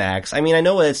climax. I mean, I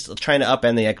know it's trying to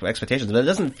upend the expectations, but it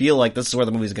doesn't feel like this is where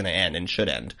the movie's going to end and should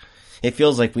end. It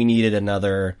feels like we needed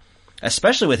another,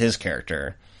 especially with his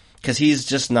character, because he's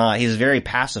very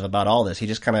passive about all this. He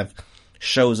just kind of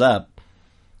shows up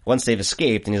once they've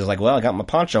escaped, and he's like, well, I got my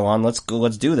poncho on, let's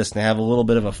do this, and have a little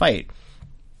bit of a fight.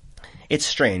 It's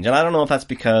strange, and I don't know if that's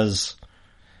because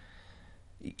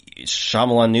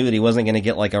Shyamalan knew that he wasn't going to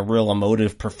get, like, a real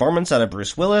emotive performance out of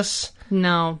Bruce Willis.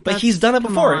 No. But he's done it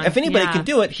before. If anybody can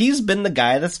do it, he's been the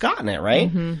guy that's gotten it, right?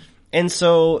 Mm-hmm. And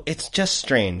so it's just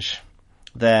strange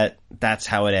that that's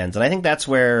how it ends. And I think that's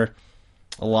where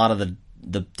a lot of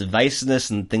the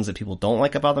divisiveness and things that people don't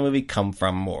like about the movie come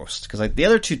from most. Because like the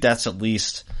other two deaths at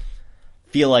least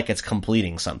feel like it's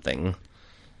completing something.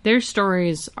 Their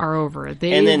stories are over.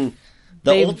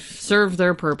 They've served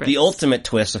their purpose. The ultimate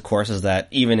twist, of course, is that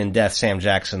even in death, Sam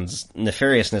Jackson's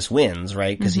nefariousness wins,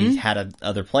 right? Because he had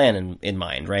another plan in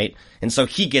mind, right? And so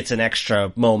he gets an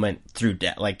extra moment through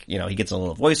death. Like, you know, he gets a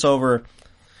little voiceover,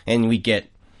 and we get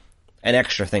an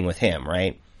extra thing with him,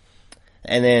 right?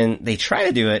 And then they try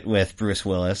to do it with Bruce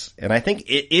Willis, and I think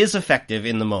it is effective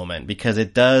in the moment, because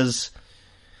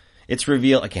it's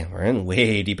revealed, again, we're in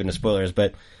way deep into spoilers,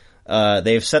 but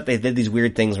they did these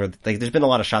weird things where there's been a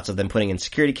lot of shots of them putting in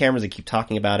security cameras. They keep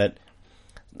talking about it.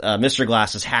 Mr.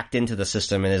 Glass has hacked into the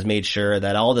system and has made sure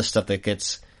that all this stuff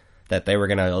that they were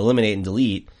going to eliminate and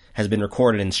delete has been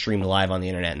recorded and streamed live on the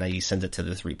internet, and now he sends it to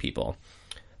the three people.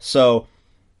 So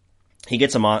he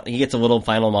gets a little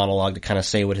final monologue to kind of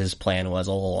say what his plan was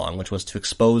all along, which was to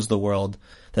expose the world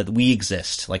that we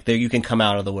exist. Like, you can come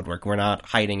out of the woodwork. We're not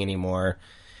hiding anymore.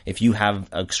 If you have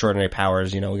extraordinary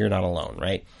powers, you know, you're not alone,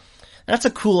 right? That's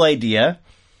a cool idea,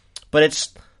 but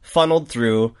it's funneled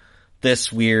through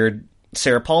this weird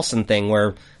Sarah Paulson thing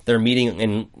where they're meeting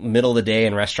in middle of the day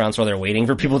in restaurants while they're waiting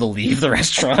for people to leave the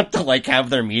restaurant to, like, have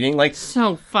their meeting. Like,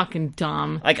 so fucking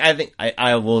dumb. Like, I think,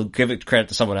 I will give it credit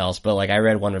to someone else, but, like, I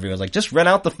read one review, I was like, just rent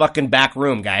out the fucking back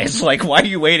room, guys. Like, why are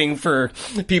you waiting for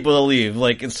people to leave?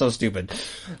 Like, it's so stupid.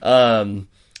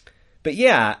 But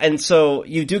yeah, and so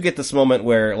you do get this moment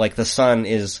where, like, the son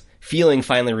is feeling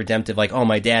finally redemptive, like, oh,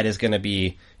 my dad is going to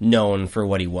be known for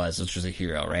what he was, which was a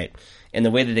hero, right? And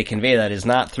the way that they convey that is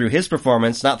not through his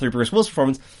performance, not through Bruce Willis'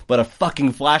 performance, but a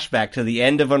fucking flashback to the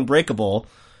end of Unbreakable,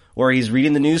 where he's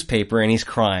reading the newspaper and he's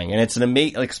crying. And it's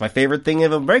it's my favorite thing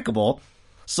of Unbreakable.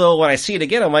 So when I see it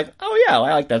again, I'm like, oh yeah,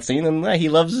 I like that scene, and he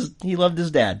loved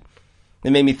his dad.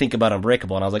 It made me think about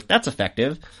Unbreakable, and I was like, that's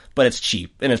effective, but it's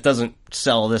cheap, and it doesn't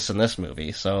sell this in this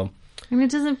movie, so. I mean,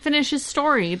 it doesn't finish his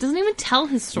story. It doesn't even tell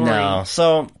his story. No,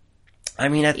 so, I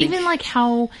mean, I think... Even, like,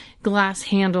 how Glass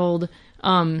handled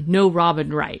No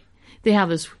Robin Wright. They have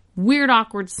this weird,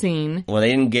 awkward scene. Well,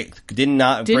 they did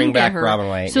not bring back Robin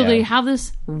Wright. So they have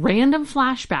this random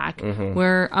flashback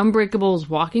where Unbreakable is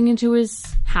walking into his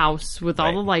house with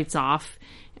all the lights off.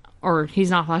 Or he's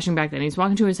not flashing back then. He's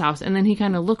walking to his house, and then he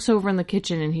kind of looks over in the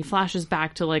kitchen, and he flashes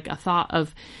back to, like, a thought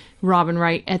of Robin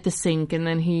Wright at the sink, and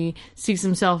then he sees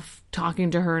himself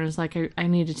talking to her, and is like, I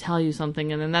need to tell you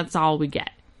something, and then that's all we get.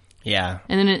 Yeah.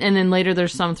 And then later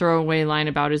there's some throwaway line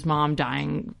about his mom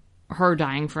dying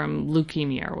from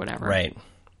leukemia or whatever. Right.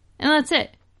 And that's it.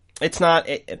 It's not...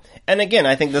 and again,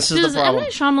 I think this is the problem.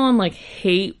 Does M. Night Shyamalan, like,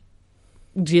 hate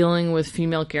dealing with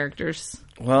female characters?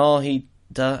 Well, he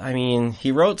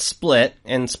wrote Split,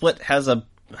 and Split has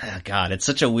it's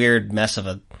such a weird mess of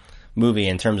a movie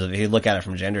in terms of, if you look at it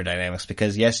from gender dynamics,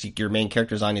 because yes, your main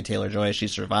character is Anya Taylor-Joy, she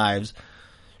survives,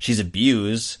 she's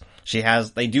abused,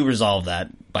 they do resolve that,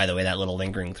 by the way, that little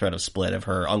lingering thread of Split of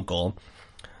her uncle,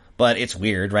 but it's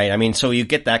weird, right? I mean, so you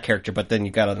get that character, but then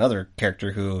you've got another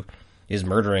character who is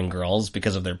murdering girls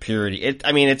because of their purity.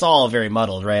 It's all very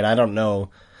muddled, right? I don't know.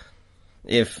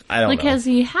 Has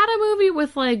he had a movie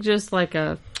with, like, just, like,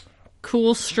 a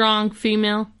cool, strong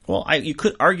female? Well, you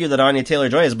could argue that Anya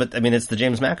Taylor-Joy is, but, I mean, it's the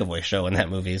James McAvoy show in that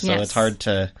movie, so It's hard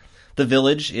to... The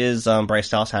Village is Bryce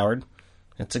Dallas Howard.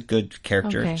 It's a good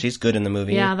character. Okay. She's good in the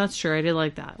movie. Yeah, that's true. I did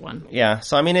like that one. Yeah,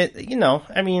 so, I mean,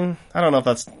 I don't know if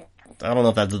that's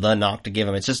the knock to give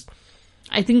him. It's just...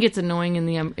 I think it's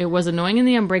annoying it was annoying in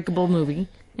the Unbreakable movie.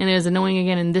 And it was annoying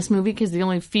again in this movie because the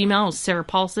only female is Sarah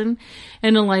Paulson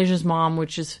and Elijah's mom,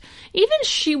 which is... Even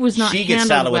she was not handled well. She gets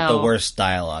saddled with the worst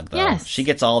dialogue, though. Yes. She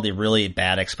gets all the really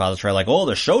bad expository, like, oh,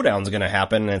 the showdown's going to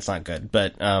happen, and it's not good.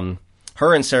 But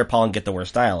her and Sarah Paulson get the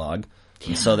worst dialogue.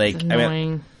 Yeah, so they... it's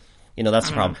annoying. That's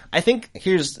the problem. I think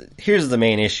here's the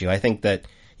main issue. I think that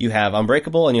you have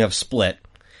Unbreakable and you have Split.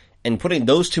 And putting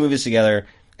those two movies together,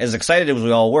 as excited as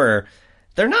we all were,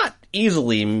 they're not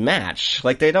easily matched.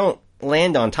 Like, they don't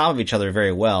land on top of each other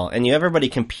very well, and you have everybody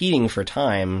competing for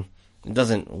time. It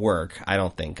doesn't work, I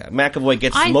don't think. McAvoy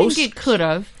gets the most... I think it could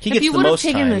have. If you would have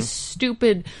taken this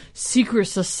stupid Secret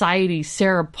Society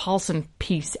Sarah Paulson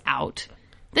piece out,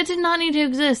 that did not need to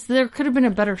exist. There could have been a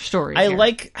better story.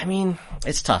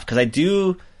 It's tough, because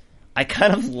I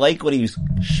kind of like what he was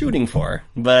shooting for,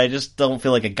 but I just don't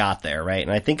feel like it got there, right?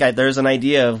 And I think there's an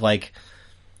idea of, like,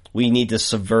 we need to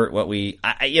subvert what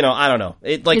I don't know.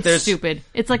 It's stupid.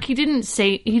 It's like he didn't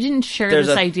share this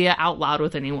idea out loud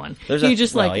with anyone. He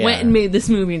just went and made this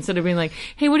movie instead of being like,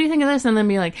 hey, what do you think of this? And then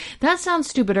be like, that sounds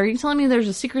stupid. Are you telling me there's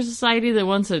a secret society that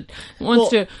wants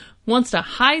to wants to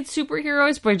hide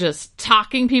superheroes by just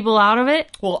talking people out of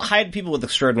it. Well, hide people with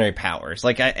extraordinary powers.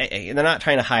 Like, they're not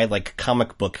trying to hide, like,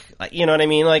 comic book, like, you know what I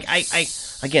mean? Like,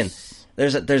 again,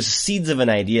 there's seeds of an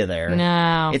idea there.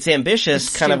 No. It's ambitious,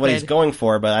 It's kind of what he's stupid. going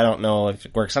for, but I don't know if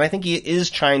it works. And I think he is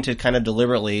trying to kind of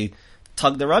deliberately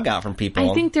tug the rug out from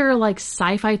people. I think there are like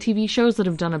sci-fi TV shows that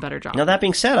have done a better job. Now, that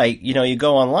being said, you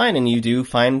go online and you do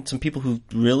find some people who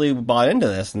really bought into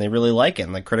this and they really like it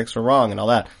and the critics were wrong and all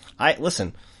that.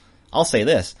 Listen, I'll say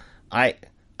this. I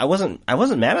wasn't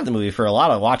mad at the movie for a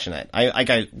lot of watching it.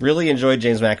 I really enjoyed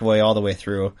James McAvoy all the way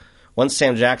through. Once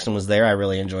Sam Jackson was there, I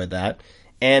really enjoyed that.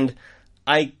 And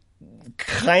I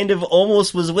kind of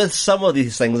almost was with some of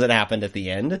these things that happened at the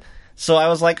end. So I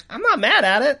was like, I'm not mad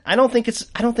at it. I don't think it's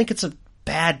a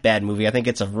bad movie. I think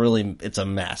it's a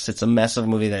mess. It's a mess of a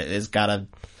movie that has got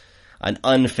an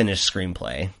unfinished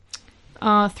screenplay.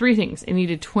 3 things. It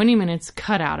needed 20 minutes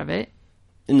cut out of it.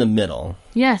 In the middle.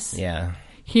 Yes. Yeah.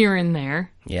 Here and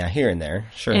there. Yeah, here and there.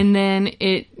 Sure. And then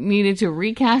it needed to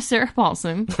recast Sarah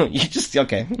Paulson.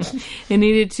 Okay. It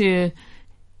needed to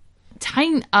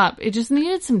tighten up. It just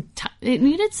needed it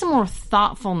needed some more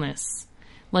thoughtfulness.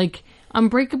 Like,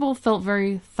 Unbreakable felt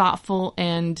very thoughtful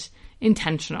and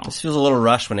intentional. This feels a little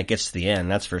rushed when it gets to the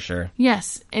end, that's for sure.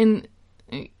 Yes, and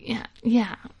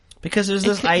yeah. Because there's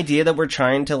this idea that we're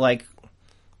trying to, like,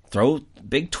 throw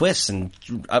big twists and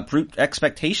uproot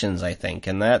expectations, I think.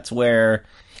 And that's where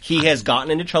he has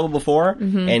gotten into trouble before,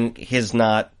 and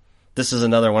this is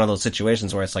another one of those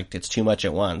situations where it's like, it's too much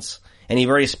at once. And you've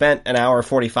already spent an hour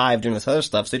 45 doing this other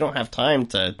stuff, so you don't have time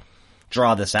to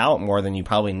draw this out more than you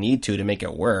probably need to make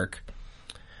it work.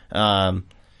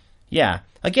 Yeah.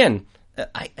 Again,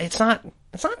 it's not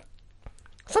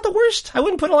the worst. I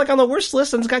wouldn't put it like on the worst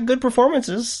list, and it's got good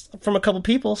performances from a couple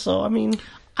people, so I mean,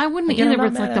 I wouldn't Again, either, I'm but not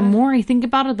it's mad like at the it. more I think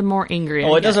about it, the more angry I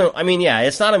it get. doesn't, I mean, yeah,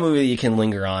 it's not a movie that you can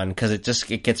linger on because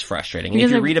it gets frustrating. And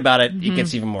Because if you I- read about it, it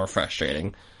gets even more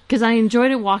frustrating. Because I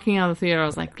enjoyed it walking out of the theater. I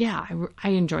was like, yeah, I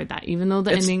enjoyed that. Even though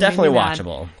the It's ending definitely made me mad.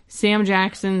 watchable. Sam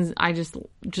Jackson's, I just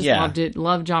Yeah. loved it.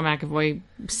 Loved John McAvoy.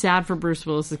 Sad for Bruce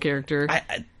Willis' character.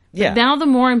 Yeah. Now the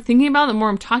more I'm thinking about it, the more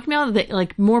I'm talking about it, the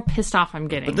like more pissed off I'm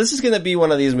getting. But this is going to be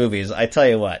one of these movies, I tell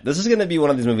you what, this is going to be one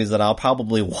of these movies that I'll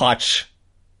probably watch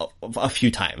a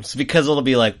few times because it'll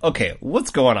be like, okay,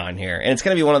 what's going on here? And it's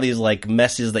going to be one of these like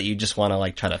messes that you just want to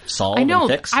like try to solve I know.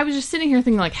 and fix. I was just sitting here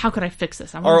thinking like, how could I fix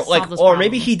this? I want Or to solve like, this or problem.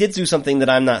 maybe he did do something that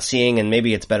I'm not seeing, and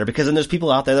maybe it's better because then there's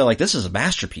people out there that are like, this is a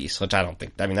masterpiece, which I don't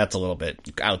think. I mean, that's a little bit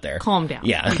out there. Calm down.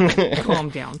 Yeah, Calm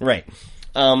down. right.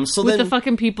 So With then the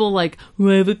fucking people like, oh,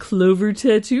 I have a clover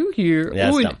tattoo here.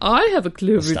 Yeah, oh, it's and dumb. I have a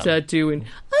clover dumb. tattoo. And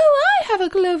oh, I have a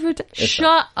clover tattoo.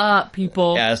 Shut up,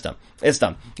 people. yeah, it's dumb. It's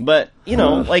dumb. But you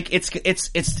know, like its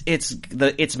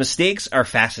mistakes are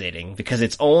fascinating because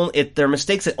they're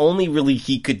mistakes that only really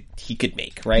he could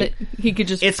make, right? That he could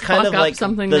just It's kind fuck of up like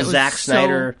something the that was Zack so-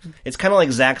 Snyder. It's kind of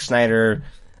like Zack Snyder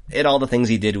and all the things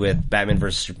he did with Batman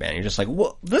vs Superman. You're just like,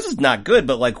 well, this is not good,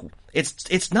 but like,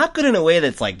 it's not good in a way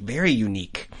that's like very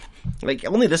unique. Like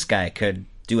only this guy could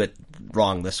do it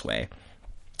wrong this way,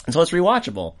 and so it's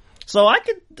rewatchable. So and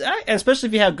especially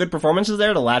if you have good performances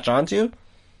there to latch onto,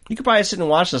 you could probably sit and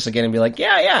watch this again and be like,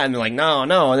 yeah, and be like, no,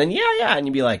 and then yeah, and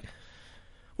you'd be like,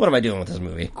 what am I doing with this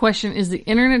movie? Question, is the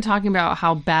internet talking about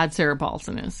how bad Sarah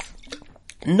Paulson is?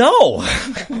 No,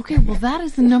 Okay, well that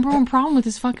is the number one problem with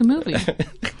this fucking movie.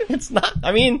 it's not.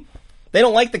 I mean, they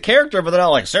don't like the character, but they're not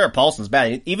like, Sarah Paulson's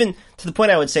bad. Even to the point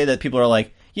I would say that people are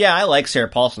like, yeah, I like Sarah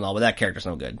Paulson and all, but that character's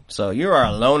no good. So you are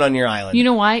alone on your island. You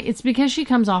know why? It's because she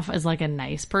comes off as like a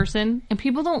nice person, and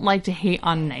people don't like to hate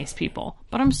on nice people.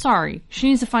 But I'm sorry, she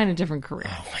needs to find a different career.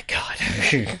 Oh my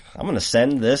god. I'm gonna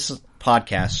send this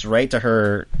podcast right to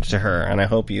her, and I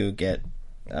hope you get,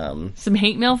 Some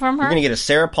hate mail from her? you're gonna get a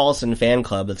Sarah Paulson fan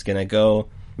club that's gonna go,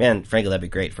 man, frankly, that'd be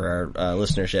great for our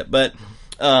listenership, but,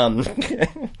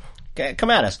 okay, come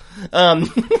at us.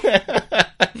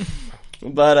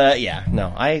 But, yeah,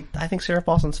 no, I think Sarah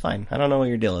Paulson's fine. I don't know what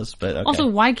your deal is, but okay. Also,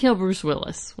 why kill Bruce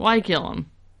Willis? Why kill him?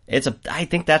 I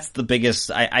think that's the biggest,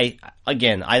 I'm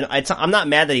not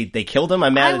mad that they killed him,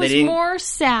 I'm mad I that they was didn't. more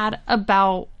sad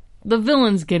about the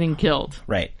villains getting killed.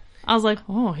 Right. I was like,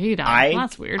 oh, he died.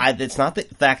 That's weird. It's not the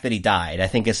fact that he died. I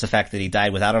think it's the fact that he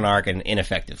died without an arc and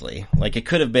ineffectively. Like, it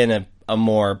could have been a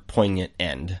more poignant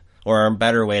end. Or a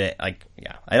better way to, like,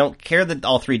 yeah. I don't care that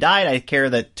all three died. I care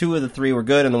that two of the three were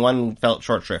good and the one felt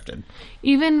short-shrifted.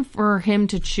 Even for him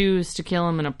to choose to kill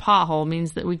him in a pothole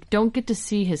means that we don't get to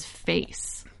see his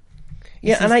face.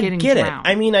 Yeah, He's and I getting get it. drowned.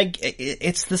 I mean,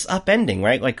 it's this upending,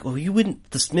 right? Like, well, you wouldn't,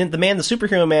 the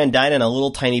superhero man died in a little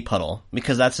tiny puddle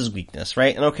because that's his weakness,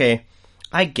 right? And okay,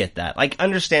 I get that. I can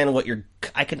understand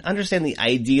the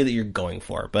idea that you're going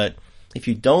for, but if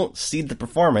you don't see the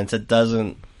performance, it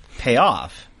doesn't pay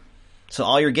off. So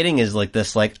all you're getting is like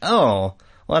this, like, oh,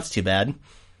 well, that's too bad.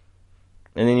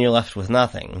 And then you're left with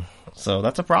nothing. So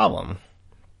that's a problem.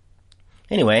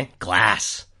 Anyway,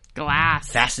 Glass.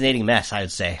 Fascinating mess, I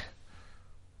would say.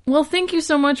 Well, thank you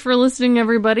so much for listening,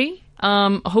 everybody.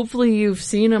 Hopefully you've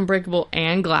seen Unbreakable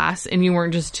and Glass, and you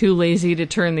weren't just too lazy to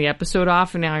turn the episode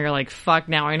off, and now you're like, fuck,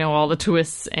 now I know all the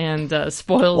twists and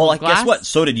spoils Well, of Glass. guess what?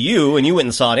 So did you, and you went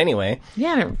and saw it anyway.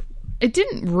 Yeah, it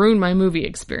didn't ruin my movie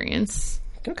experience.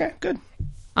 Okay, good.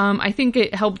 I think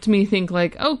it helped me think,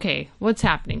 like, okay, what's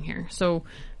happening here? So,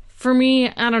 for me,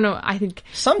 I don't know, I think...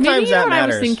 Sometimes maybe that what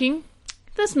matters. I was thinking...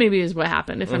 This maybe is what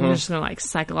happened, if I'm just going to, like,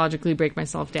 psychologically break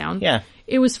myself down. Yeah.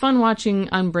 It was fun watching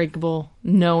Unbreakable,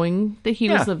 knowing that he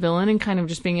was the villain and kind of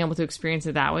just being able to experience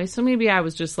it that way. So maybe I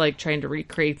was just, like, trying to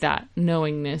recreate that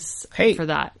knowingness for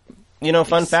that. You know,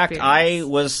 fun fact, I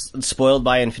was spoiled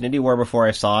by Infinity War before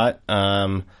I saw it,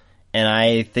 and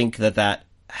I think that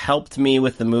helped me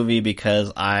with the movie because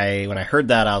when I heard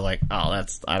that, I was like, oh,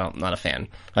 I'm not a fan.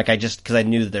 Like, because I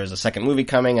knew that there was a second movie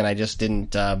coming, and I just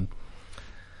didn't,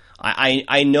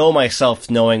 I know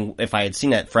myself knowing if I had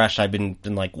seen it fresh, I'd been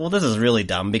like, well, this is really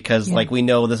dumb because like we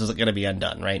know this is going to be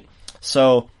undone, right?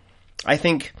 So I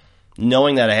think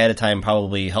knowing that ahead of time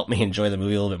probably helped me enjoy the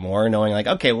movie a little bit more, knowing like,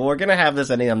 okay, well, we're going to have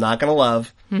this ending I'm not going to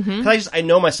love. Because I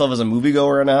know myself as a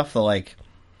moviegoer enough that like,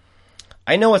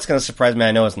 I know what's going to surprise me.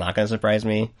 I know it's not going to surprise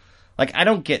me. Like,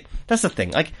 that's the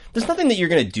thing. Like, there's nothing that you're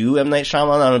gonna do, M. Night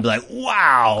Shyamalan, I'm gonna be like,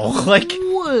 wow! Like,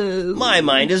 whoa. My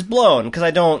mind is blown, because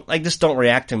I just don't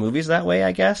react to movies that way,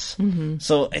 I guess.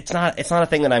 So, it's not a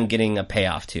thing that I'm getting a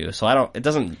payoff to, so it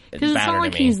doesn't matter to me. Because it's not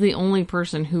like he's the only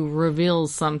person who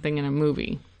reveals something in a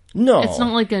movie. No. It's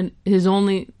not like he's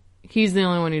the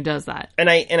only one who does that. And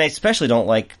I especially don't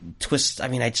like twists. I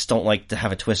mean, I just don't like to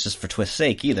have a twist just for twist's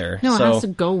sake either. No, it has to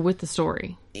go with the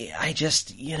story. I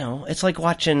just, it's like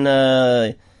watching,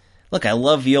 look, I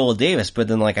love Viola Davis, but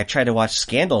then like I tried to watch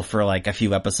Scandal for like a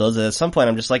few episodes, and at some point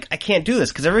I'm just like, I can't do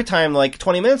this, because every time like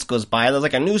 20 minutes goes by, there's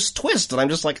like a new twist, and I'm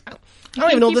just like, I don't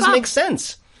even know if this makes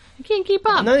sense. I can't keep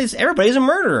up. Everybody's a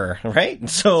murderer, right?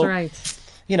 So, that's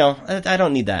right. I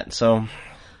don't need that, so...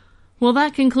 Well,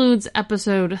 that concludes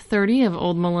episode 30 of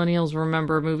Old Millennials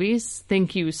Remember Movies.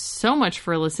 Thank you so much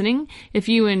for listening. If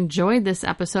you enjoyed this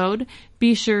episode,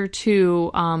 be sure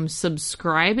to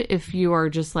subscribe if you are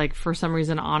just like for some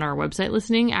reason on our website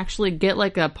listening. Actually get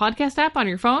like a podcast app on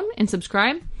your phone and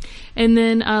subscribe. And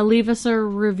then leave us a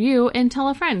review and tell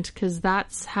a friend, because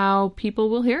that's how people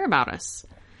will hear about us.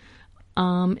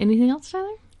 Anything else,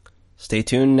 Tyler? Stay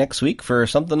tuned next week for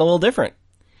something a little different.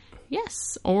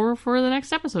 Yes, or for the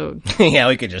next episode. Yeah,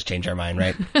 we could just change our mind,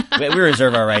 right? We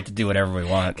reserve our right to do whatever we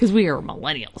want. Because we are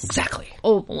millennials. Exactly.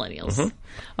 Old millennials.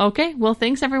 Okay, well,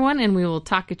 thanks everyone, and we will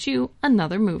talk at you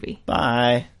another movie.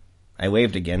 Bye. I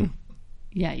waved again.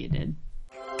 Yeah, you did.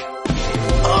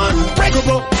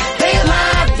 Unbreakable, they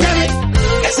alive, done it.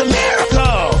 It's a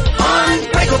miracle.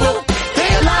 Unbreakable,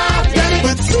 they alive, done it.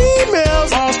 With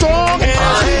females all strong and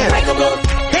unbreakable,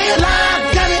 they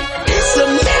alive, done it. It's a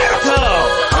miracle.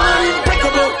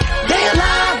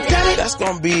 That's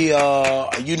gonna be,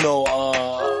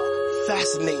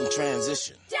 fascinating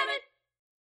transition.